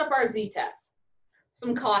finish up our z-test,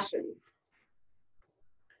 some cautions.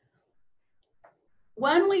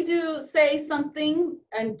 When we do say something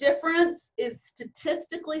and difference is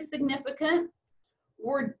statistically significant,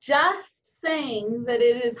 we're just saying that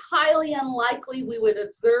it is highly unlikely we would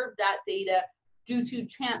observe that data due to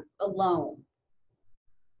chance alone.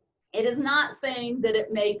 It is not saying that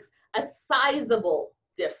it makes a sizable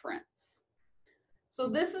difference. So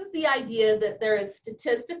this is the idea that there is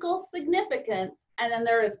statistical significance and then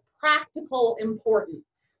there is practical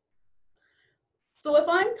importance. So if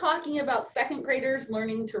I'm talking about second graders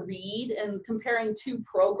learning to read and comparing two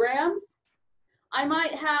programs, I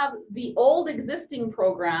might have the old existing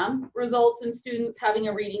program results in students having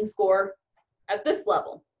a reading score at this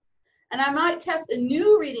level. And I might test a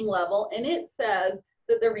new reading level and it says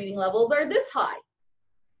that the reading levels are this high.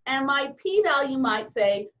 And my p-value might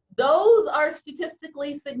say, those are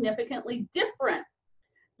statistically significantly different,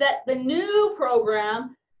 that the new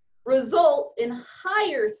program results in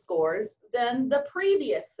higher scores than the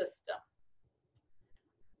previous system.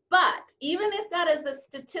 But even if that is a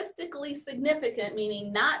statistically significant,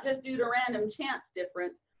 meaning not just due to random chance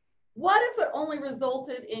difference, What if it only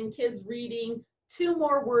resulted in kids reading 2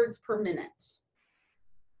 more words per minute?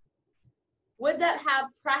 Would that have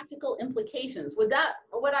practical implications? Would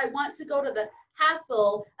I want to go to the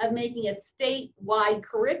hassle of making a statewide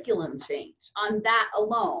curriculum change on that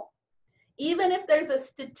alone? Even if there's a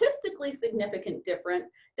statistically significant difference,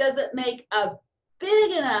 does it make a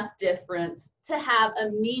big enough difference to have a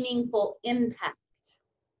meaningful impact?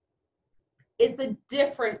 It's a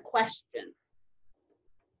different question.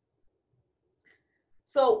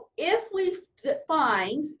 So if we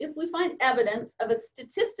find evidence of a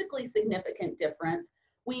statistically significant difference,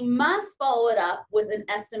 we must follow it up with an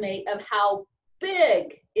estimate of how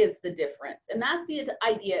big is the difference. And that's the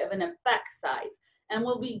idea of an effect size. And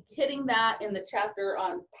we'll be hitting that in the chapter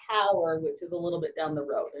on power, which is a little bit down the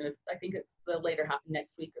road. And I think it's the later half of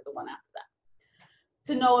next week or the one after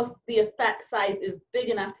that. To know if the effect size is big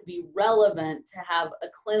enough to be relevant to have a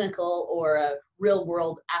clinical or a real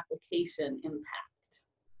world application impact.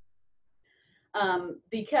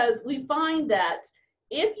 Because we find that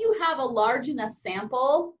if you have a large enough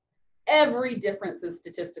sample, every difference is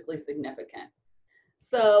statistically significant.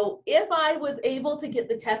 So if I was able to get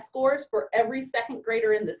the test scores for every second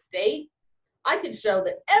grader in the state, I could show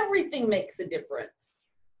that everything makes a difference,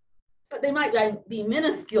 but they might be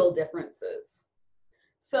minuscule differences.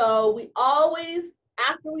 So we always,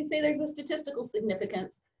 after we say there's a statistically significant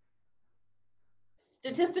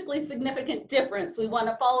difference, we want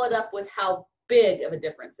to follow it up with how big of a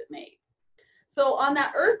difference it made. So on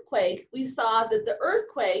that earthquake, we saw that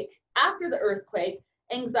after the earthquake,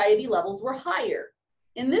 anxiety levels were higher.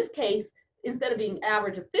 In this case, instead of being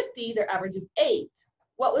average of 50, they're average of 8.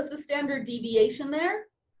 What was the standard deviation there?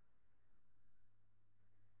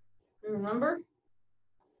 Remember?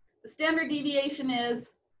 The standard deviation is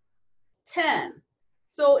 10.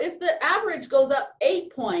 So if the average goes up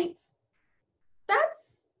 8 points,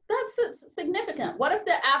 that's significant. What if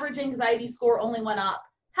the average anxiety score only went up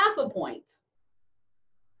half a point?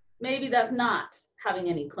 Maybe that's not having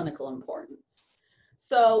any clinical importance.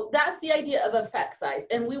 So that's the idea of effect size.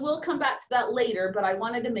 And we will come back to that later, but I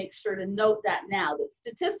wanted to make sure to note that now, that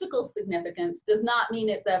statistical significance does not mean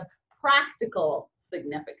it's of practical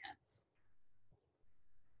significance.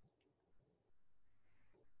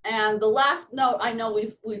 And the last note, I know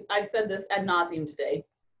I've said this ad nauseum today,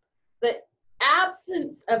 that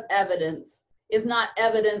absence of evidence is not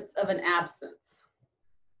evidence of an absence.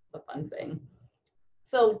 It's a fun thing.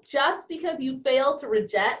 So just because you fail to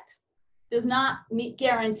reject does not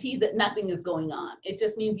guarantee that nothing is going on. It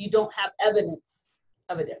just means you don't have evidence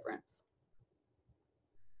of a difference.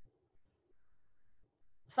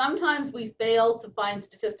 Sometimes we fail to find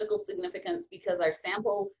statistical significance because our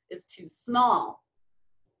sample is too small.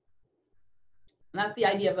 And that's the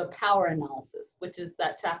idea of a power analysis, which is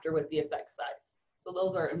that chapter with the effect size. So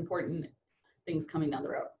those are important things coming down the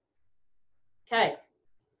road. Okay,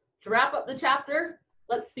 to wrap up the chapter,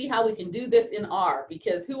 let's see how we can do this in R,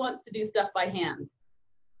 because who wants to do stuff by hand?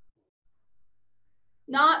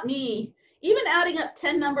 Not me. Even adding up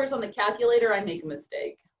 10 numbers on the calculator, I make a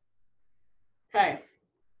mistake. Okay,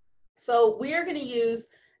 so we are going to use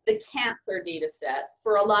the cancer data set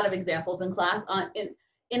for a lot of examples in class,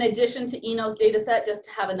 in addition to Eno's data set, just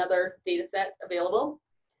to have another data set available.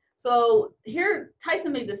 So here,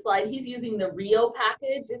 Tyson made this slide. He's using the Rio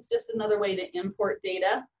package. It's just another way to import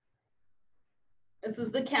data. This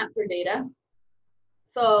is the cancer data.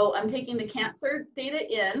 So I'm taking the cancer data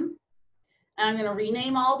in, and I'm going to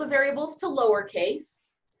rename all the variables to lowercase.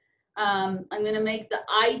 I'm going to make the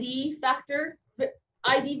ID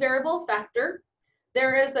variable factor.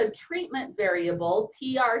 There is a treatment variable,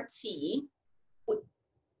 TRT,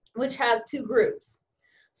 which has 2 groups.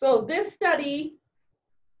 So this study,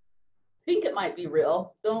 I think it might be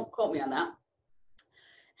real, don't quote me on that,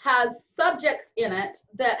 has subjects in it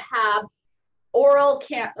that have oral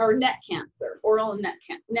or neck cancer, oral and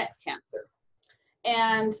neck cancer.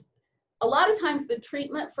 And a lot of times the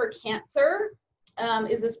treatment for cancer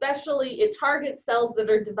is it targets cells that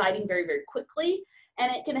are dividing very, very quickly,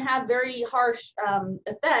 and it can have very harsh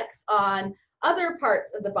effects on other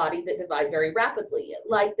parts of the body that divide very rapidly,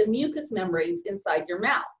 like the mucous membranes inside your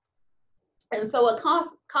mouth. And so a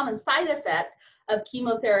common side effect of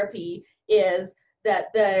chemotherapy is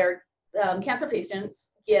that their cancer patients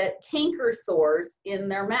get canker sores in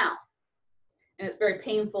their mouth, and it's very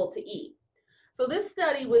painful to eat. So this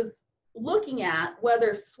study was looking at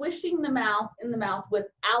whether swishing in the mouth with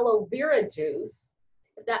aloe vera juice,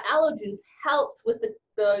 if that aloe juice helped with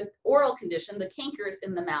the oral condition, the cankers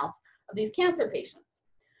in the mouth of these cancer patients.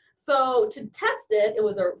 So to test it, it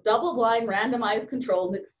was a double-blind randomized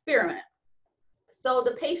controlled experiment. So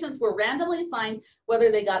the patients were randomly assigned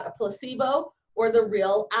whether they got a placebo or the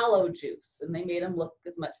real aloe juice, and they made them look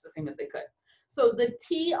as much the same as they could. So the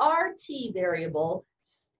TRT variable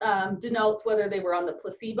denotes whether they were on the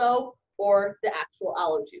placebo or the actual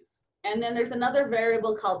aloe juice. And then there's another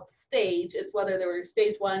variable called stage. It's whether they were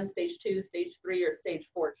stage 1, stage 2, stage 3, or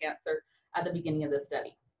stage 4 cancer at the beginning of the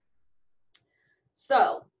study.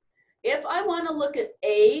 So if I want to look at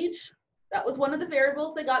age, that was one of the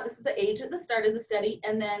variables they got. This is the age at the start of the study.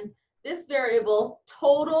 And then this variable,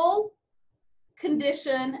 total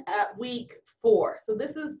condition at week 4. So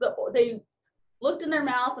this is they looked in their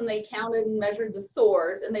mouth and they counted and measured the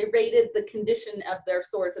sores, and they rated the condition of their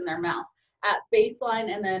sores in their mouth at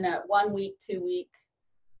baseline, and then at 1 week, 2 week,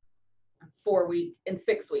 4 week, and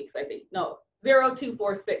 6 weeks, I think. No, 0, 2,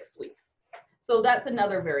 4, 6 weeks. So that's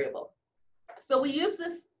another variable. So we use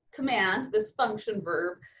this command, this function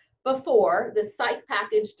verb, before the psych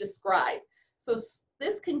package describe. So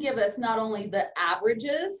this can give us not only the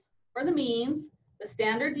averages or the means, the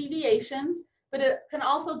standard deviations, but it can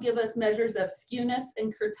also give us measures of skewness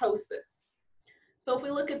and kurtosis. So if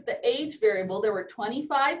we look at the age variable, there were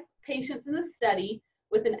 25 patients in the study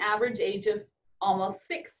with an average age of almost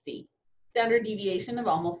 60, standard deviation of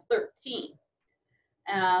almost 13.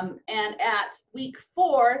 And at week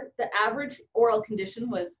 4, the average oral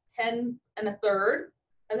condition was 10 1/3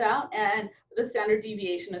 about, and the standard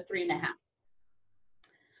deviation of 3.5.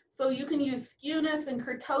 So you can use skewness and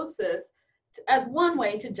kurtosis as one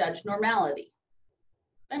way to judge normality.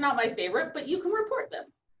 They're not my favorite, but you can report them.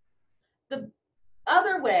 The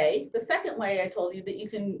other way, the second way I told you that you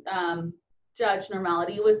can judge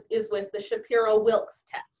normality is with the Shapiro-Wilks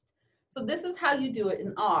test. So this is how you do it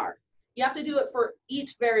in R. You have to do it for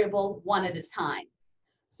each variable one at a time.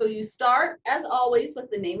 So you start, as always, with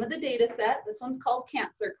the name of the data set. This one's called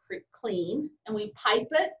Cancer Clean, and we pipe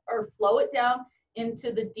it or flow it down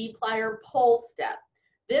into the dplyr poll step.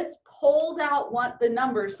 This pulls out the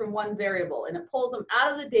numbers from one variable, and it pulls them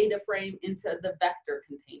out of the data frame into the vector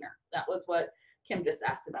container. That was what Kim just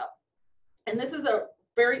asked about. And this is a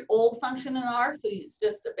very old function in R, so it's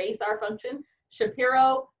just a base R function,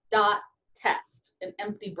 Shapiro.test, an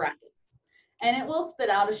empty bracket. And it will spit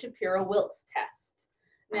out a Shapiro-Wilks test.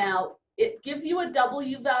 Now, it gives you a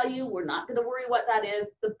W value. We're not going to worry what that is.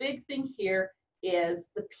 The big thing here is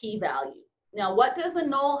the p-value. Now, what does the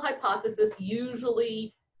null hypothesis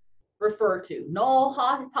usually refer to? Null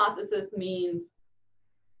hypothesis means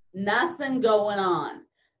nothing going on.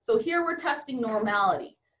 So here we're testing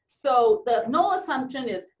normality. So the null assumption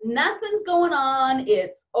is nothing's going on,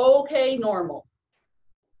 it's okay, normal.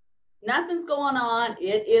 Nothing's going on,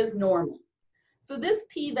 it is normal. So this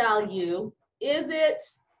p-value, is it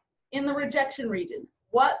in the rejection region?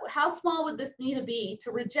 How small would this need to be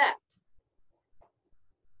to reject?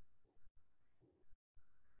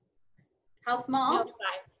 How small? 0.05.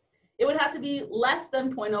 It would have to be less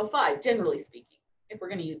than 0.05, generally speaking, if we're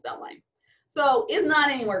going to use that line. So it's not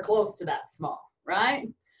anywhere close to that small, right?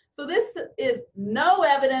 So this is no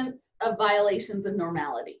evidence of violations of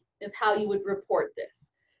normality, is how you would report this.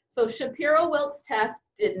 So Shapiro-Wilks test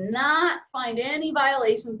did not find any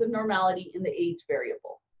violations of normality in the age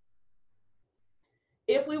variable.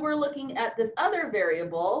 If we were looking at this other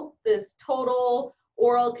variable, this total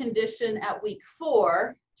oral condition at week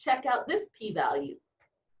 4, check out this p-value.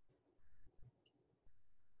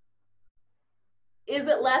 Is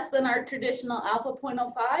it less than our traditional alpha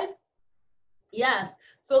 0.05? Yes.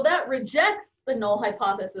 So that rejects the null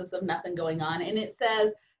hypothesis of nothing going on, and it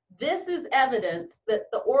says this is evidence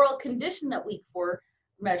that the oral condition at week 4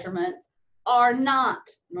 measurements are not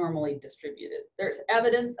normally distributed. There's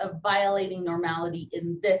evidence of violating normality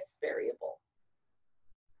in this variable.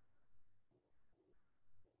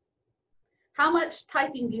 How much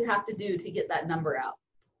typing do you have to do to get that number out?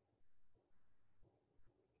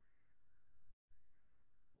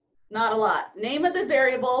 Not a lot. Name of the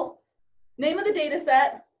variable, name of the data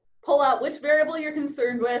set, pull out which variable you're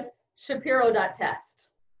concerned with, Shapiro.test.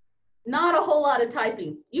 Not a whole lot of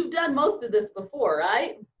typing. You've done most of this before,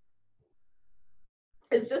 right?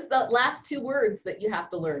 It's just the last 2 words that you have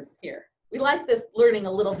to learn here. We like this learning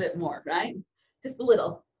a little bit more, right? Just a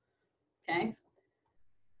little, okay?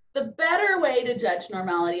 The better way to judge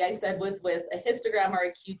normality, I said, was with a histogram or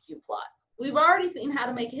a QQ plot. We've already seen how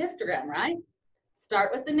to make a histogram, right?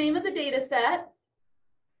 Start with the name of the data set,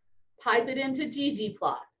 pipe it into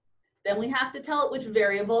ggplot. Then we have to tell it which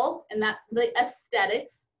variable, and that's the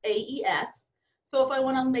aesthetics, AES. So if I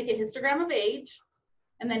want to make a histogram of age,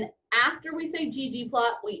 and then after we say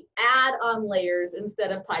ggplot, we add on layers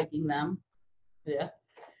instead of piping them. Yeah.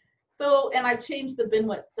 So, and I've changed the bin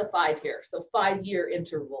width to 5 here, so 5-year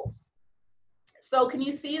intervals. So can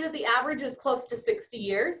you see that the average is close to 60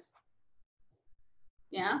 years?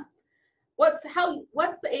 Yeah. What's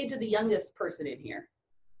the age of the youngest person in here,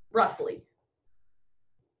 roughly?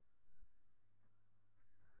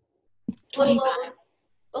 25.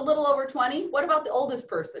 A little over 20. What about the oldest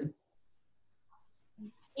person?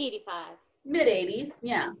 85. Mid 80s.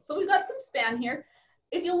 Yeah. So we've got some span here.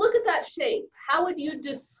 If you look at that shape, how would you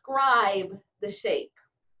describe the shape?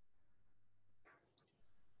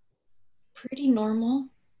 Pretty normal.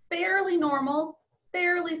 Fairly normal,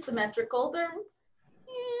 fairly symmetrical. They're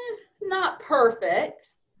not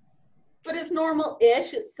perfect, but it's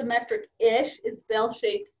normal-ish, it's symmetric-ish, it's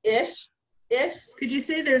bell-shaped-ish. Could you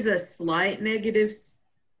say there's a slight negative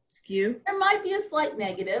skew? There might be a slight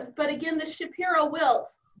negative, but again, the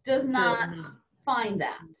Shapiro-Wilks does not find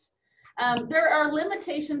that. There are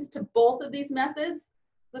limitations to both of these methods.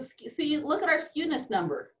 See, look at our skewness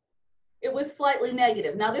number. It was slightly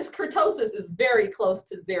negative. Now this kurtosis is very close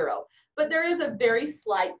to 0, but there is a very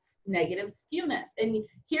slight negative skewness. And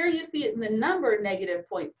here you see it in the number negative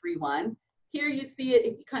 0.31. Here you see it,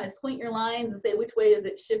 if you kind of squint your lines and say which way is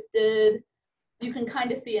it shifted, you can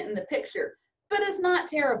kind of see it in the picture, but it's not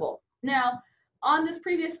terrible. Now, on this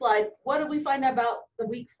previous slide, what did we find out about the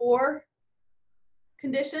week 4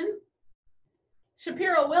 condition?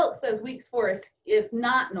 Shapiro-Wilks says week 4 is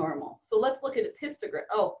not normal. So let's look at its histogram.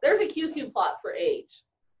 Oh, there's a QQ plot for age.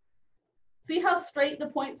 See how straight the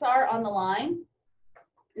points are on the line?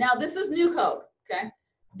 Now this is new code, okay?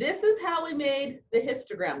 This is how we made the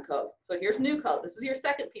histogram code. So here's new code. This is your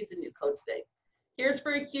second piece of new code today. Here's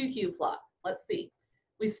for a QQ plot. Let's see.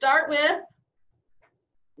 We start with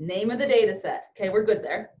name of the data set. Okay, we're good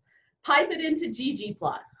there. Pipe it into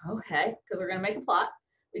ggplot. Okay, because we're gonna make a plot.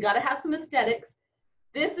 We gotta have some aesthetics.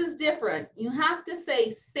 This is different. You have to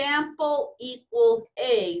say sample equals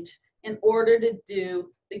age in order to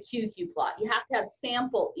do the QQ plot. You have to have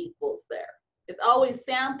sample equals there. It's always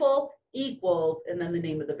sample equals and then the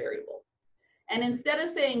name of the variable. And instead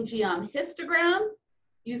of saying geom histogram,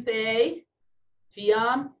 you say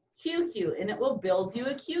geom QQ and it will build you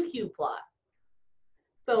a QQ plot.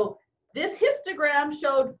 So this histogram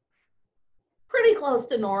showed pretty close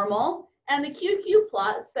to normal and the QQ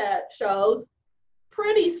plot set shows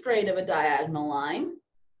pretty straight of a diagonal line.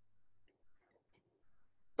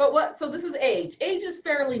 But so this is age. Age is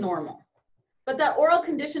fairly normal. But that oral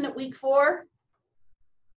condition at week 4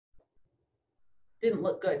 didn't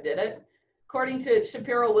look good, did it? According to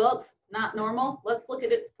Shapiro-Wilks, not normal. Let's look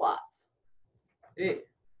at its plots. Ew.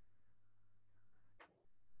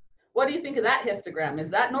 What do you think of that histogram?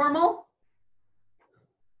 Is that normal?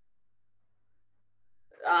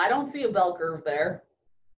 I don't see a bell curve there.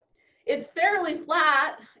 It's fairly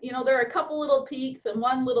flat. You know, there are a couple little peaks and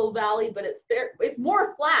one little valley, but it's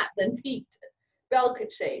more flat than peaked, bell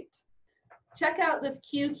shaped. Check out this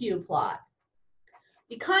QQ plot.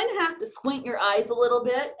 You kind of have to squint your eyes a little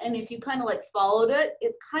bit, and if you kind of like followed it,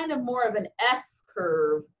 it's kind of more of an S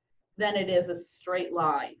curve than it is a straight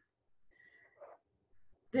line.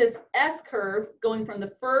 This S curve going from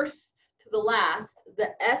the first to the last, the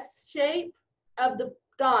S shape of the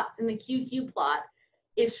dots in the QQ plot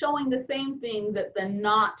is showing the same thing that the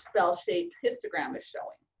not bell-shaped histogram is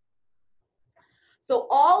showing. So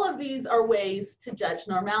all of these are ways to judge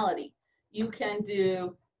normality. You can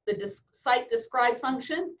do the site describe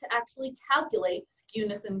function to actually calculate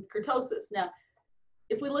skewness and kurtosis. Now,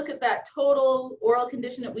 if we look at that total oral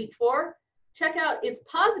condition at week 4, check out it's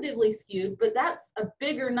positively skewed, but that's a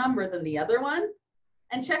bigger number than the other one.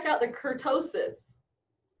 And check out the kurtosis.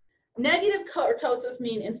 Negative kurtosis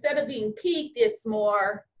mean instead of being peaked, it's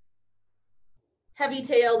more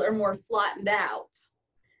heavy-tailed or more flattened out.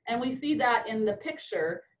 And we see that in the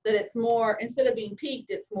picture that it's more, instead of being peaked,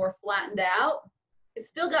 it's more flattened out. It's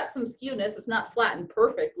still got some skewness. It's not flattened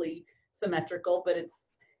perfectly symmetrical, but it's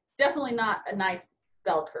definitely not a nice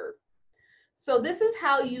bell curve. So this is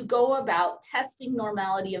how you go about testing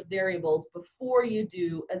normality of variables before you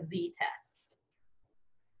do a z-test.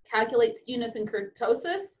 Calculate skewness and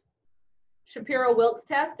kurtosis. Shapiro-Wilks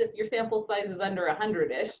test if your sample size is under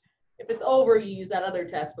 100-ish. If it's over, you use that other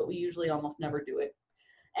test, but we usually almost never do it.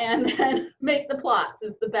 And then make the plots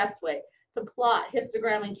is the best way to plot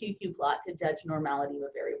histogram and QQ plot to judge normality of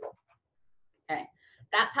a variable. Okay,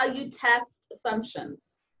 that's how you test assumptions.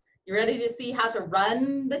 You ready to see how to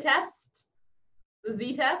run the test, the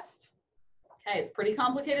z-test? Okay, it's pretty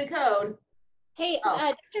complicated code. Hey,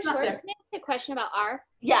 Dr. Schwartz, can I ask a question about R?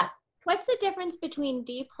 Yeah. What's the difference between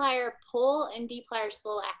dplyr pull and dplyr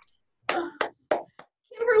select?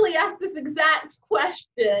 Kimberly asked this exact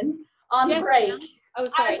question on Just break. Oh,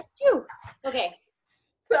 sorry. Okay.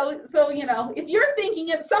 So, you know, if you're thinking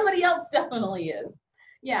it, somebody else definitely is.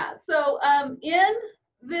 Yeah, so in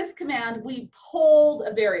this command, we polled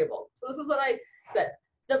a variable. So this is what I said.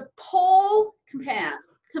 The poll command,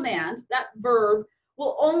 that verb,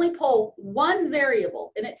 will only poll one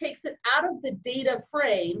variable, and it takes it out of the data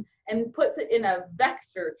frame and puts it in a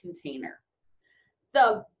vector container.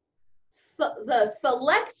 The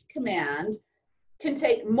select command can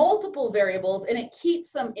take multiple variables and it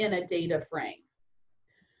keeps them in a data frame.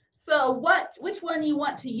 So which one you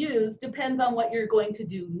want to use depends on what you're going to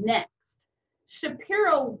do next.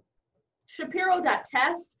 Shapiro.test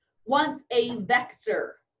wants a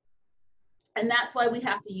vector. And that's why we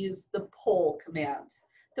have to use the poll command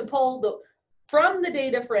to pull from the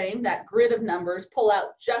data frame, that grid of numbers, pull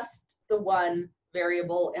out just the one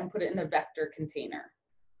variable and put it in a vector container.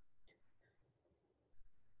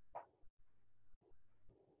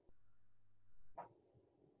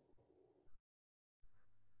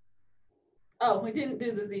 Oh, we didn't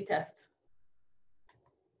do the z-test.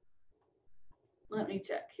 Let me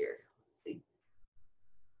check here. Let's see.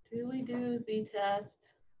 Do we do z-test? Let's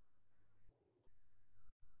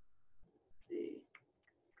see.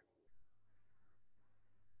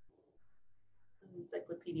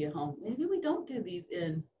 Encyclopedia Home. Maybe we don't do these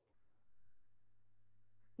in.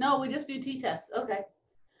 No, we just do t-tests. Okay.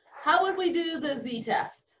 How would we do the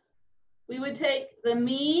z-test? We would take the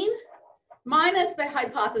mean minus the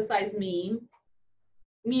hypothesized mean,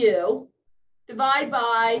 mu, divide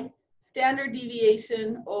by standard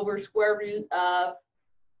deviation over square root of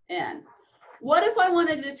n. What if I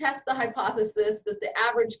wanted to test the hypothesis that the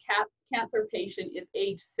average cancer patient is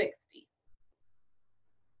age 60?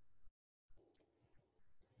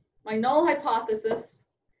 My null hypothesis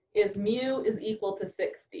is mu is equal to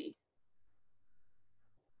 60.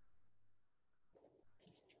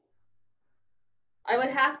 I would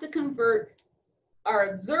have to convert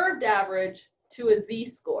our observed average to a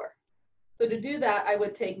z-score. So to do that, I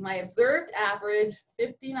would take my observed average,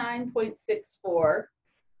 59.64,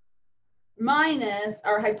 minus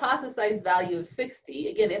our hypothesized value of 60.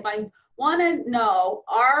 Again, if I want to know,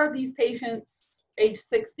 are these patients age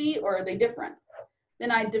 60 or are they different?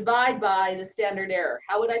 Then I divide by the standard error.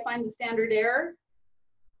 How would I find the standard error?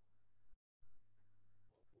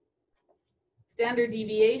 Standard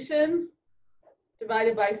deviation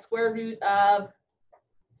divided by square root of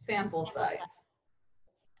sample size.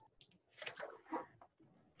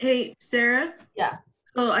 Hey, Sarah? Yeah.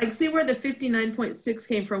 So I see where the 59.6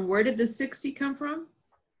 came from. Where did the 60 come from?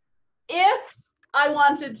 If I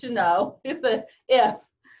wanted to know, it's a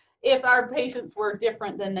if our patients were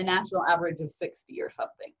different than the national average of 60 or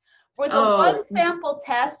something. For the one sample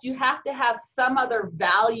test, you have to have some other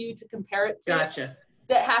value to compare it to. Gotcha.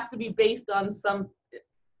 That has to be based on some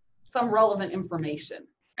relevant information.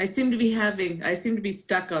 I seem to be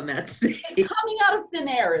stuck on that today. It's coming out of thin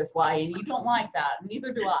air is why, and you don't like that,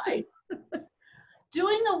 neither do I.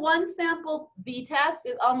 Doing a one sample z-test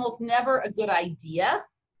is almost never a good idea,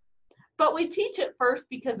 but we teach it first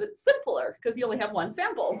because it's simpler, because you only have one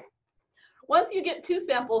sample. Once you get two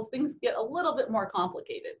samples, things get a little bit more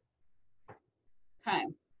complicated. Okay.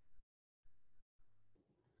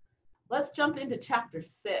 Let's jump into chapter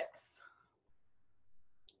 6.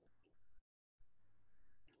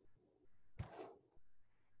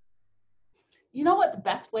 You know what the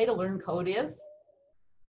best way to learn code is?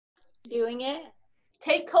 Doing it.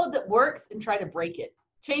 Take code that works and try to break it.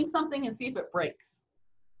 Change something and see if it breaks.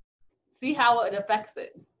 See how it affects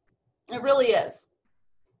it. It really is.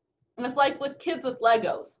 And it's like with kids with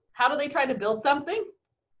Legos. How do they try to build something?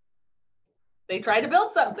 They try to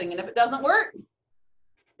build something, and if it doesn't work,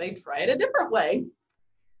 they try it a different way.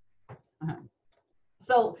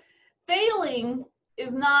 So failing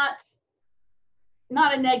is not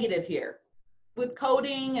a negative here. With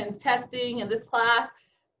coding and testing in this class,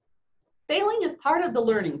 failing is part of the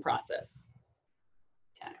learning process.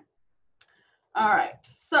 Okay. All right,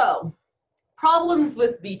 so problems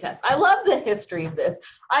with z-test. I love the history of this.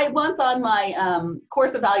 I once on my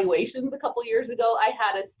course evaluations a couple years ago, I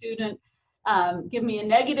had a student give me a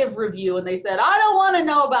negative review, and they said, I don't want to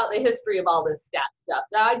know about the history of all this stat stuff.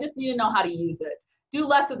 I just need to know how to use it. Do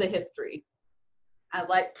less of the history. I was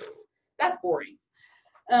like, that's boring.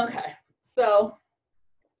 Okay, so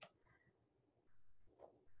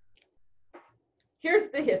here's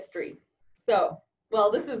the history. So, well,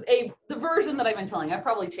 this is the version that I've been telling. I've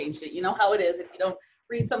probably changed it. You know how it is. If you don't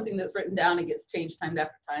read something that's written down, it gets changed time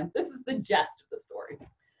after time. This is the gist of the story.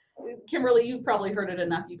 Kimberly, you've probably heard it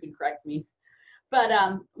enough. You can correct me. But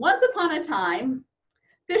once upon a time,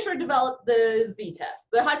 Fisher developed the z-test.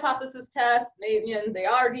 The hypothesis test, they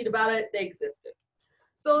argued about it, they existed.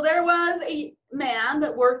 So there was a man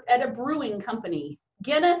that worked at a brewing company,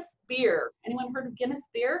 Guinness Beer. Anyone heard of Guinness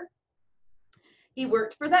Beer? He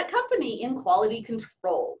worked for that company in quality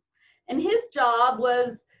control. And his job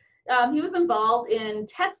was, he was involved in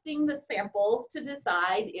testing the samples to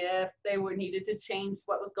decide if they were needed to change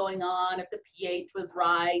what was going on, if the pH was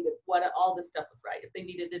right, if what all this stuff was right, if they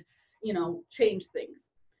needed to, you know, change things.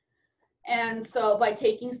 And so by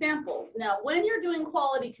taking samples. Now, when you're doing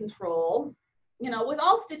quality control, you know, with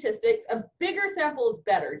all statistics, a bigger sample is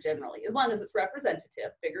better generally, as long as it's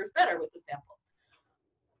representative. Bigger is better with the sample.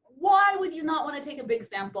 Why would you not want to take a big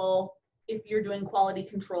sample if you're doing quality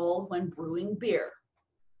control when brewing beer?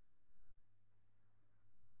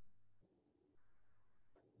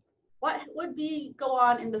 What would go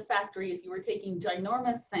on in the factory if you were taking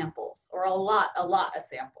ginormous samples or a lot of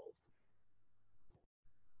samples?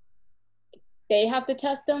 They have to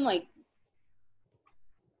test them, like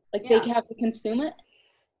Yeah. they have to consume it?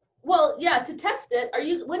 Well, yeah, to test it,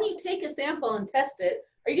 when you take a sample and test it,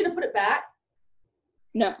 are you gonna put it back?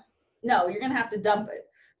 No. No, you're gonna have to dump it.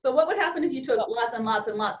 So what would happen if you took lots and lots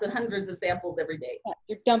and lots and hundreds of samples every day? Yeah,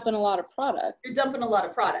 you're dumping a lot of product. You're dumping a lot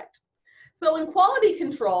of product. So in quality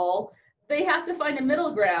control, they have to find a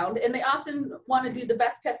middle ground, and they often want to do the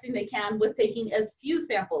best testing they can with taking as few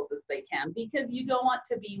samples as they can, because you don't want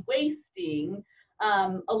to be wasting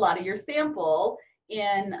a lot of your sample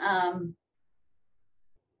in,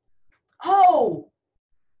 oh,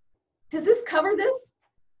 does this cover this?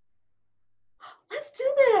 Let's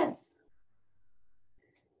do this.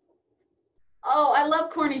 Oh, I love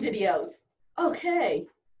corny videos. Okay.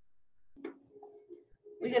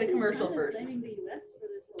 We get a commercial first.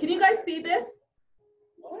 Can you guys see this?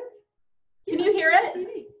 Can you hear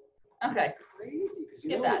it? Okay.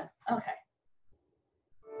 Skip that. Okay.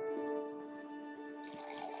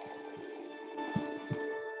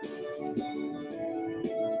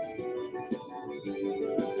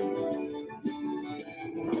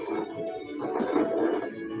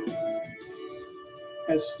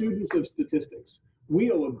 As students of statistics,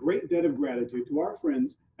 we owe a great debt of gratitude to our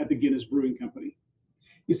friends at the Guinness Brewing Company.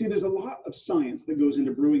 You see, there's a lot of science that goes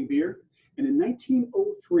into brewing beer, and in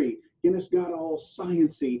 1903, Guinness got all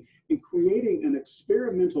sciencey in creating an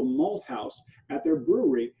experimental malt house at their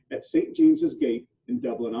brewery at St. James's Gate in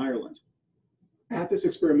Dublin, Ireland. At this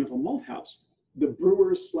experimental malt house, the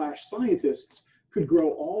brewers/scientists could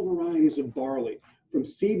grow all varieties of barley, from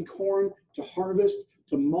seed corn to harvest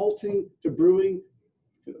to malting to brewing,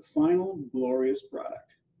 to the final glorious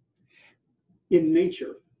product. In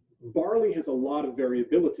nature, barley has a lot of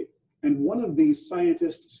variability, and one of these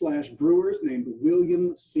scientists/brewers named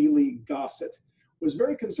William Seeley Gossett was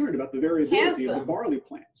very concerned about the variability of the barley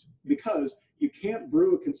plants, because you can't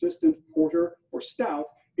brew a consistent porter or stout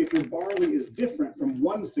if your barley is different from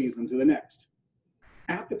one season to the next.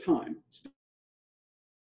 At the time,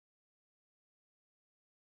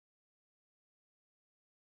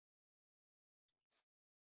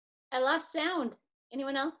 I lost sound.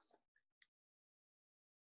 Anyone else?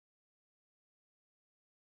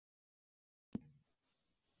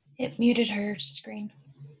 It muted her screen.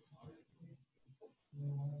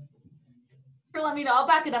 Let me know. I'll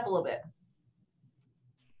back it up a little bit.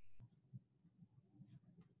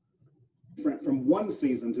 different from one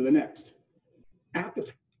season to the next. At the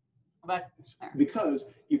time, because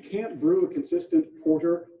you can't brew a consistent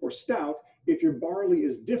porter or stout if your barley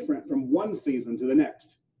is different from one season to the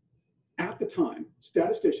next. At the time,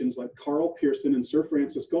 statisticians like Carl Pearson and Sir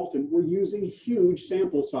Francis Galton were using huge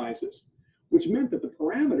sample sizes, which meant that the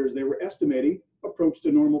parameters they were estimating approached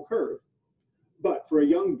a normal curve. But for a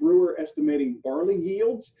young brewer estimating barley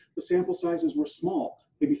yields, the sample sizes were small,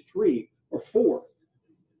 maybe 3 or 4.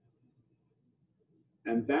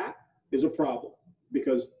 And that is a problem,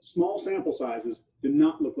 because small sample sizes do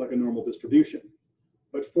not look like a normal distribution.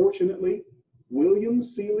 But fortunately, William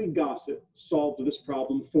Seeley Gossett solved this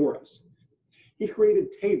problem for us. He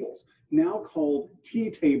created tables, now called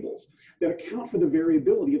T-tables, that account for the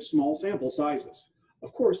variability of small sample sizes.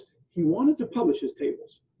 Of course, he wanted to publish his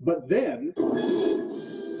tables, but then, so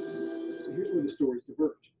here's where the stories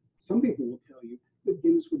diverge. Some people will tell you that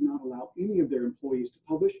Guinness would not allow any of their employees to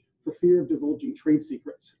publish for fear of divulging trade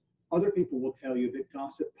secrets. Other people will tell you that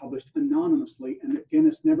Gossett published anonymously and that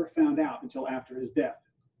Guinness never found out until after his death.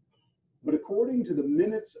 But according to the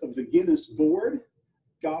minutes of the Guinness board,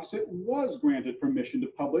 Gossett was granted permission to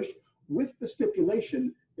publish with the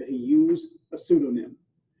stipulation that he used a pseudonym.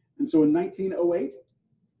 And so in 1908,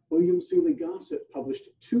 William Seeley Gossett published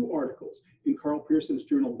 2 articles in Carl Pearson's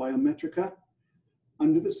journal Biometrica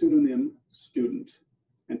under the pseudonym Student.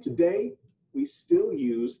 And today, we still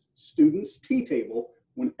use Student's T-table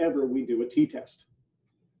whenever we do a t-test.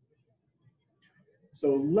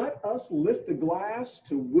 So let us lift the glass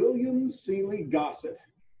to William Seeley Gossett,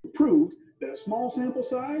 who proved that a small sample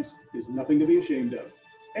size is nothing to be ashamed of,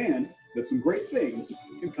 and that some great things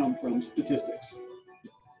can come from statistics.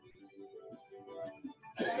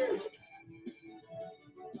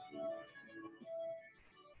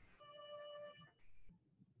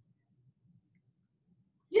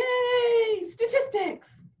 Yay, statistics.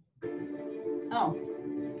 Oh,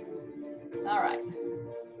 all right.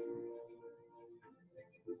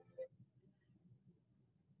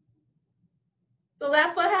 So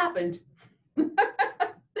that's what happened.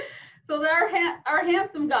 So our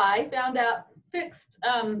handsome guy found out fixed,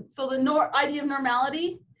 so the idea of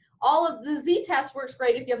normality, all of the z-test works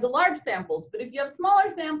great if you have the large samples, but if you have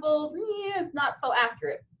smaller samples, yeah, it's not so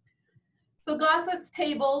accurate. So Gossett's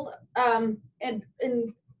tables, and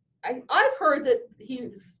I've heard that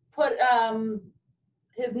he put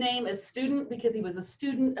his name as student because he was a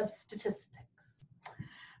student of statistics.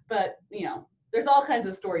 But, you know, there's all kinds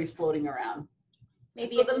of stories floating around.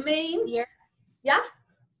 Maybe So a the main, beer. yeah,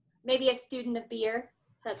 Maybe a student of beer.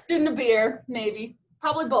 That's student of beer, maybe,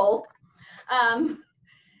 probably both.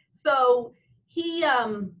 So he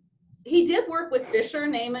did work with Fisher,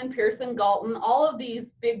 Neyman, Pearson, Galton. All of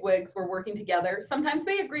these bigwigs were working together. Sometimes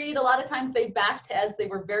they agreed. A lot of times they bashed heads. They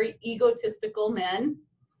were very egotistical men.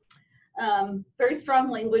 Very strong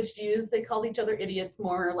language used. They called each other idiots,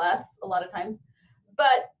 more or less, a lot of times.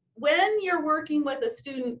 But when you're working with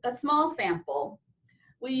a small sample,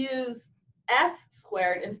 we use S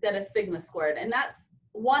squared instead of sigma squared. And that's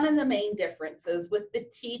one of the main differences with the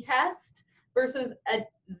t-test versus a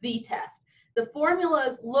z-test. The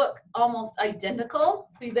formulas look almost identical.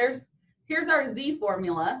 See, here's our z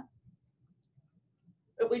formula.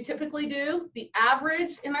 What we typically do, the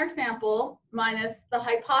average in our sample minus the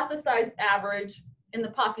hypothesized average in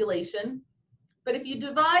the population. But if you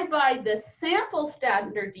divide by the sample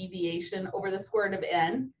standard deviation over the square root of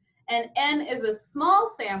n, and n is a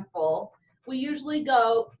small sample, we usually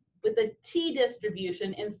go with the t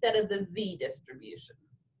distribution instead of the z distribution.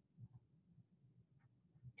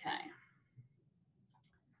 Okay.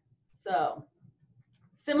 So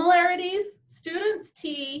similarities, students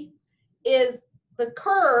t is the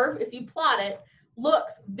curve, if you plot it,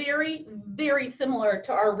 looks very, very similar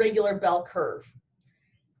to our regular bell curve.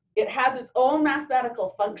 It has its own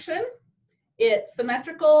mathematical function. It's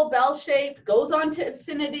symmetrical, bell-shaped, goes on to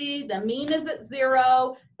infinity. The mean is at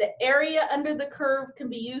 0. The area under the curve can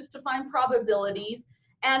be used to find probabilities.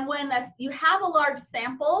 And when you have a large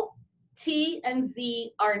sample, t and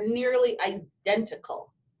z are nearly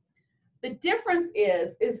identical. The difference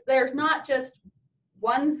is there's not just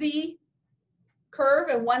one z curve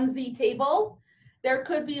and one z table. There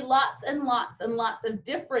could be lots and lots and lots of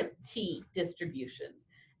different t distributions.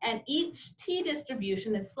 And each t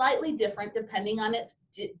distribution is slightly different depending on its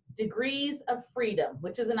degrees of freedom,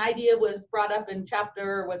 which is an idea was brought up in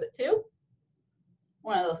chapter, was it 2?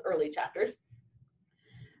 One of those early chapters.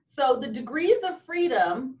 So the degrees of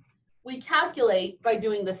freedom we calculate by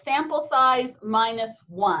doing the sample size minus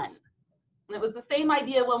 1. And it was the same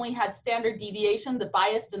idea when we had standard deviation, the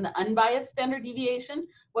biased and the unbiased standard deviation,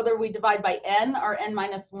 whether we divide by n or n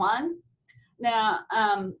minus 1. Now,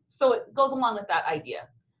 so it goes along with that idea.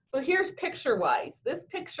 So here's picture-wise. This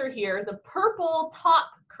picture here, the purple top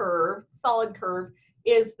curve, solid curve,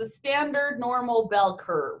 is the standard normal bell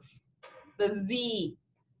curve, the Z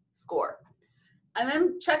score. And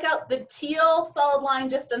then check out the teal solid line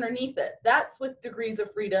just underneath it. That's with degrees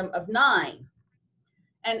of freedom of 9.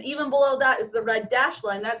 And even below that is the red dashed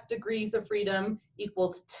line. That's degrees of freedom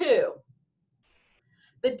equals 2.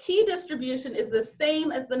 The t distribution is the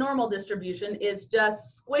same as the normal distribution, it's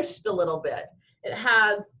just squished a little bit. It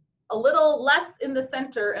has a little less in the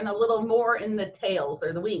center and a little more in the tails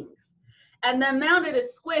or the wings. And the amount it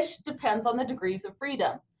is squished depends on the degrees of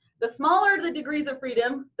freedom. The smaller the degrees of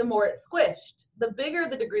freedom, the more it's squished. The bigger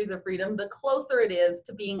the degrees of freedom, the closer it is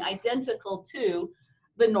to being identical to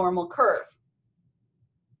the normal curve.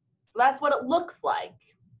 So that's what it looks like.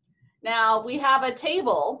 Now we have a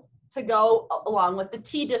table to go along with the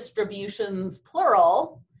t distributions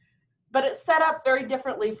plural, but it's set up very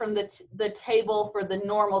differently from the table for the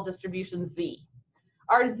normal distribution z.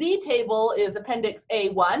 Our z table is appendix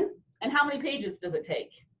A1, and how many pages does it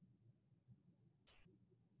take?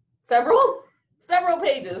 Several? Several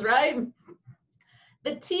pages, right?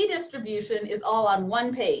 The t distribution is all on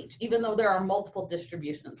one page, even though there are multiple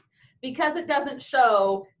distributions, because it doesn't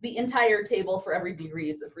show the entire table for every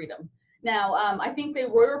degrees of freedom. Now, I think they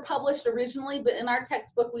were published originally, but in our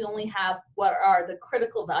textbook, we only have what are the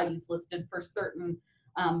critical values listed for certain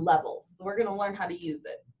levels. So we're going to learn how to use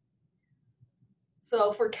it.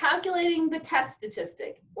 So for calculating the test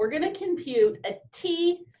statistic, we're going to compute a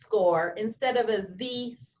t-score instead of a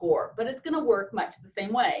z-score, but it's going to work much the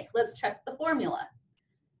same way. Let's check the formula.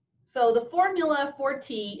 So the formula for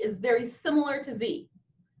t is very similar to z.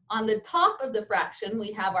 On the top of the fraction,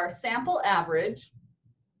 we have our sample average,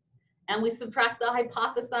 and we subtract the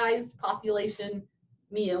hypothesized population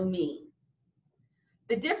mean.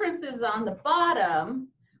 The difference is on the bottom,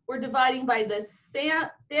 we're dividing by the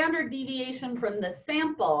standard deviation from the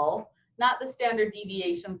sample, not the standard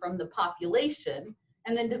deviation from the population,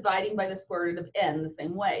 and then dividing by the square root of n the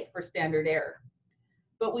same way for standard error.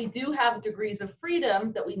 But we do have degrees of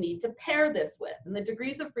freedom that we need to pair this with. And the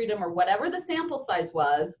degrees of freedom are whatever the sample size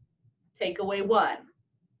was, take away 1.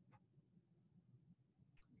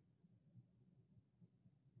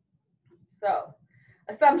 So,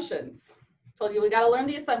 assumptions. Told you we got to learn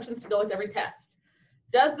the assumptions to go with every test.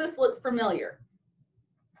 Does this look familiar?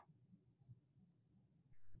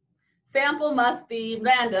 Sample must be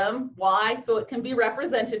random. Why? So it can be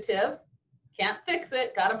representative. Can't fix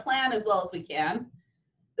it. Got to plan as well as we can.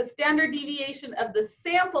 The standard deviation of the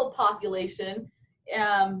sample population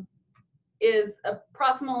is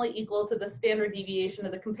approximately equal to the standard deviation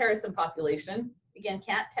of the comparison population. Again,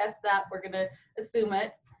 can't test that. We're going to assume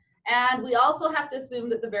it. And we also have to assume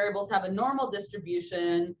that the variables have a normal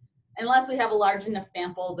distribution unless we have a large enough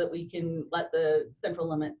sample that we can let the central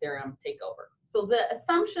limit theorem take over. So the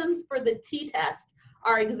assumptions for the t-test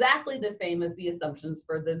are exactly the same as the assumptions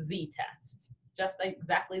for the z-test. Just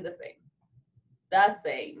exactly the same. The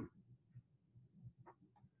same.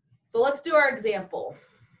 So let's do our example.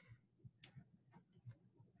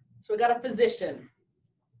 So we got a physician.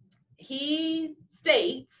 He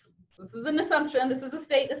states, this is an assumption, this is a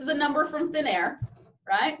state, this is a number from thin air,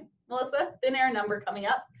 right, Melissa? Thin air number coming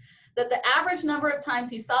up. That the average number of times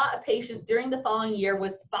he saw a patient during the following year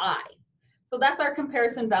was 5. So that's our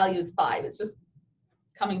comparison value is 5. It's just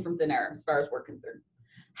coming from thin air as far as we're concerned.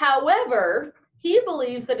 However, he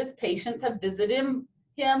believes that his patients have visited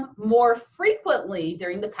him more frequently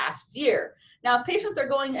during the past year. Now, if patients are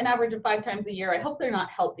going an average of 5 times a year, I hope they're not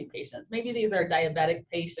healthy patients. Maybe these are diabetic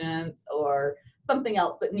patients or something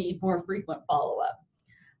else that need more frequent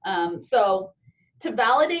follow-up. So to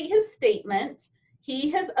validate his statement,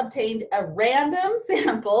 he has obtained a random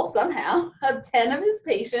sample somehow of 10 of his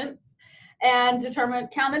patients and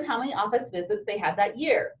counted how many office visits they had that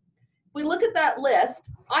year. If we look at that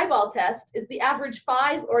list, eyeball test, is the average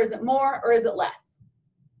 5 or is it more or is it less?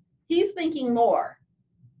 He's thinking more.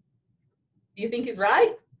 Do you think he's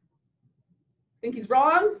right? Think he's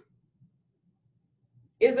wrong?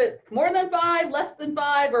 Is it more than 5, less than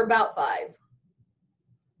 5, or about 5?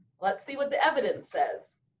 Let's see what the evidence says.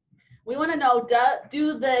 We want to know,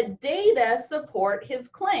 do the data support his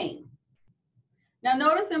claim? Now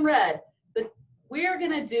notice in red that we are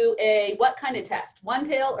going to do a what kind of test?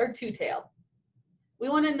 1-tail or 2-tail? We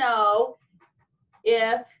want to know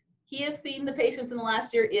if he has seen the patients in the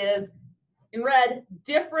last year is, in red,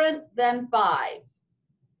 different than 5.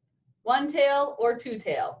 1-tail or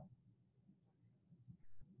 2-tail?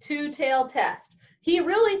 2-tail test. He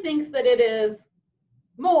really thinks that it is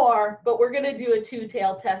more, but we're going to do a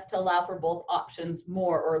 2-tail test to allow for both options,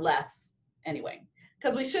 more or less anyway,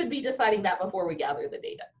 because we should be deciding that before we gather the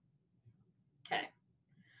data. Okay,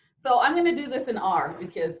 so I'm going to do this in R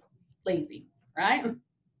because lazy, right?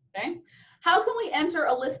 Okay, how can we enter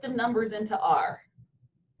a list of numbers into R?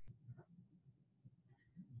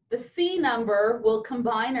 The C number will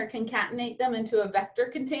combine or concatenate them into a vector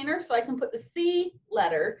container. So I can put the C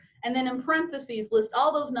letter and then in parentheses list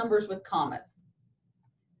all those numbers with commas.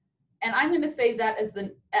 And I'm going to save that as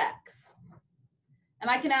an X. And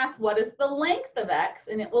I can ask, what is the length of X?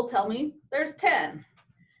 And it will tell me there's 10.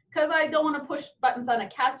 Because I don't want to push buttons on a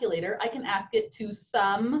calculator, I can ask it to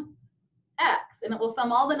sum X. And it will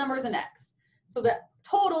sum all the numbers in X. So the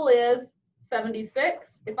total is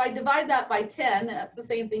 76. If I divide that by 10, that's the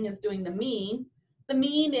same thing as doing the mean. The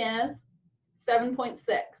mean is 7.6.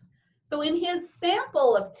 So in his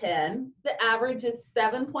sample of 10, the average is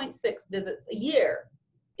 7.6 visits a year.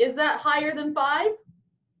 Is that higher than 5?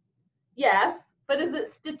 Yes, but is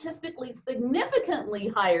it statistically significantly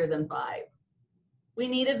higher than 5? We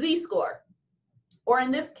need a z-score, or in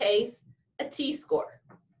this case, a t-score.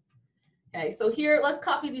 Okay, so here, let's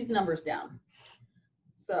copy these numbers down.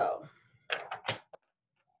 So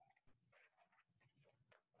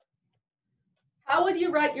how would you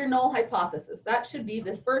write your null hypothesis? That should be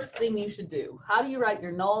the first thing you should do. How do you write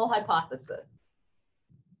your null hypothesis?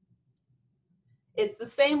 It's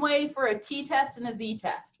the same way for a t-test and a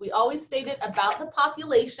z-test. We always state it about the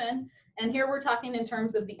population, and here we're talking in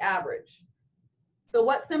terms of the average. So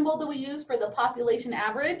what symbol do we use for the population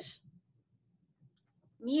average?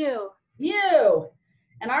 Mu. Mu.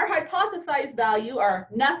 And our hypothesized value, our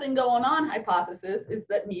nothing going on hypothesis, is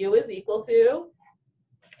that mu is equal to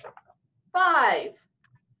 5.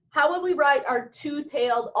 How would we write our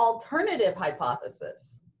two-tailed alternative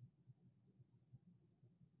hypothesis?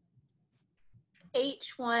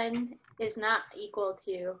 H1 is not equal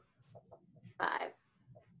to 5.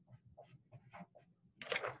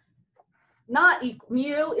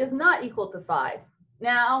 Mu is not equal to 5.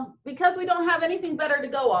 Now, because we don't have anything better to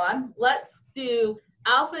go on, let's do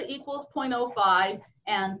alpha equals 0.05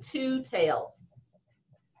 and 2 tails.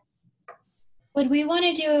 Would we want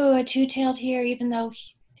to do a two-tailed here, even though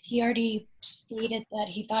he already stated that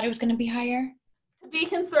he thought it was going to be higher? To be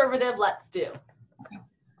conservative, let's do. Okay.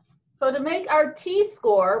 So to make our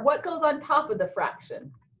t-score, what goes on top of the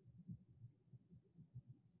fraction?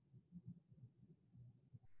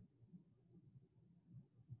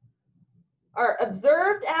 Our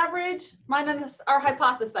observed average minus our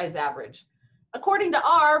hypothesized average. According to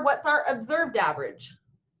R, what's our observed average?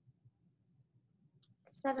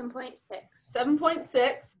 7.6.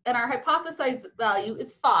 7.6, and our hypothesized value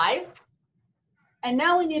is 5. And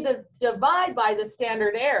now we need to divide by the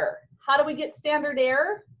standard error. How do we get standard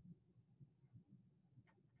error?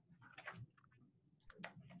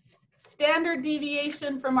 Standard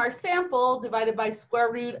deviation from our sample divided by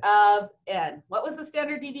square root of n. What was the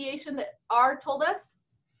standard deviation that R told us?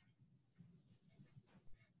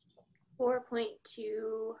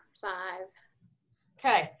 4.25.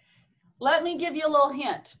 Okay, let me give you a little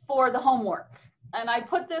hint for the homework. And I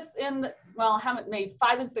put this in, well, I haven't made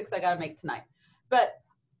 5 and 6 I gotta make tonight. But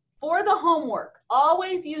for the homework,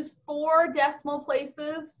 always use 4 decimal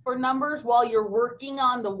places for numbers while you're working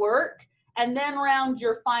on the work, and then round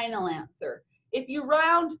your final answer. If you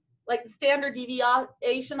round like the standard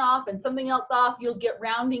deviation off and something else off, you'll get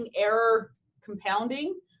rounding error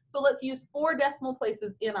compounding. So let's use 4 decimal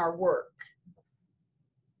places in our work.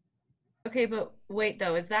 Okay, but wait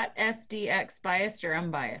though, is that SDX biased or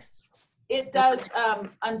unbiased? It does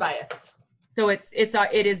unbiased. So it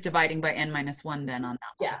is dividing by n-1 then on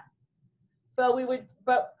that one. Yeah. So we would,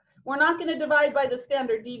 but we're not going to divide by the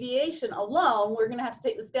standard deviation alone. We're going to have to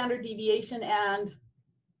take the standard deviation and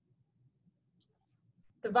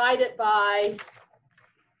divide it by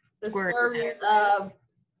the square root of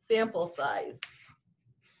sample size.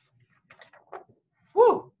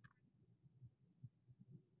 Woo!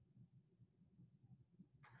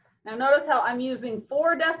 Now notice how I'm using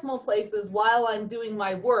 4 decimal places while I'm doing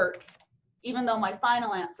my work, even though my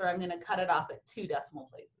final answer, I'm going to cut it off at 2 decimal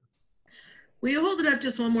places. Will you hold it up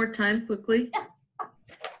just one more time quickly? Yeah.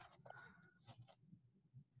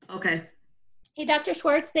 Okay. Hey, Dr.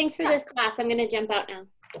 Schwartz, thanks for this class. I'm going to jump out now.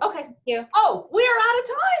 Okay. Thank you. Oh, we are out of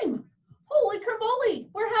time. Holy craboli.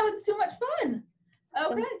 We're having so much fun.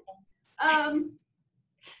 Okay.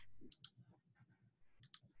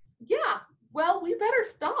 Yeah, well, we better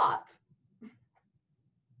stop.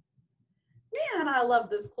 Man, I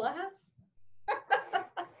love this class.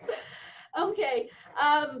 Okay.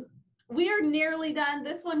 We are nearly done.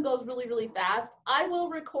 This one goes really, really fast. I will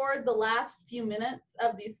record the last few minutes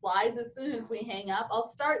of these slides as soon as we hang up. I'll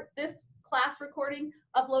start this class recording,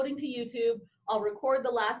 uploading to YouTube. I'll record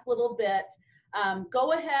the last little bit.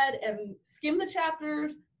 Go ahead and skim the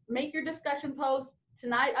chapters, make your discussion posts.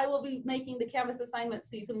 Tonight, I will be making the Canvas assignments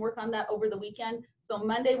so you can work on that over the weekend. So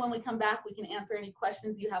Monday, when we come back, we can answer any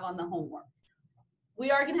questions you have on the homework. We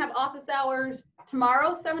are going to have office hours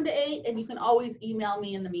tomorrow, 7 to 8, and you can always email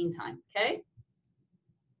me in the meantime, okay?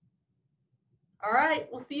 All right,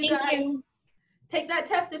 we'll see you guys. Thank you. Take that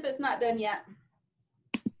test if it's not done yet.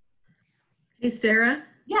 Hey, Sarah?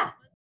 Yeah.